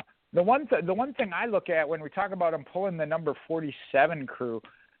 The one thing I look at when we talk about them pulling the number 47 crew,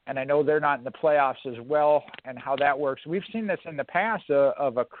 and I know they're not in the playoffs as well, and how that works. We've seen this in the past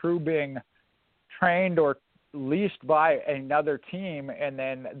of a crew being trained or leased by another team and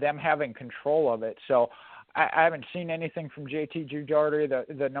then them having control of it. So I haven't seen anything from JT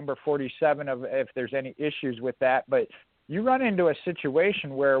Giugiardi, the number 47, of if there's any issues with that. But you run into a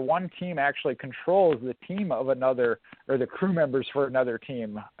situation where one team actually controls the team of another, or the crew members for another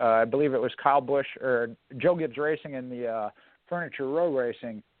team. I believe it was Kyle Busch or Joe Gibbs Racing in the Furniture Row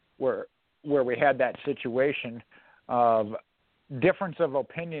Racing where we had that situation of difference of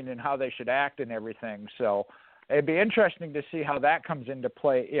opinion in how they should act and everything. So it'd be interesting to see how that comes into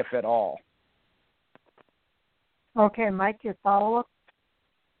play, if at all. Okay, Mike, your follow-up?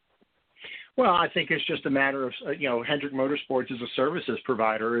 Well, I think it's just a matter of, Hendrick Motorsports is a services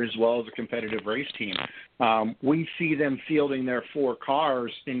provider as well as a competitive race team. We see them fielding their 4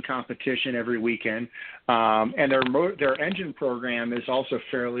 cars in competition every weekend, and their engine program is also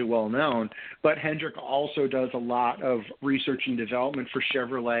fairly well known. But Hendrick also does a lot of research and development for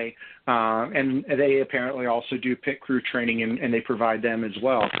Chevrolet, and they apparently also do pit crew training, and they provide them as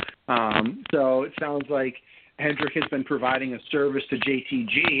well. So it sounds like Hendrick has been providing a service to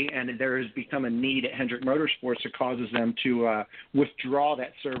JTG, and there has become a need at Hendrick Motorsports that causes them to withdraw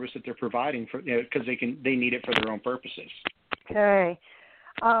that service that they're providing because they need it for their own purposes. Okay.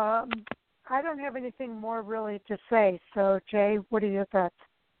 I don't have anything more really to say. So, Jay, what are your thoughts?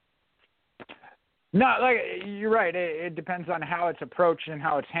 No, you're right. It depends on how it's approached and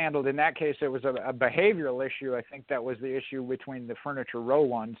how it's handled. In that case, it was a behavioral issue. I think that was the issue between the Furniture Row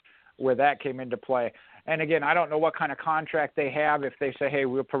ones, where that came into play. And again, I don't know what kind of contract they have if they say, hey,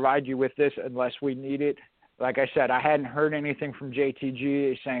 we'll provide you with this unless we need it. Like I said, I hadn't heard anything from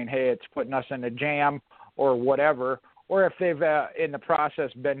JTG saying, hey, it's putting us in a jam or whatever, or if they've in the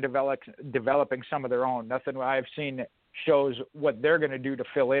process been developing some of their own. Nothing I've seen shows what they're going to do to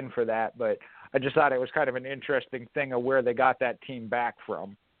fill in for that, but I just thought it was kind of an interesting thing of where they got that team back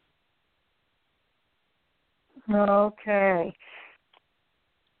from. Okay.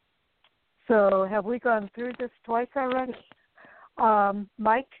 So have we gone through this twice already?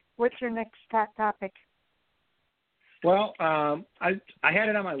 Mike, what's your next topic? Well, I had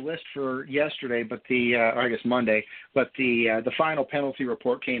it on my list for yesterday, but or I guess Monday, but the final penalty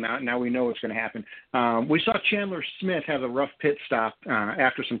report came out, and now we know what's going to happen. We saw Chandler Smith have a rough pit stop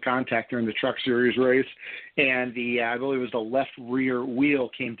after some contact during the Truck Series race, and I believe it was the left rear wheel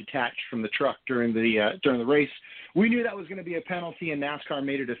came detached from the truck during the race. We knew that was going to be a penalty, and NASCAR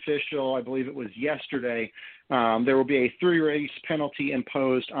made it official. I believe it was yesterday. There will be a 3-race penalty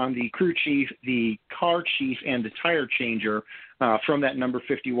imposed on the crew chief, the car chief, and the tire changer from that number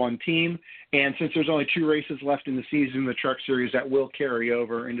 51 team. And since there's only 2 races left in the season, the Truck Series, that will carry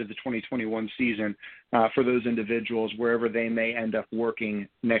over into the 2021 season for those individuals, wherever they may end up working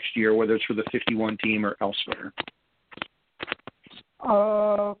next year, whether it's for the 51 team or elsewhere.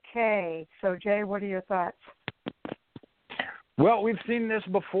 Okay. So, Jay, what are your thoughts? Well, we've seen this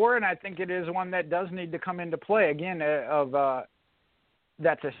before, and I think it is one that does need to come into play again.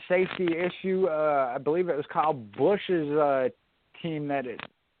 that's a safety issue. I believe it was Kyle Busch's team that it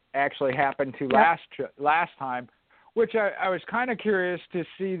actually happened to last time, which I was kind of curious to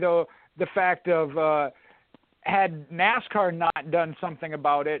see, though, the fact of had NASCAR not done something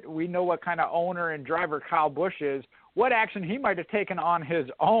about it. We know what kind of owner and driver Kyle Busch is. What action he might have taken on his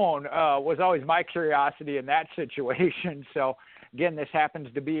own was always my curiosity in that situation. So, again, this happens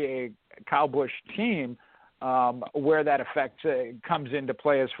to be a Kyle Busch team where that effect comes into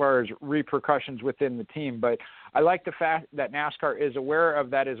play as far as repercussions within the team. But I like the fact that NASCAR is aware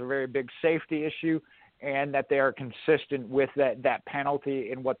of that as a very big safety issue and that they are consistent with that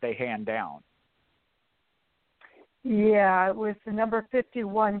penalty in what they hand down. Yeah, it was the number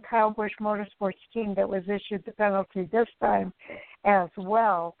 51 Kyle Busch Motorsports team that was issued the penalty this time as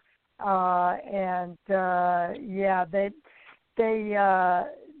well. They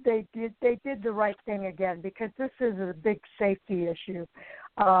did the right thing again, because this is a big safety issue.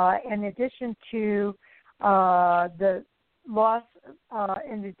 In addition to the loss,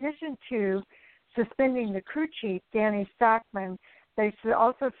 in addition to suspending the crew chief, Danny Stockman, they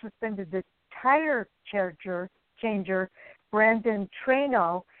also suspended the tire changer, Brandon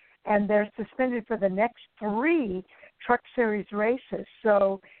Trano, and they're suspended for the next 3 Truck Series races.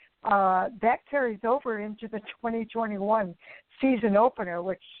 So that carries over into the 2021 season opener,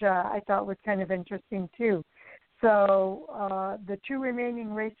 which I thought was kind of interesting too. So the 2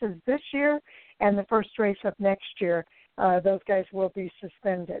 remaining races this year and the first race of next year, those guys will be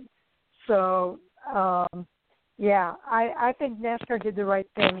suspended. So, I think NASCAR did the right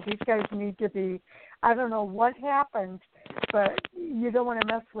thing. These guys need to be, I don't know what happened, but you don't want to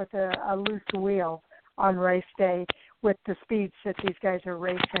mess with a loose wheel on race day with the speeds that these guys are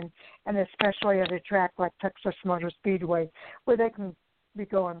racing, and especially at a track like Texas Motor Speedway, where they can be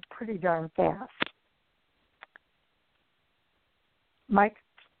going pretty darn fast. Mike?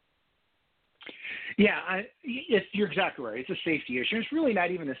 Yeah, you're exactly right. It's a safety issue. It's really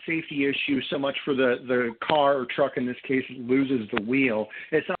not even a safety issue so much for the car or truck, in this case, that loses the wheel.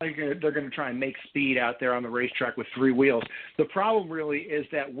 It's not like they're going to try and make speed out there on the racetrack with 3 wheels. The problem really is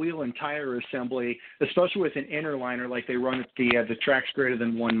that wheel and tire assembly, especially with an inner liner like they run at the tracks greater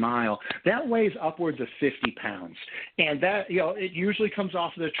than 1 mile, that weighs upwards of 50 pounds. And that, it usually comes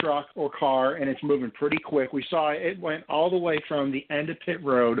off of the truck or car, and it's moving pretty quick. We saw it went all the way from the end of pit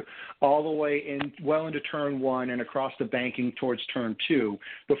road all the way well into turn 1 and across the banking towards turn 2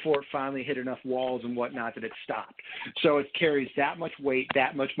 before it finally hit enough walls and whatnot that it stopped. So it carries that much weight,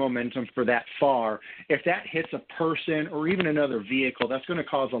 that much momentum for that far. If that hits a person or even another vehicle, that's going to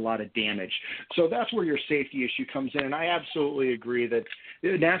cause a lot of damage. So that's where your safety issue comes in. And I absolutely agree that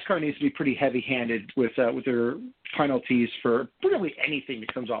NASCAR needs to be pretty heavy-handed with their penalties for really anything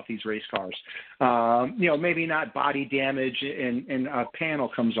that comes off these race cars. Maybe not body damage and a panel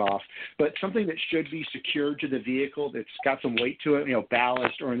comes off, but something that should be secured to the vehicle that's got some weight to it,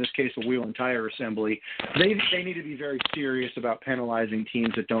 ballast, or in this case, a wheel and tire assembly. They need to be very serious about penalizing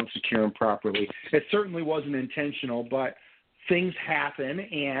teams that don't secure them properly. It certainly wasn't intentional, but things happen,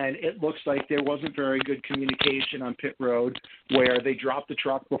 and it looks like there wasn't very good communication on pit road where they dropped the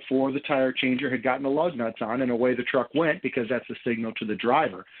truck before the tire changer had gotten the lug nuts on, and away the truck went because that's a signal to the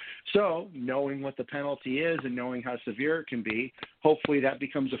driver. So knowing what the penalty is and knowing how severe it can be, hopefully that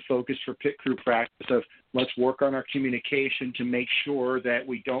becomes a focus for pit crew practice of let's work on our communication to make sure that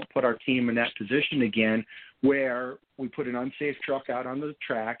we don't put our team in that position again where we put an unsafe truck out on the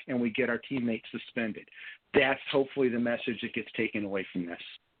track and we get our teammates suspended. That's hopefully the message that gets taken away from this.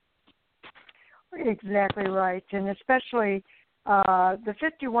 Exactly right. And especially the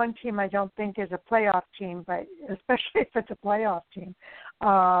 51 team, I don't think is a playoff team, but especially if it's a playoff team,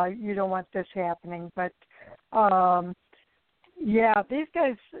 you don't want this happening. But these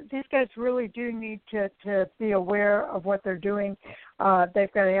guys really do need to be aware of what they're doing.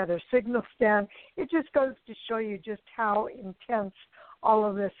 They've got to have their signals down. It just goes to show you just how intense all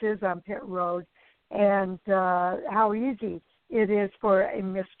of this is on pit road, and how easy it is for a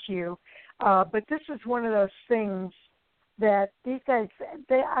miscue. But this is one of those things that these guys,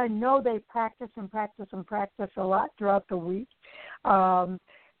 I know they practice a lot throughout the week.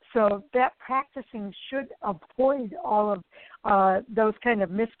 So that practicing should avoid all of those kind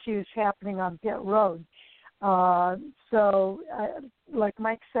of miscues happening on pit road. Like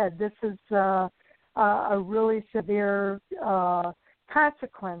Mike said, this is a really severe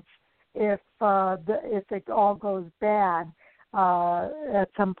consequence if it all goes bad at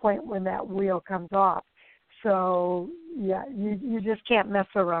some point when that wheel comes off. So, you just can't mess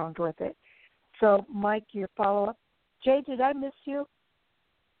around with it. So, Mike, your follow-up. Jay, did I miss you?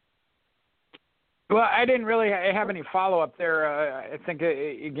 Well, I didn't really have any follow-up there. I think,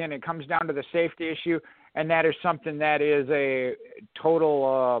 again, it comes down to the safety issue, and that is something that is a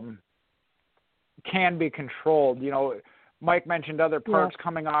total can be controlled. You know, Mike mentioned other parts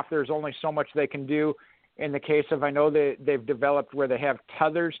coming off. There's only so much they can do. In the case of, I know they've developed where they have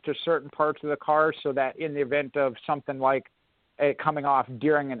tethers to certain parts of the car so that in the event of something like it coming off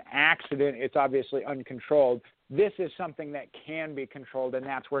during an accident, it's obviously uncontrolled. This is something that can be controlled, and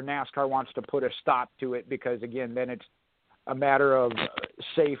that's where NASCAR wants to put a stop to it because, again, then it's a matter of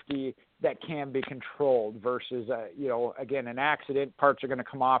safety that can be controlled versus, you know, again, an accident, parts are going to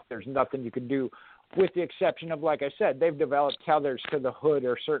come off. There's nothing you can do with the exception of, like I said, they've developed tethers to the hood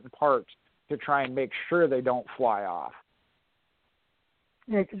or certain parts to try and make sure they don't fly off.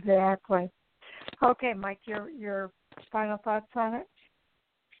 Exactly. Okay, Mike, your final thoughts on it?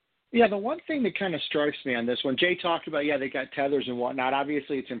 Yeah, the one thing that kind of strikes me on this one, Jay talked about, they got tethers and whatnot.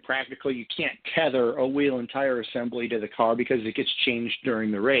 Obviously, it's impractical. You can't tether a wheel and tire assembly to the car because it gets changed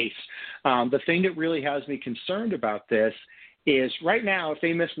during the race. The thing that really has me concerned about this is right now, if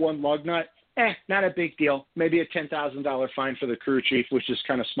they miss one lug nut, not a big deal. Maybe a $10,000 fine for the crew chief, which is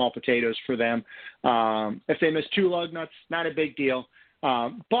kind of small potatoes for them. If they miss two lug nuts, not a big deal.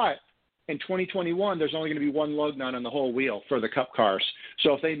 But in 2021, there's only going to be one lug nut on the whole wheel for the Cup cars.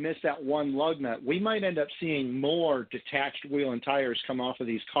 So if they miss that one lug nut, we might end up seeing more detached wheel and tires come off of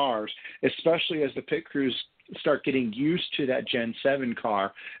these cars, especially as the pit crews start getting used to that Gen 7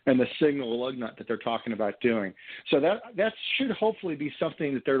 car and the single lug nut that they're talking about doing. So that should hopefully be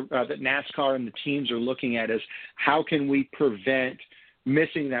something that that NASCAR and the teams are looking at is how can we prevent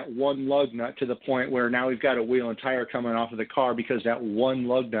missing that one lug nut to the point where now we've got a wheel and tire coming off of the car because that one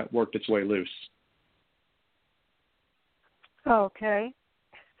lug nut worked its way loose. Okay.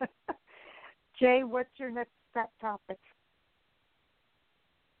 Jay, what's your next topic?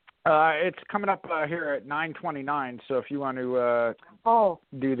 It's coming up here at 9:29, so if you want to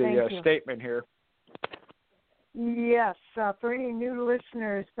do the statement here. Yes, for any new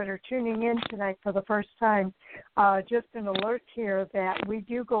listeners that are tuning in tonight for the first time, just an alert here that we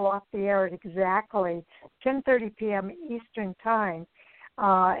do go off the air at exactly 10:30 p.m. Eastern Time,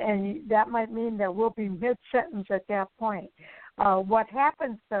 and that might mean that we'll be mid-sentence at that point. What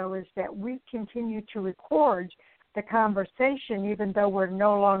happens, though, is that we continue to record the conversation even though we're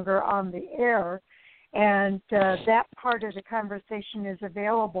no longer on the air, and that part of the conversation is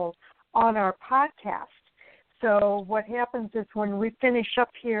available on our podcast. So what happens is when we finish up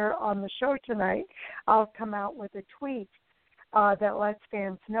here on the show tonight, I'll come out with a tweet that lets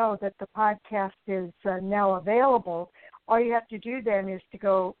fans know that the podcast is now available. All you have to do then is to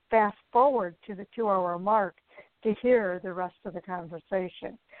go fast forward to the 2-hour mark to hear the rest of the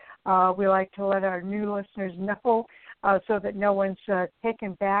conversation. We like to let our new listeners know so that no one's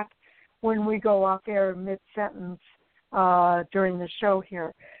taken back when we go off air mid-sentence during the show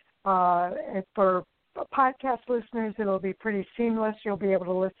here. And for podcast listeners, it'll be pretty seamless. You'll be able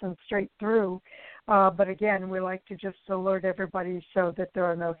to listen straight through. But again, we like to just alert everybody so that there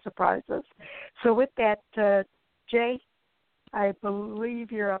are no surprises. So with that, Jay, I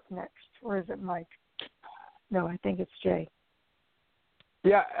believe you're up next. Or is it Mike? No, I think it's Jay.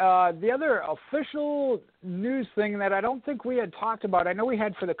 Yeah, the other official news thing that I don't think we had talked about, I know we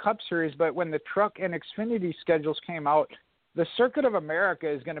had for the Cup Series, but when the Truck and Xfinity schedules came out, the Circuit of America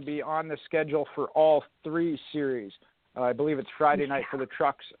is going to be on the schedule for all three series. I believe it's Friday night for the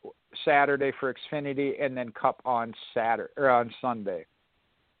Trucks, Saturday for Xfinity, and then Cup on Sunday.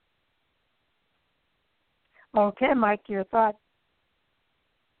 Okay, Mike, your thoughts?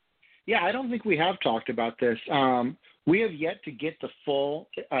 Yeah, I don't think we have talked about this. We have yet to get the full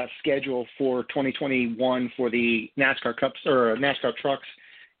schedule for 2021 for the NASCAR Cups or NASCAR Trucks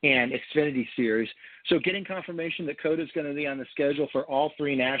and Xfinity Series. So getting confirmation that COTA is going to be on the schedule for all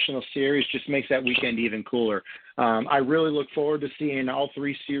three national series just makes that weekend even cooler. I really look forward to seeing all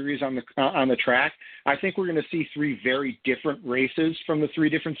three series on the track. I think we're going to see three very different races from the three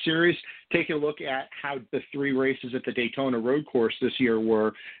different series. Take a look at how the three races at the Daytona Road Course this year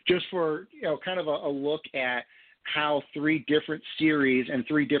were, just for kind of a look at how three different series and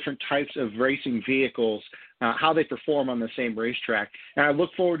three different types of racing vehicles, how they perform on the same racetrack. And I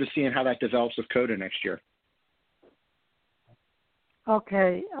look forward to seeing how that develops with COTA next year.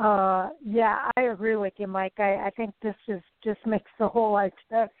 Okay. Yeah, I agree with you, Mike. I think this just makes the whole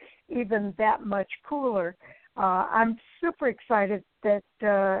idea even that much cooler. I'm super excited that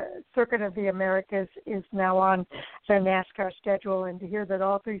Circuit of the Americas is now on the NASCAR schedule, and to hear that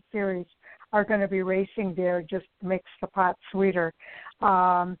all three series are going to be racing there just makes the pot sweeter.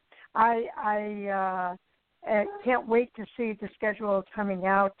 I can't wait to see the schedule coming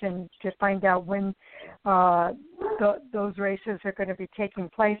out and to find out when those races are going to be taking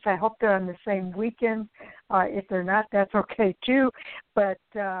place. I hope they're on the same weekend. If they're not, that's okay too. But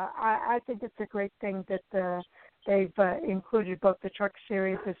I think it's a great thing that they've included both the Truck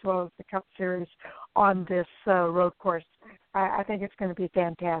Series as well as the Cup Series on this road course. I think it's going to be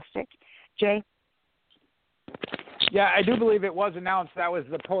fantastic. Jay? Yeah, I do believe it was announced. That was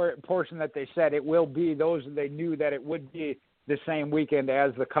the portion that they said it will be. They knew that it would be the same weekend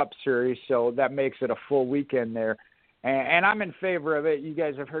as the Cup Series, so that makes it a full weekend there. And I'm in favor of it. You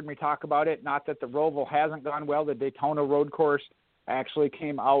guys have heard me talk about it. Not that the Roval hasn't gone well. The Daytona road course actually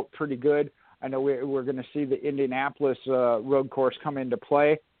came out pretty good. I know we're going to see the Indianapolis road course come into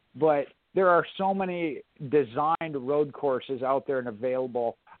play, but there are so many designed road courses out there and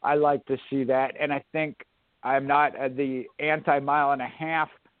available. I like to see that, and I think I'm not the anti-mile-and-a-half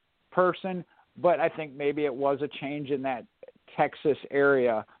person, but I think maybe it was a change in that Texas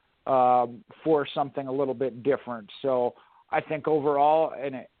area for something a little bit different. So I think overall,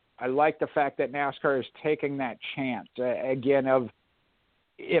 I like the fact that NASCAR is taking that chance, again, of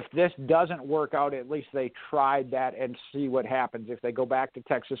if this doesn't work out, at least they tried that and see what happens. If they go back to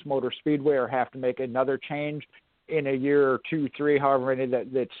Texas Motor Speedway or have to make another change in a year or 2, 3, however many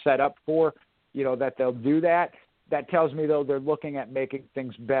that's set up for, that they'll do that. That tells me, though, they're looking at making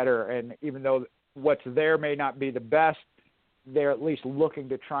things better. And even though what's there may not be the best, they're at least looking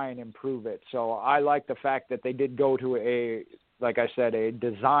to try and improve it. So I like the fact that they did go to like I said, a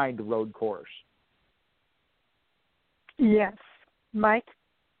designed road course. Yes. Mike?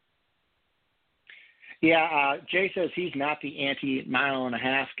 Yeah, Jay says he's not the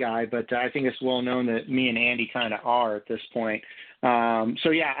anti-mile-and-a-half guy, but I think it's well known that me and Andy kind of are at this point.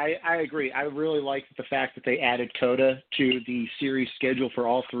 So, yeah, I agree. I really like the fact that they added COTA to the series schedule for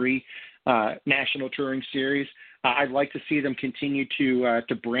all 3 National Touring Series. I'd like to see them continue to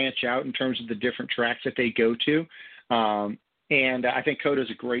branch out in terms of the different tracks that they go to. And I think COTA is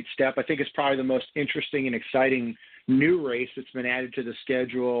a great step. I think it's probably the most interesting and exciting new race that's been added to the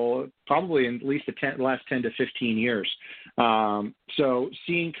schedule probably in at least the last 10 to 15 years. So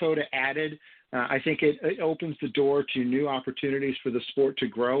seeing COTA added, I think it opens the door to new opportunities for the sport to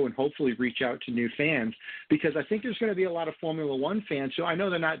grow and hopefully reach out to new fans, because I think there's going to be a lot of Formula One fans. So I know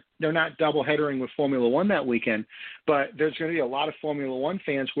they're not double headering with Formula One that weekend, but there's going to be a lot of Formula One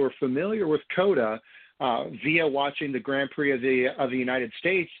fans who are familiar with COTA via watching the Grand Prix of the United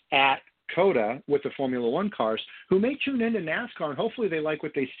States at COTA with the Formula One cars, who may tune into NASCAR, and hopefully they like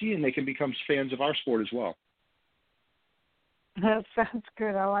what they see and they can become fans of our sport as well. That sounds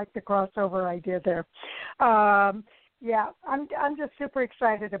good. I like the crossover idea there. Yeah, I'm just super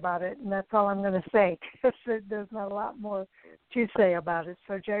excited about it, and that's all I'm going to say. There's not a lot more to say about it.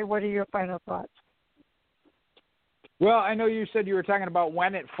 So, Jay, what are your final thoughts? Well, I know you said you were talking about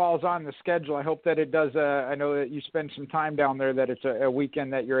when it falls on the schedule. I hope that it does. I know that you spend some time down there, that it's a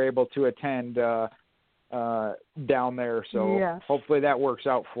weekend that you're able to attend down there. So yes. Hopefully that works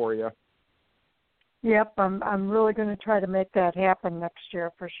out for you. Yep, I'm really going to try to make that happen next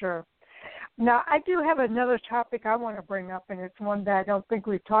year for sure. Now, I do have another topic I want to bring up, and it's one that I don't think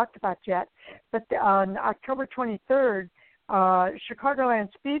we've talked about yet. But on October 23rd, Chicagoland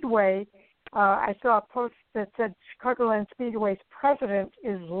Speedway, I saw a post that said Chicagoland Speedway's president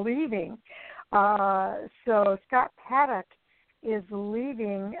is leaving. So Scott Paddock is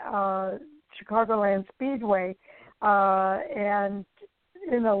leaving Chicagoland Speedway, and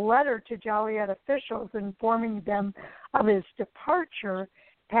in a letter to Joliet officials informing them of his departure,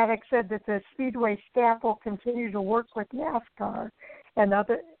 Paddock said that the Speedway staff will continue to work with NASCAR and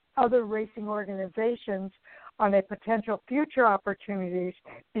other racing organizations on a potential future opportunities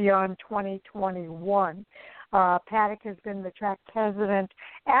beyond 2021. Paddock has been the track president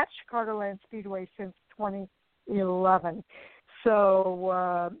at Chicagoland Speedway since 2011.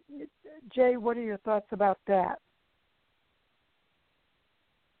 So, Jay, what are your thoughts about that?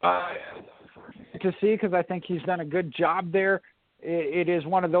 To see, because I think he's done a good job there. It is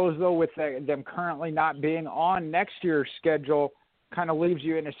one of those, though, with them currently not being on next year's schedule, kind of leaves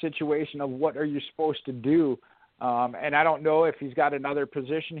you in a situation of what are you supposed to do. And I don't know if he's got another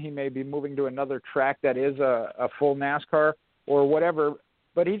position. He may be moving to another track that is a full NASCAR or whatever.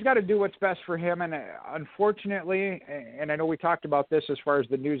 But he's got to do what's best for him. And unfortunately, and I know we talked about this as far as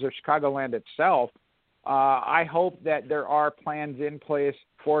the news of Chicagoland itself, I hope that there are plans in place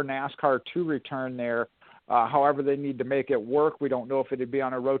for NASCAR to return there. However, they need to make it work. We don't know if it would be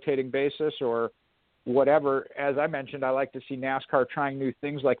on a rotating basis or whatever. As I mentioned, I like to see NASCAR trying new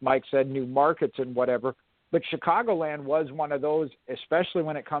things, like Mike said, new markets and whatever. But Chicagoland was one of those, especially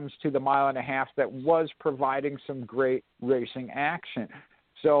when it comes to the mile and a half, that was providing some great racing action.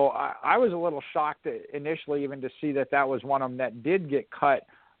 So I was a little shocked initially even to see that was one of them that did get cut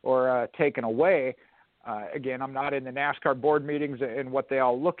or taken away. Again, I'm not in the NASCAR board meetings and what they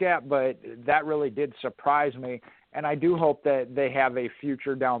all look at, but that really did surprise me. And I do hope that they have a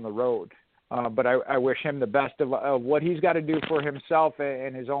future down the road. But I wish him the best of what he's got to do for himself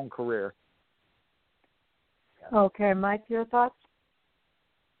and his own career. Okay, Mike, your thoughts?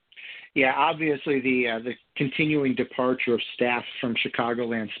 Yeah, obviously the continuing departure of staff from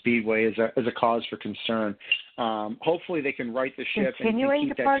Chicagoland Speedway is a cause for concern. Hopefully they can right the ship and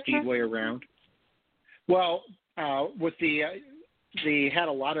keep that speedway around. Well, with they had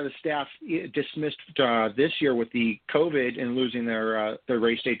a lot of the staff dismissed this year with the COVID and losing their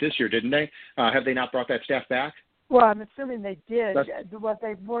race date this year, didn't they? Have they not brought that staff back? Well, I'm assuming they did. Well,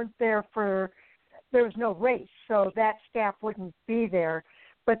 they weren't there there was no race, so that staff wouldn't be there.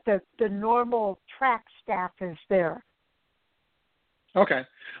 But the normal track staff is there. Okay.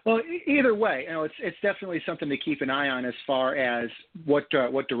 Well, either way, it's definitely something to keep an eye on as far as what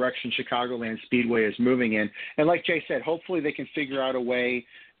direction Chicagoland Speedway is moving in. And like Jay said, hopefully they can figure out a way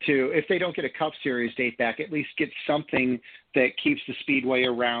to, if they don't get a Cup Series date back, at least get something that keeps the Speedway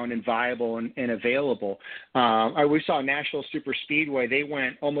around and viable and available. We saw Nashville Super Speedway. They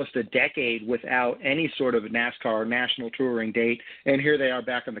went almost a decade without any sort of NASCAR national touring date, and here they are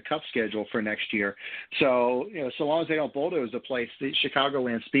back on the Cup schedule for next year. So, so long as they don't bulldoze the place, the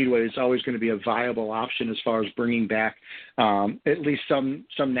Chicagoland Speedway is always going to be a viable option as far as bringing back at least some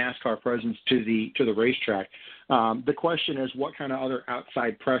NASCAR presence to the racetrack. The question is, what kind of other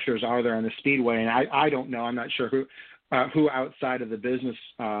outside pressures are there on the Speedway? And I don't know. I'm not sure who outside of the business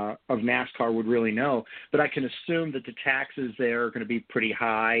of NASCAR would really know. But I can assume that the taxes there are going to be pretty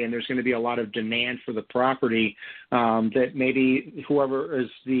high, and there's going to be a lot of demand for the property that maybe whoever is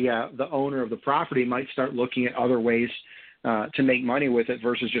the owner of the property might start looking at other ways to make money with it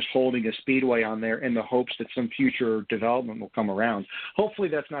versus just holding a speedway on there in the hopes that some future development will come around. Hopefully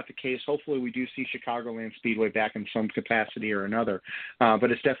that's not the case. Hopefully we do see Chicagoland Speedway back in some capacity or another. But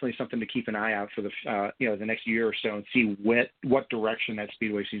it's definitely something to keep an eye out for the next year or so and see what direction that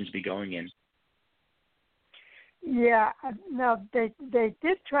speedway seems to be going in. Yeah, no, they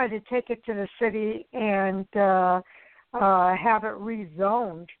did try to take it to the city and have it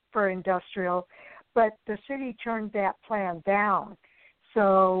rezoned for industrial, but the city turned that plan down.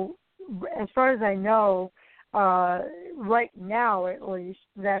 So as far as I know, right now at least,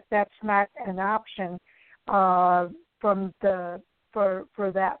 that's not an option for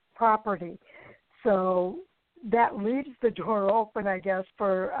that property. So that leaves the door open, I guess,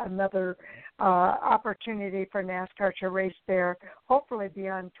 for another opportunity for NASCAR to race there, hopefully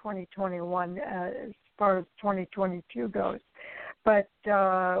beyond 2021 as far as 2022 goes. But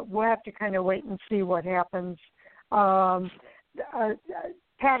we'll have to kind of wait and see what happens.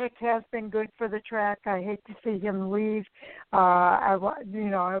 Paddock has been good for the track. I hate to see him leave. I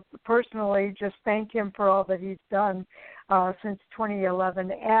personally just thank him for all that he's done since 2011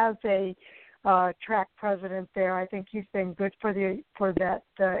 as a track president there. I think he's been good for that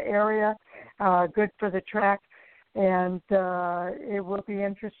area, good for the track, and it will be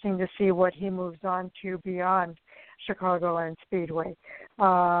interesting to see what he moves on to beyond Chicagoland Speedway.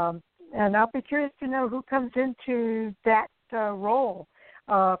 And I'll be curious to know who comes into that role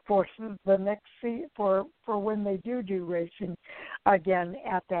for the next for when they do racing again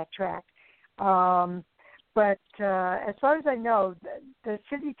at that track. But as far as I know, the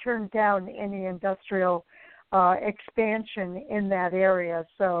city turned down any industrial expansion in that area,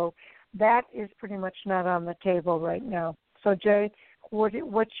 so that is pretty much not on the table right now. So, Jay,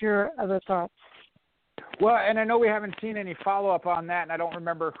 what's your other thoughts? Well, and I know we haven't seen any follow-up on that, and I don't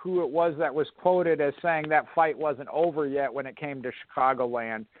remember who it was that was quoted as saying that fight wasn't over yet when it came to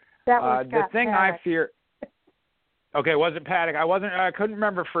Chicagoland. That was the thing Paddock. I fear. Okay, was it Paddock? I couldn't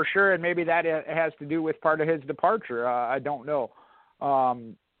remember for sure, and maybe that has to do with part of his departure. I don't know.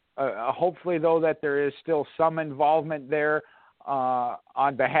 Hopefully, though, that there is still some involvement there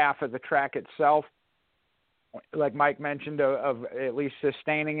on behalf of the track itself, like Mike mentioned, of at least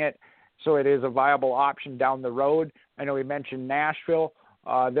sustaining it so it is a viable option down the road. I know he mentioned Nashville.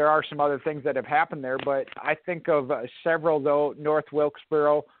 There are some other things that have happened there, but I think of several, though, North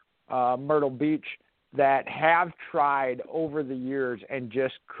Wilkesboro, Myrtle Beach, that have tried over the years and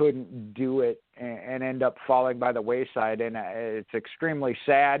just couldn't do it and end up falling by the wayside. And it's extremely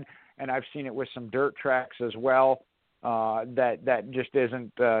sad, and I've seen it with some dirt tracks as well, that just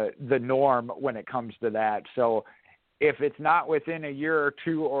isn't the norm when it comes to that. So if it's not within a year or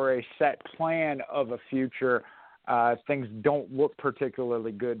two or a set plan of a future, things don't look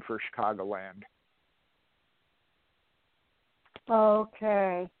particularly good for Chicagoland.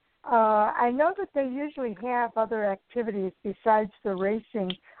 Okay. I know that they usually have other activities besides the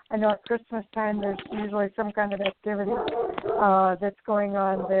racing. I know at Christmas time there's usually some kind of activity that's going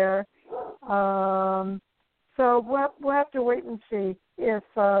on there. So we'll have to wait and see if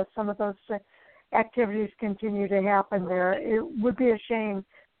some of those activities continue to happen there. It would be a shame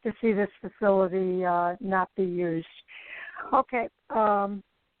to see this facility not be used. Okay.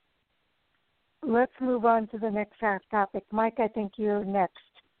 Let's move on to the next topic. Mike, I think you're next.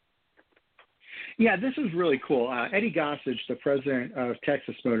 Yeah, this is really cool. Eddie Gossage, the president of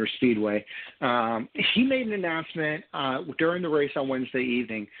Texas Motor Speedway, he made an announcement during the race on Wednesday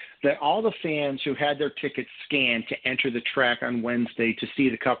evening that all the fans who had their tickets scanned to enter the track on Wednesday to see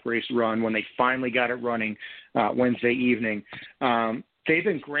the Cup race run when they finally got it running Wednesday evening, they've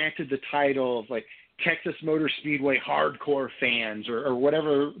been granted the title of like Texas Motor Speedway hardcore fans or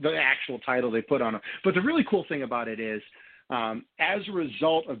whatever the actual title they put on them. But the really cool thing about it is, as a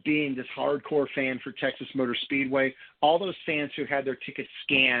result of being this hardcore fan for Texas Motor Speedway, all those fans who had their tickets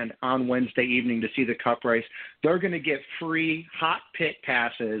scanned on Wednesday evening to see the Cup race, they're going to get free hot pit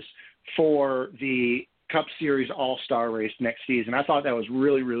passes for the Cup Series All-Star race next season. I thought that was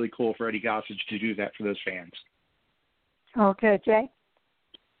really, really cool for Eddie Gossage to do that for those fans. Okay, Jay?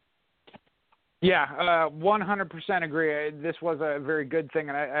 Yeah, 100% agree. This was a very good thing,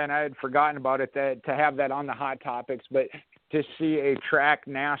 and I had forgotten about it, to have that on the Hot Topics, but to see a track,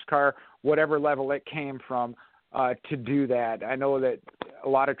 NASCAR, whatever level it came from, to do that. I know that a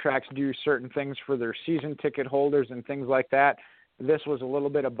lot of tracks do certain things for their season ticket holders and things like that. This was a little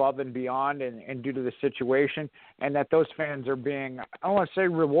bit above and beyond and due to the situation, and that those fans are being, I don't want to say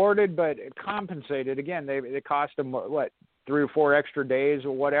rewarded, but compensated. Again, they cost them, 3 or 4 extra days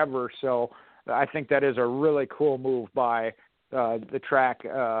or whatever, so I think that is a really cool move by the track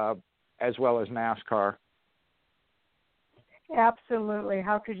as well as NASCAR. Absolutely.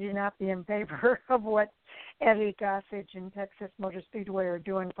 How could you not be in favor of what Eddie Gossage and Texas Motor Speedway are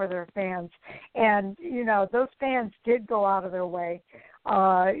doing for their fans? And, those fans did go out of their way.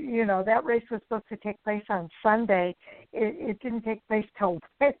 That race was supposed to take place on Sunday. It didn't take place till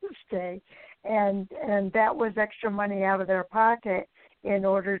Wednesday. And that was extra money out of their pocket in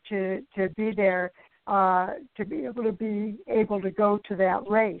order to be there, to be able to go to that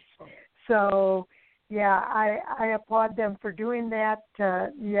race. So, yeah, I applaud them for doing that.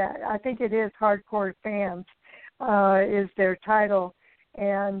 I think it is hardcore fans is their title,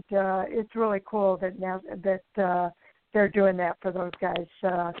 and it's really cool that they're doing that for those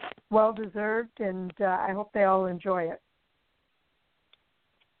guys. Well deserved, and I hope they all enjoy it.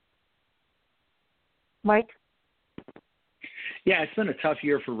 Mike? Yeah, it's been a tough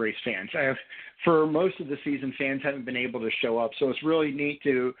year for race fans. For most of the season, fans haven't been able to show up, so it's really neat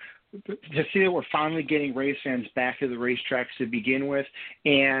to see that we're finally getting race fans back to the racetracks to begin with,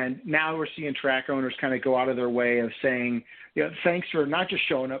 and now we're seeing track owners kind of go out of their way of saying, thanks for not just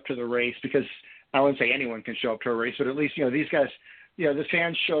showing up to the race, because I wouldn't say anyone can show up to a race, but at least, these guys, the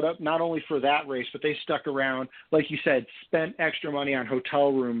fans showed up not only for that race, but they stuck around, like you said, spent extra money on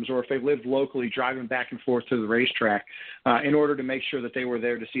hotel rooms, or if they lived locally, driving back and forth to the racetrack in order to make sure that they were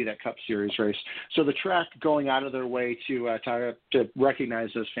there to see that Cup Series race. So the track going out of their way to recognize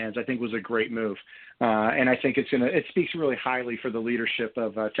those fans, I think, was a great move. And I think it speaks really highly for the leadership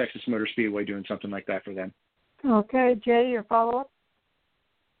of Texas Motor Speedway doing something like that for them. Okay, Jay, your follow-up?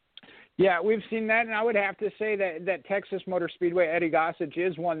 Yeah, we've seen that, and I would have to say that Texas Motor Speedway, Eddie Gossage,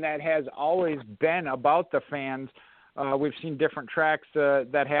 is one that has always been about the fans. We've seen different tracks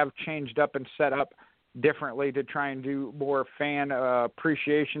that have changed up and set up differently to try and do more fan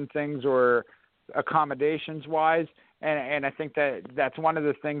appreciation things or accommodations-wise, and I think that's one of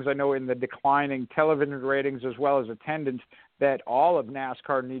the things I know in the declining television ratings as well as attendance that all of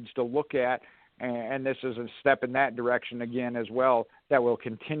NASCAR needs to look at. And this is a step in that direction again as well that will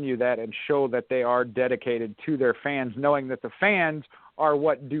continue that and show that they are dedicated to their fans, knowing that the fans are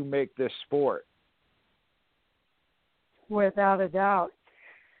what do make this sport. Without a doubt.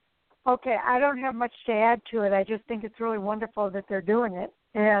 Okay, I don't have much to add to it. I just think it's really wonderful that they're doing it.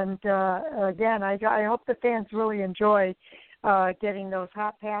 And, again, I hope the fans really enjoy getting those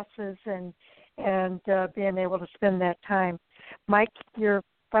hot passes and being able to spend that time. Mike, your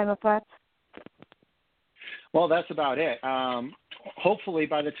final thoughts? Well, that's about it. hopefully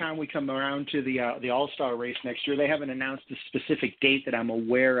by the time we come around to the All-Star race next year, they haven't announced a specific date that I'm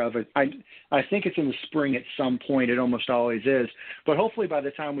aware of. I think it's in the spring at some point. It almost always is. But hopefully by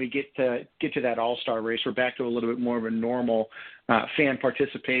the time we get to that All-Star race, we're back to a little bit more of a normal fan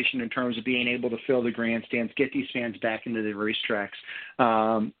participation in terms of being able to fill the grandstands, get these fans back into the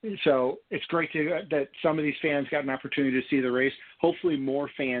racetracks. So it's great that some of these fans got an opportunity to see the race. Hopefully more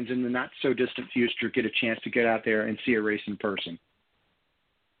fans in the not-so-distant future get a chance to get out there and see a race in person.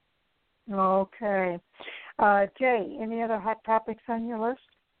 Okay. Jay, any other hot topics on your list?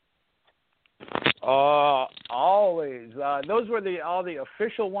 Always. Those were all the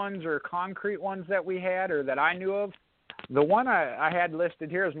official ones or concrete ones that we had or that I knew of. The one I had listed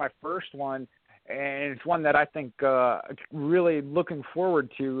here is my first one, and it's one that I think really looking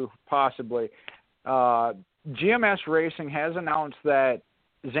forward to possibly. GMS Racing has announced that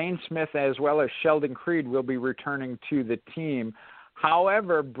Zane Smith as well as Sheldon Creed will be returning to the team.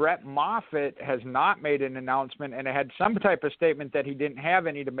 However, Brett Moffitt has not made an announcement and had some type of statement that he didn't have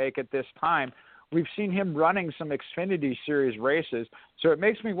any to make at this time. We've seen him running some Xfinity Series races, so it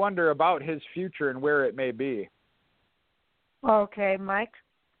makes me wonder about his future and where it may be. Okay, Mike?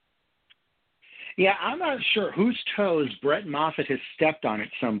 Yeah, I'm not sure whose toes Brett Moffitt has stepped on at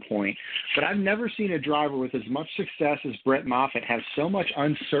some point, but I've never seen a driver with as much success as Brett Moffitt have so much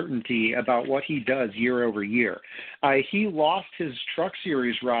uncertainty about what he does year over year. He lost his Truck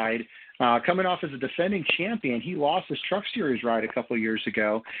Series ride. Coming off as a defending champion, he lost his Truck Series ride a couple of years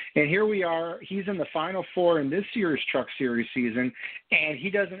ago, and here we are. He's in the Final Four in this year's Truck Series season, and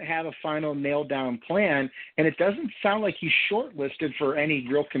he doesn't have a final nailed-down plan, and it doesn't sound like he's shortlisted for any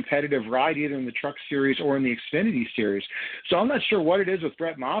real competitive ride either in the Truck Series or in the Xfinity Series. So I'm not sure what it is with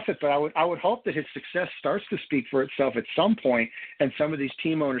Brett Moffitt, but I would hope that his success starts to speak for itself at some point, and some of these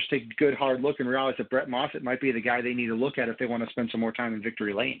team owners take a good hard look and realize that Brett Moffitt might be the guy they need to look at if they want to spend some more time in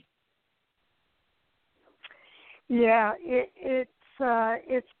victory lane. Yeah, it's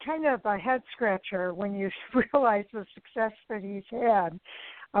kind of a head scratcher when you realize the success that he's had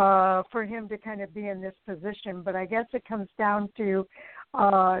for him to kind of be in this position. But I guess it comes down to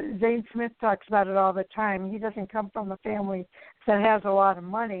Zane Smith talks about it all the time. He doesn't come from a family that has a lot of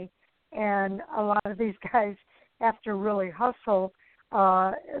money, and a lot of these guys have to really hustle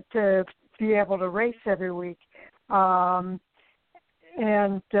to be able to race every week.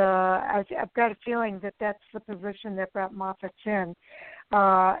 And I've got a feeling that that's the position that Brett Moffitt's in.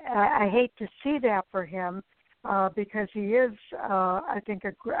 I hate to see that for him because he is, I think,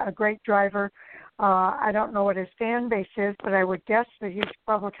 a great driver. I don't know what his fan base is, but I would guess that he's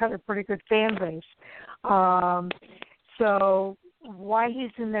probably got a pretty good fan base. So why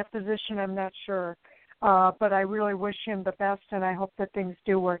he's in that position, I'm not sure. But I really wish him the best, and I hope that things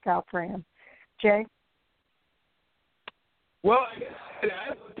do work out for him. Jay? Well, I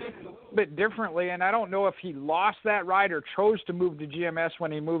looked at it a little bit differently, and I don't know if he lost that ride or chose to move to GMS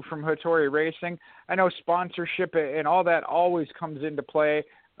when he moved from Hattori Racing. I know sponsorship and all that always comes into play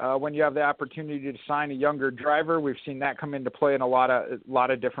when you have the opportunity to sign a younger driver. We've seen that come into play in a lot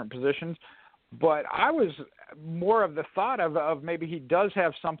of different positions. But I was more of the thought of maybe he does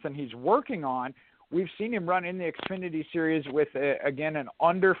have something he's working on. We've seen him run in the Xfinity Series with, again, an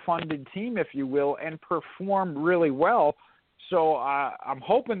underfunded team, if you will, and perform really well. So I'm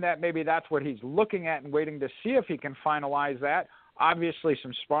hoping that maybe that's what he's looking at and waiting to see if he can finalize that. Obviously,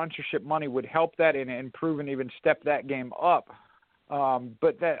 some sponsorship money would help that and improve and even step that game up.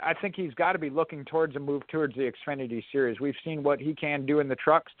 But that I think he's got to be looking towards a move towards the Xfinity Series. We've seen what he can do in the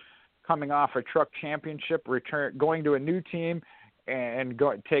trucks, coming off a truck championship, going to a new team, and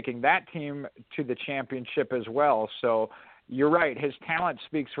taking that team to the championship as well. So you're right. His talent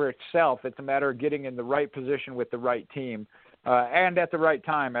speaks for itself. It's a matter of getting in the right position with the right team. And at the right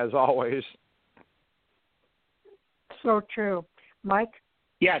time, as always. So true. Mike?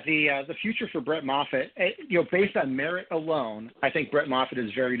 Yeah, the future for Brett Moffitt, based on merit alone, I think Brett Moffitt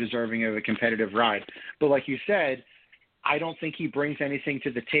is very deserving of a competitive ride. But like you said, I don't think he brings anything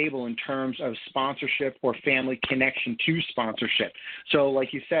to the table in terms of sponsorship or family connection to sponsorship. So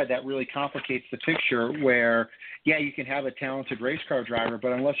like you said, that really complicates the picture where, yeah, you can have a talented race car driver,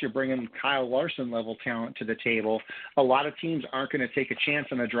 but unless you're bringing Kyle Larson level talent to the table, a lot of teams aren't going to take a chance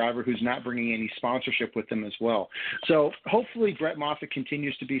on a driver who's not bringing any sponsorship with them as well. So hopefully Brett Moffitt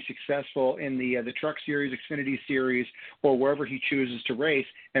continues to be successful in the Truck Series, Xfinity Series, or wherever he chooses to race,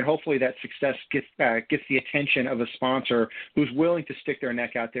 and hopefully that success gets the attention of a sponsor who's willing to stick their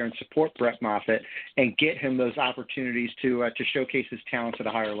neck out there and support Brett Moffitt and get him those opportunities to showcase his talents at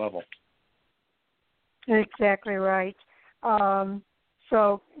a higher level. Exactly right.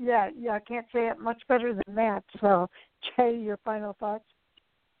 So, yeah, I can't say it much better than that. So, Jay, your final thoughts?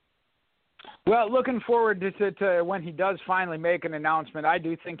 Well, looking forward to when he does finally make an announcement. I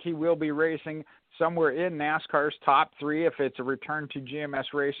do think he will be racing somewhere in NASCAR's top 3 if it's a return to GMS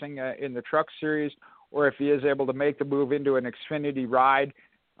racing in the Truck Series, or if he is able to make the move into an Xfinity ride.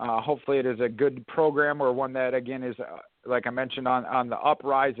 Hopefully it is a good program, or one that, again, is, like I mentioned, on the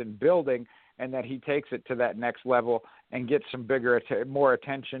uprise and building, and that he takes it to that next level and gets some more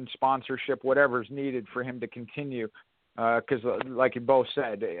attention, sponsorship, whatever's needed for him to continue. Because, like you both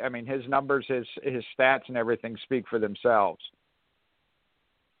said, I mean, his numbers, his stats and everything speak for themselves.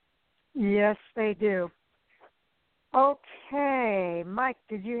 Yes, they do. Okay. Mike,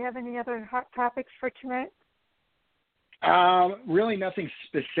 did you have any other hot topics for tonight? Really nothing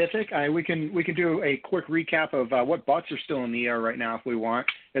specific. We can do a quick recap of what butts are still in the air right now if we want,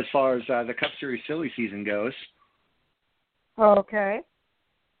 as far as the Cup Series silly season goes. Okay.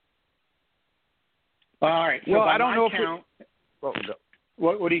 All right. So well, I don't know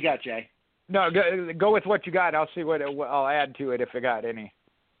what do you got, Jay? No, go with what you got. I'll see what I'll add to it if I got any.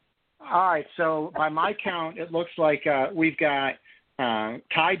 All right. So by my count, it looks like we've got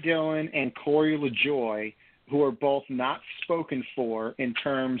Ty Dillon and Corey LaJoie, who are both not spoken for in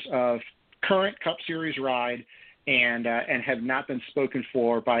terms of current Cup Series ride, and have not been spoken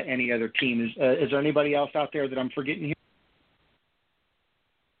for by any other team. Is there anybody else out there that I'm forgetting here?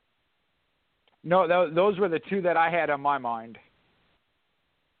 No, those were the 2 that I had on my mind.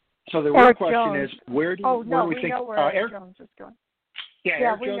 So the real Eric question Jones. is, where do we think know where Eric Jones is going? Yeah,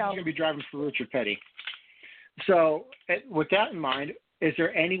 Eric Jones is going to be driving for Richard Petty. So with that in mind, is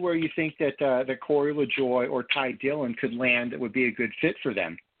there anywhere you think that Corey LaJoie or Ty Dillon could land that would be a good fit for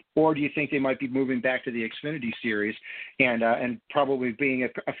them? Or do you think they might be moving back to the Xfinity Series and probably being a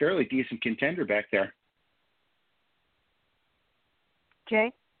fairly decent contender back there?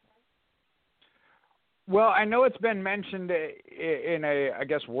 Jay? Well, I know it's been mentioned in a, I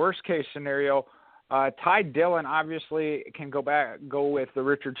guess, worst case scenario. Ty Dillon obviously can go with the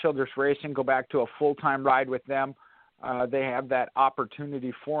Richard Childress Racing, go back to a full-time ride with them. They have that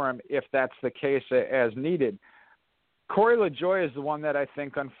opportunity for him if that's the case as needed. Corey LaJoie is the one that I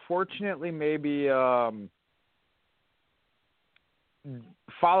think, unfortunately, maybe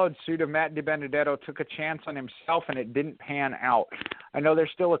followed suit of Matt DiBenedetto, took a chance on himself, and it didn't pan out. I know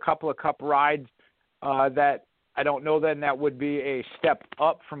there's still a couple of Cup rides that I don't know then that would be a step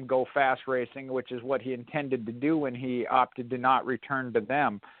up from Go Fast Racing, which is what he intended to do when he opted to not return to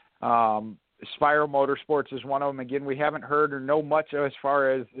them. Spyro Motorsports is one of them. Again, we haven't heard or know much as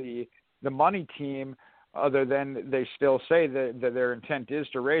far as the money team, other than they still say that their intent is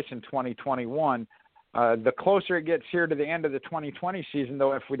to race in 2021. The closer it gets here to the end of the 2020 season,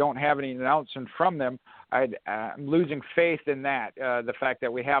 though, if we don't have any announcement from them, I'm losing faith in that, the fact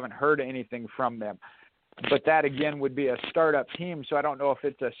that we haven't heard anything from them. But that, again, would be a startup team, so I don't know if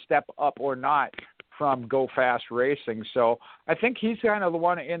it's a step up or not from Go Fast Racing. So I think he's kind of the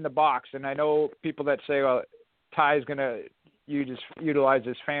one in the box, and I know people that say, well, Ty's going to utilize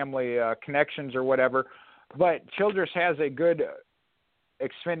his family connections or whatever, but Childress has a good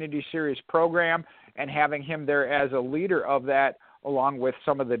Xfinity Series program, and having him there as a leader of that, along with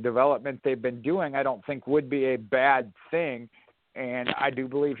some of the development they've been doing, I don't think would be a bad thing. And I do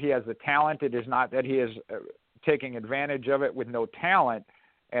believe he has the talent. It is not that he is taking advantage of it with no talent,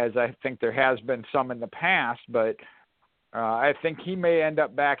 as I think there has been some in the past, but I think he may end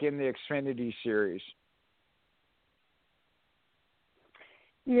up back in the Xfinity Series.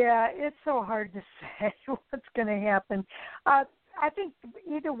 Yeah, it's so hard to say what's going to happen. I think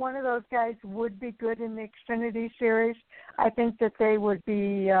either one of those guys would be good in the Xfinity Series. I think that they would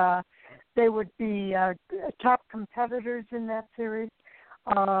be top competitors in that series,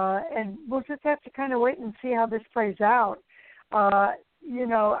 and we'll just have to kind of wait and see how this plays out. I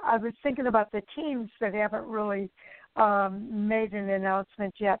was thinking about the teams that haven't really made an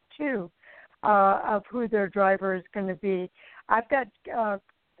announcement yet, too, of who their driver is going to be. I've got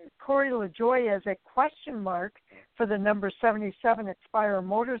Corey LaJoie as a question mark for the number 77 at Spire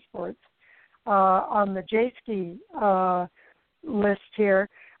Motorsports on the J-Ski list here.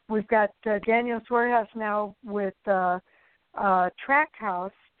 We've got Daniel Suarez now with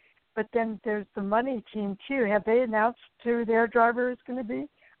Trackhouse, but then there's the money team, too. Have they announced who their driver is going to be?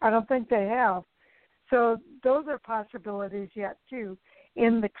 I don't think they have. So those are possibilities yet, too,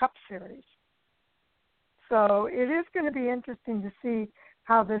 in the Cup Series. So it is going to be interesting to see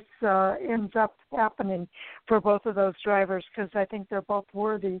how this ends up happening for both of those drivers, because I think they're both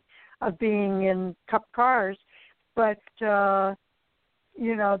worthy of being in Cup cars. But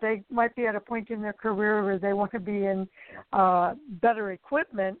they might be at a point in their career where they want to be in better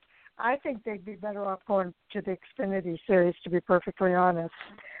equipment. I think they'd be better off going to the Xfinity Series, to be perfectly honest.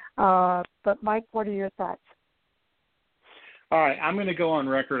 But, Mike, what are your thoughts? All right, I'm going to go on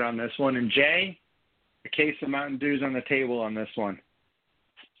record on this one. And, Jay, a case of Mountain Dew's on the table on this one.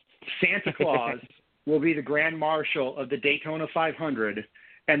 Santa Claus will be the Grand Marshal of the Daytona 500,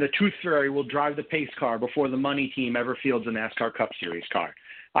 and the Tooth Fairy will drive the pace car before the money team ever fields a NASCAR Cup Series car.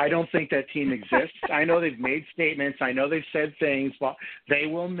 I don't think that team exists. I know they've made statements. I know they've said things, but they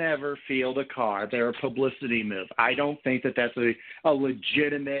will never field a car. They're a publicity move. I don't think that that's a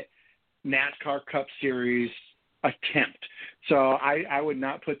legitimate NASCAR Cup Series attempt. So I would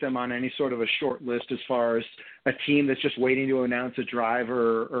not put them on any sort of a short list as far as a team that's just waiting to announce a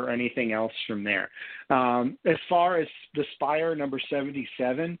driver or anything else from there. As far as the Spire number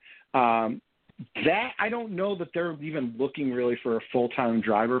 77, that I don't know that they're even looking really for a full-time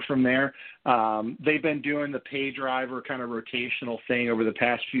driver from there. They've been doing the pay driver kind of rotational thing over the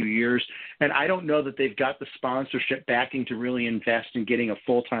past few years, and I don't know that they've got the sponsorship backing to really invest in getting a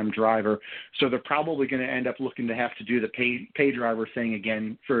full-time driver. So they're probably going to end up looking to have to do the pay driver thing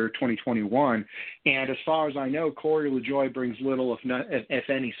again for 2021. And as far as I know, Corey LaJoie brings little, if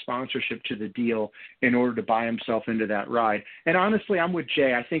any, sponsorship to the deal in order to buy himself into that ride. And honestly, I'm with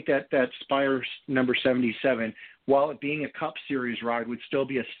Jay. I think that Spire number 77, while it being a Cup Series ride, would still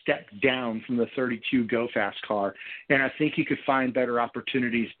be a step down from the 32 Go Fast car. And I think you could find better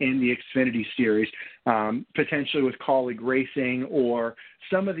opportunities in the Xfinity Series, potentially with Colleague Racing or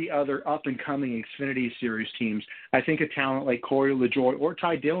some of the other up-and-coming Xfinity Series teams. I think a talent like Corey LaJoie or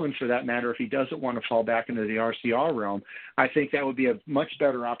Ty Dillon, for that matter, if he doesn't want to fall back into the RCR realm, I think that would be a much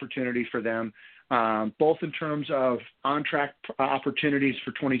better opportunity for them, both in terms of on-track opportunities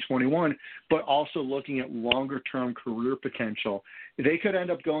for 2021, but also looking at longer-term career potential. They could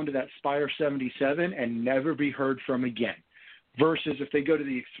end up going to that Spire 77 and never be heard from again, versus if they go to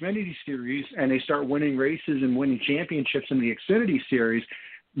the Xfinity Series and they start winning races and winning championships in the Xfinity Series,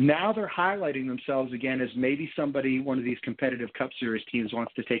 now they're highlighting themselves again as maybe somebody one of these competitive Cup Series teams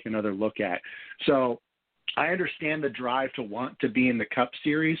wants to take another look at. So I understand the drive to want to be in the Cup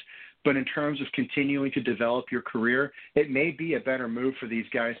Series, but in terms of continuing to develop your career, it may be a better move for these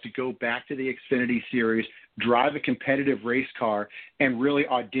guys to go back to the Xfinity Series, drive a competitive race car, and really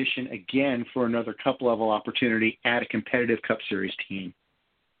audition again for another Cup-level opportunity at a competitive Cup Series team.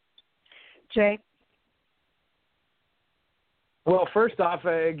 Jay? Well, first off,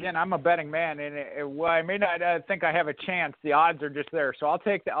 again, I'm a betting man, and while I may not think I have a chance, the odds are just there. So I'll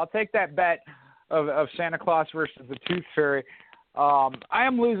take that bet of Santa Claus versus the Tooth Fairy. I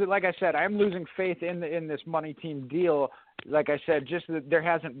am losing, like I said, I am losing faith in this money team deal. Like I said, just that there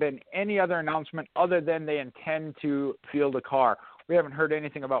hasn't been any other announcement other than they intend to field a car. We haven't heard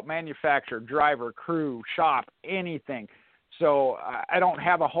anything about manufacturer, driver, crew, shop, anything. So I don't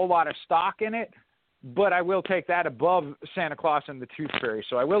have a whole lot of stock in it, but I will take that above Santa Claus and the Tooth Fairy.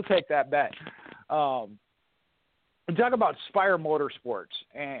 So I will take that bet. We talk about Spire Motorsports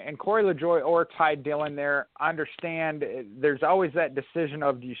and Corey LaJoie or Ty Dillon there. I understand there's always that decision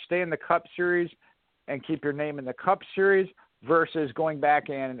of do you stay in the Cup Series and keep your name in the Cup Series versus going back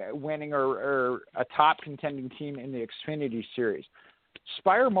and winning or a top contending team in the Xfinity Series.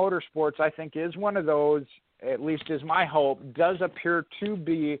 Spire Motorsports, I think, is one of those, at least is my hope, does appear to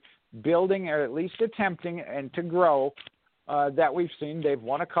be building or at least attempting and to grow that we've seen. They've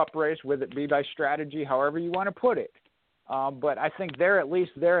won a Cup race, whether it be by strategy, however you want to put it. But I think they're at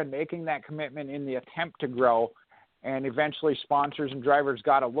least there and making that commitment in the attempt to grow, and eventually sponsors and drivers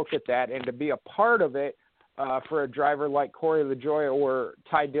got to look at that, and to be a part of it for a driver like Corey LaJoie or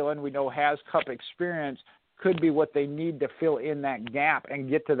Ty Dillon, we know has Cup experience, could be what they need to fill in that gap and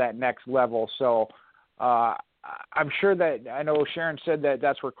get to that next level. So I'm sure that, I know Sharon said that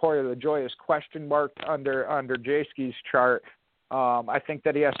that's where Corey LaJoie is question marked under Jayski's chart. I think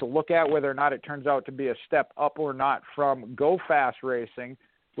that he has to look at whether or not it turns out to be a step up or not from Go Fast Racing,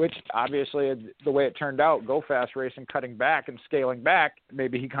 which obviously the way it turned out, Go Fast Racing cutting back and scaling back,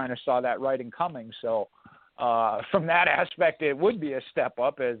 maybe he kind of saw that writing coming. So from that aspect, it would be a step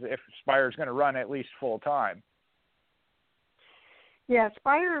up as if Spire's going to run at least full time. Yeah,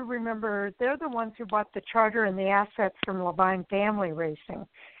 Spire, remember, they're the ones who bought the charter and the assets from Levine Family Racing.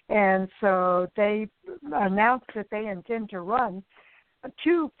 And so they announced that they intend to run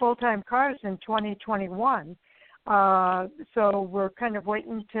 2 full-time cars in 2021. So we're kind of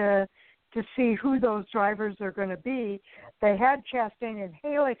waiting to see who those drivers are going to be. They had Chastain and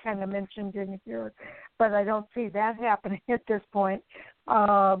Haley kind of mentioned in here, but I don't see that happening at this point.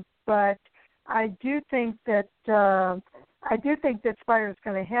 But I do think that I do think that Spire's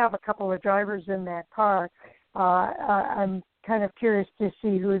going to have a couple of drivers in that car. I'm kind of curious to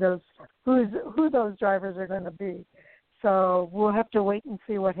see who those drivers are going to be. So we'll have to wait and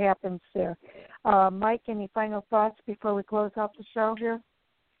see what happens there. Mike, any final thoughts before we close out the show here?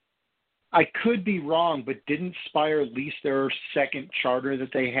 I could be wrong, but didn't Spire lease their second charter that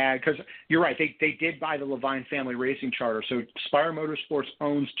they had? Because you're right, they did buy the Levine Family Racing charter. So Spire Motorsports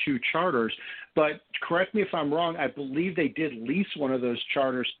owns two charters. But correct me if I'm wrong, I believe they did lease one of those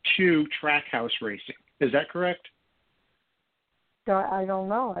charters to Trackhouse Racing. Is that correct? I don't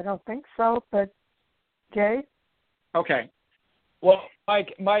know. I don't think so. But Jay? Okay. Well,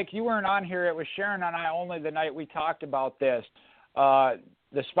 Mike, you weren't on here. It was Sharon and I only the night we talked about this.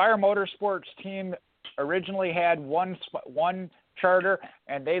 The Spire Motorsports team originally had one charter,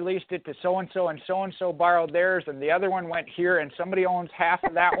 and they leased it to so-and-so, and so-and-so borrowed theirs, and the other one went here, and somebody owns half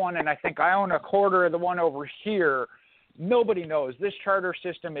of that one, and I think I own a quarter of the one over here. Nobody knows. This charter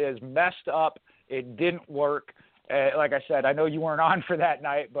system is messed up. It didn't work. Like I said, I know you weren't on for that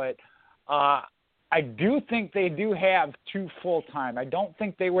night, but I do think they do have two full-time. I don't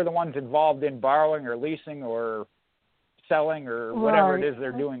think they were the ones involved in borrowing or leasing or selling or whatever it is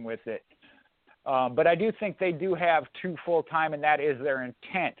they're doing with it. But I do think they do have two full-time, and that is their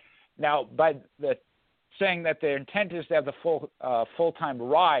intent. Now, by the saying that their intent is to have the full-time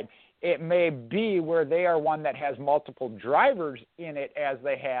ride, it may be where they are one that has multiple drivers in it as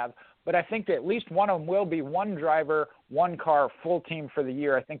they have, but I think that at least one of them will be one driver, one car, full team for the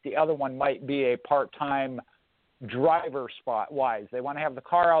year. I think the other one might be a part-time driver spot-wise. They want to have the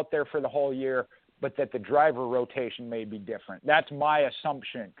car out there for the whole year, but that the driver rotation may be different. That's my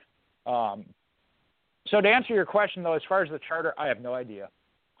assumption. So to answer your question, though, as far as the charter, I have no idea.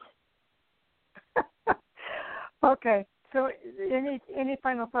 Okay. So any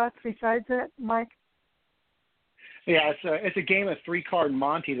final thoughts besides that, Mike? Yeah, it's a game of three-card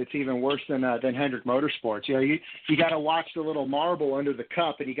Monty that's even worse than Hendrick Motorsports. You know, you got to watch the little marble under the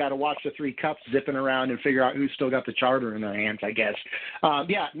cup, and you got to watch the three cups zipping around and figure out who's still got the charter in their hands, I guess.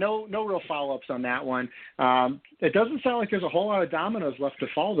 No real follow-ups on that one. It doesn't sound like there's a whole lot of dominoes left to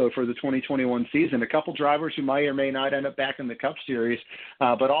fall, though, for the 2021 season. A couple drivers who might or may not end up back in the Cup Series,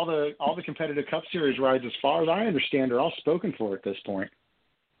 but all the competitive Cup Series rides, as far as I understand, are all spoken for at this point.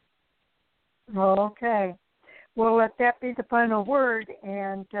 Okay. We'll let that be the final word,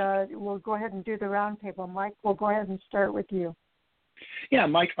 and we'll go ahead and do the roundtable. Mike, we'll go ahead and start with you. Yeah,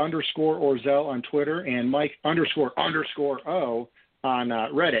 Mike_Orzel on Twitter and Mike__O on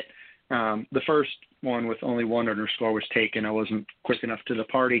Reddit. The first one with only one underscore was taken. I wasn't quick enough to the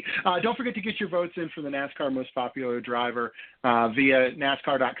party. Don't forget to get your votes in for the NASCAR Most Popular Driver via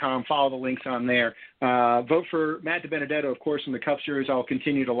NASCAR.com. Follow the links on there. Vote for Matt DiBenedetto, of course, in the Cup Series. I'll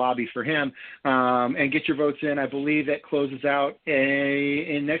continue to lobby for him. And get your votes in. I believe that closes out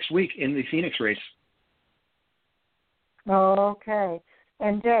in next week in the Phoenix race. Okay.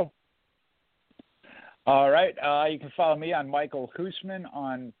 And Jay? All right. You can follow me on Michael Husmann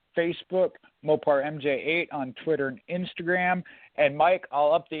on Facebook, Mopar MJ8 on Twitter and Instagram. And Mike,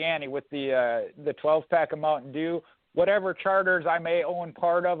 I'll up the ante with the 12-pack of Mountain Dew. Whatever charters I may own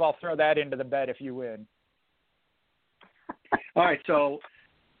part of, I'll throw that into the bet if you win. All right, so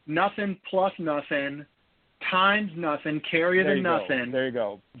nothing plus nothing times nothing, carry the nothing. There you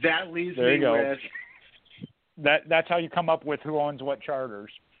go. That leaves me with... That's how you come up with who owns what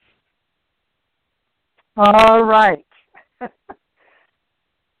charters. All right.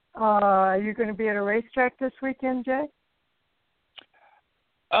 Are you going to be at a racetrack this weekend, Jay?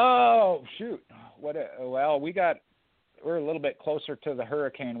 Oh, shoot. We're a little bit closer to the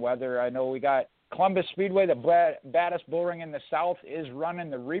hurricane weather. I know we got Columbus Speedway, the baddest bull ring in the South, is running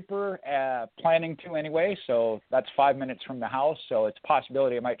the Reaper, planning to anyway, so that's 5 minutes from the house, so it's a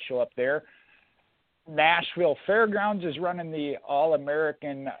possibility I might show up there. Nashville Fairgrounds is running the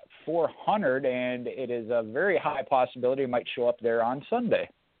All-American 400, and it is a very high possibility I might show up there on Sunday.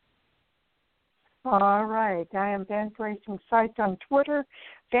 All right. I am Fan4Racing Sites on Twitter,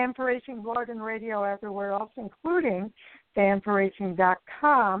 Fan4Racing blog and radio everywhere else, including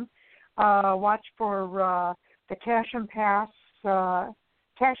Fan4Racing.com. Watch for the Cash and Pass,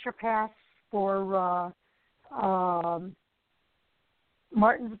 Casher Pass for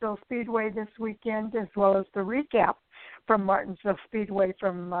Martinsville Speedway this weekend, as well as the recap from Martinsville Speedway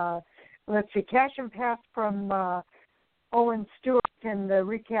from, Cash and Pass from Owen Stewart and the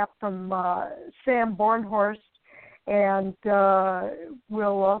recap from Sam Bornhorst. And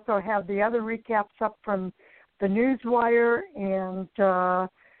we'll also have the other recaps up from the Newswire and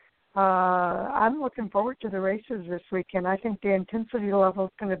I'm looking forward to the races this weekend. I think the intensity level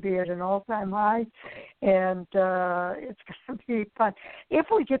is going to be at an all-time high, and it's going to be fun. If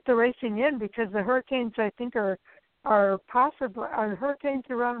we get the racing in, because the Hurricanes, I think, are Hurricanes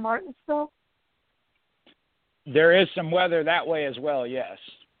around Martinsville? There is some weather that way as well, yes.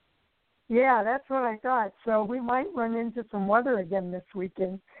 Yeah, that's what I thought. So we might run into some weather again this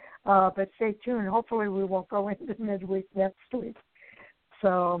weekend, but stay tuned. Hopefully we won't go into midweek next week.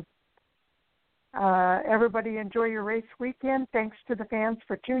 So everybody enjoy your race weekend. Thanks to the fans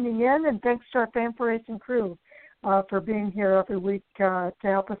for tuning in, and thanks to our Fan4Racing Crew for being here every week to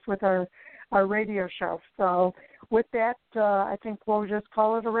help us with our radio show. So with that, I think we'll just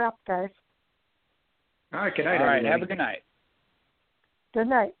call it a wrap, guys. All right, good night, All right, everybody. have a good night. Good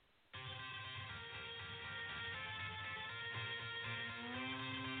night.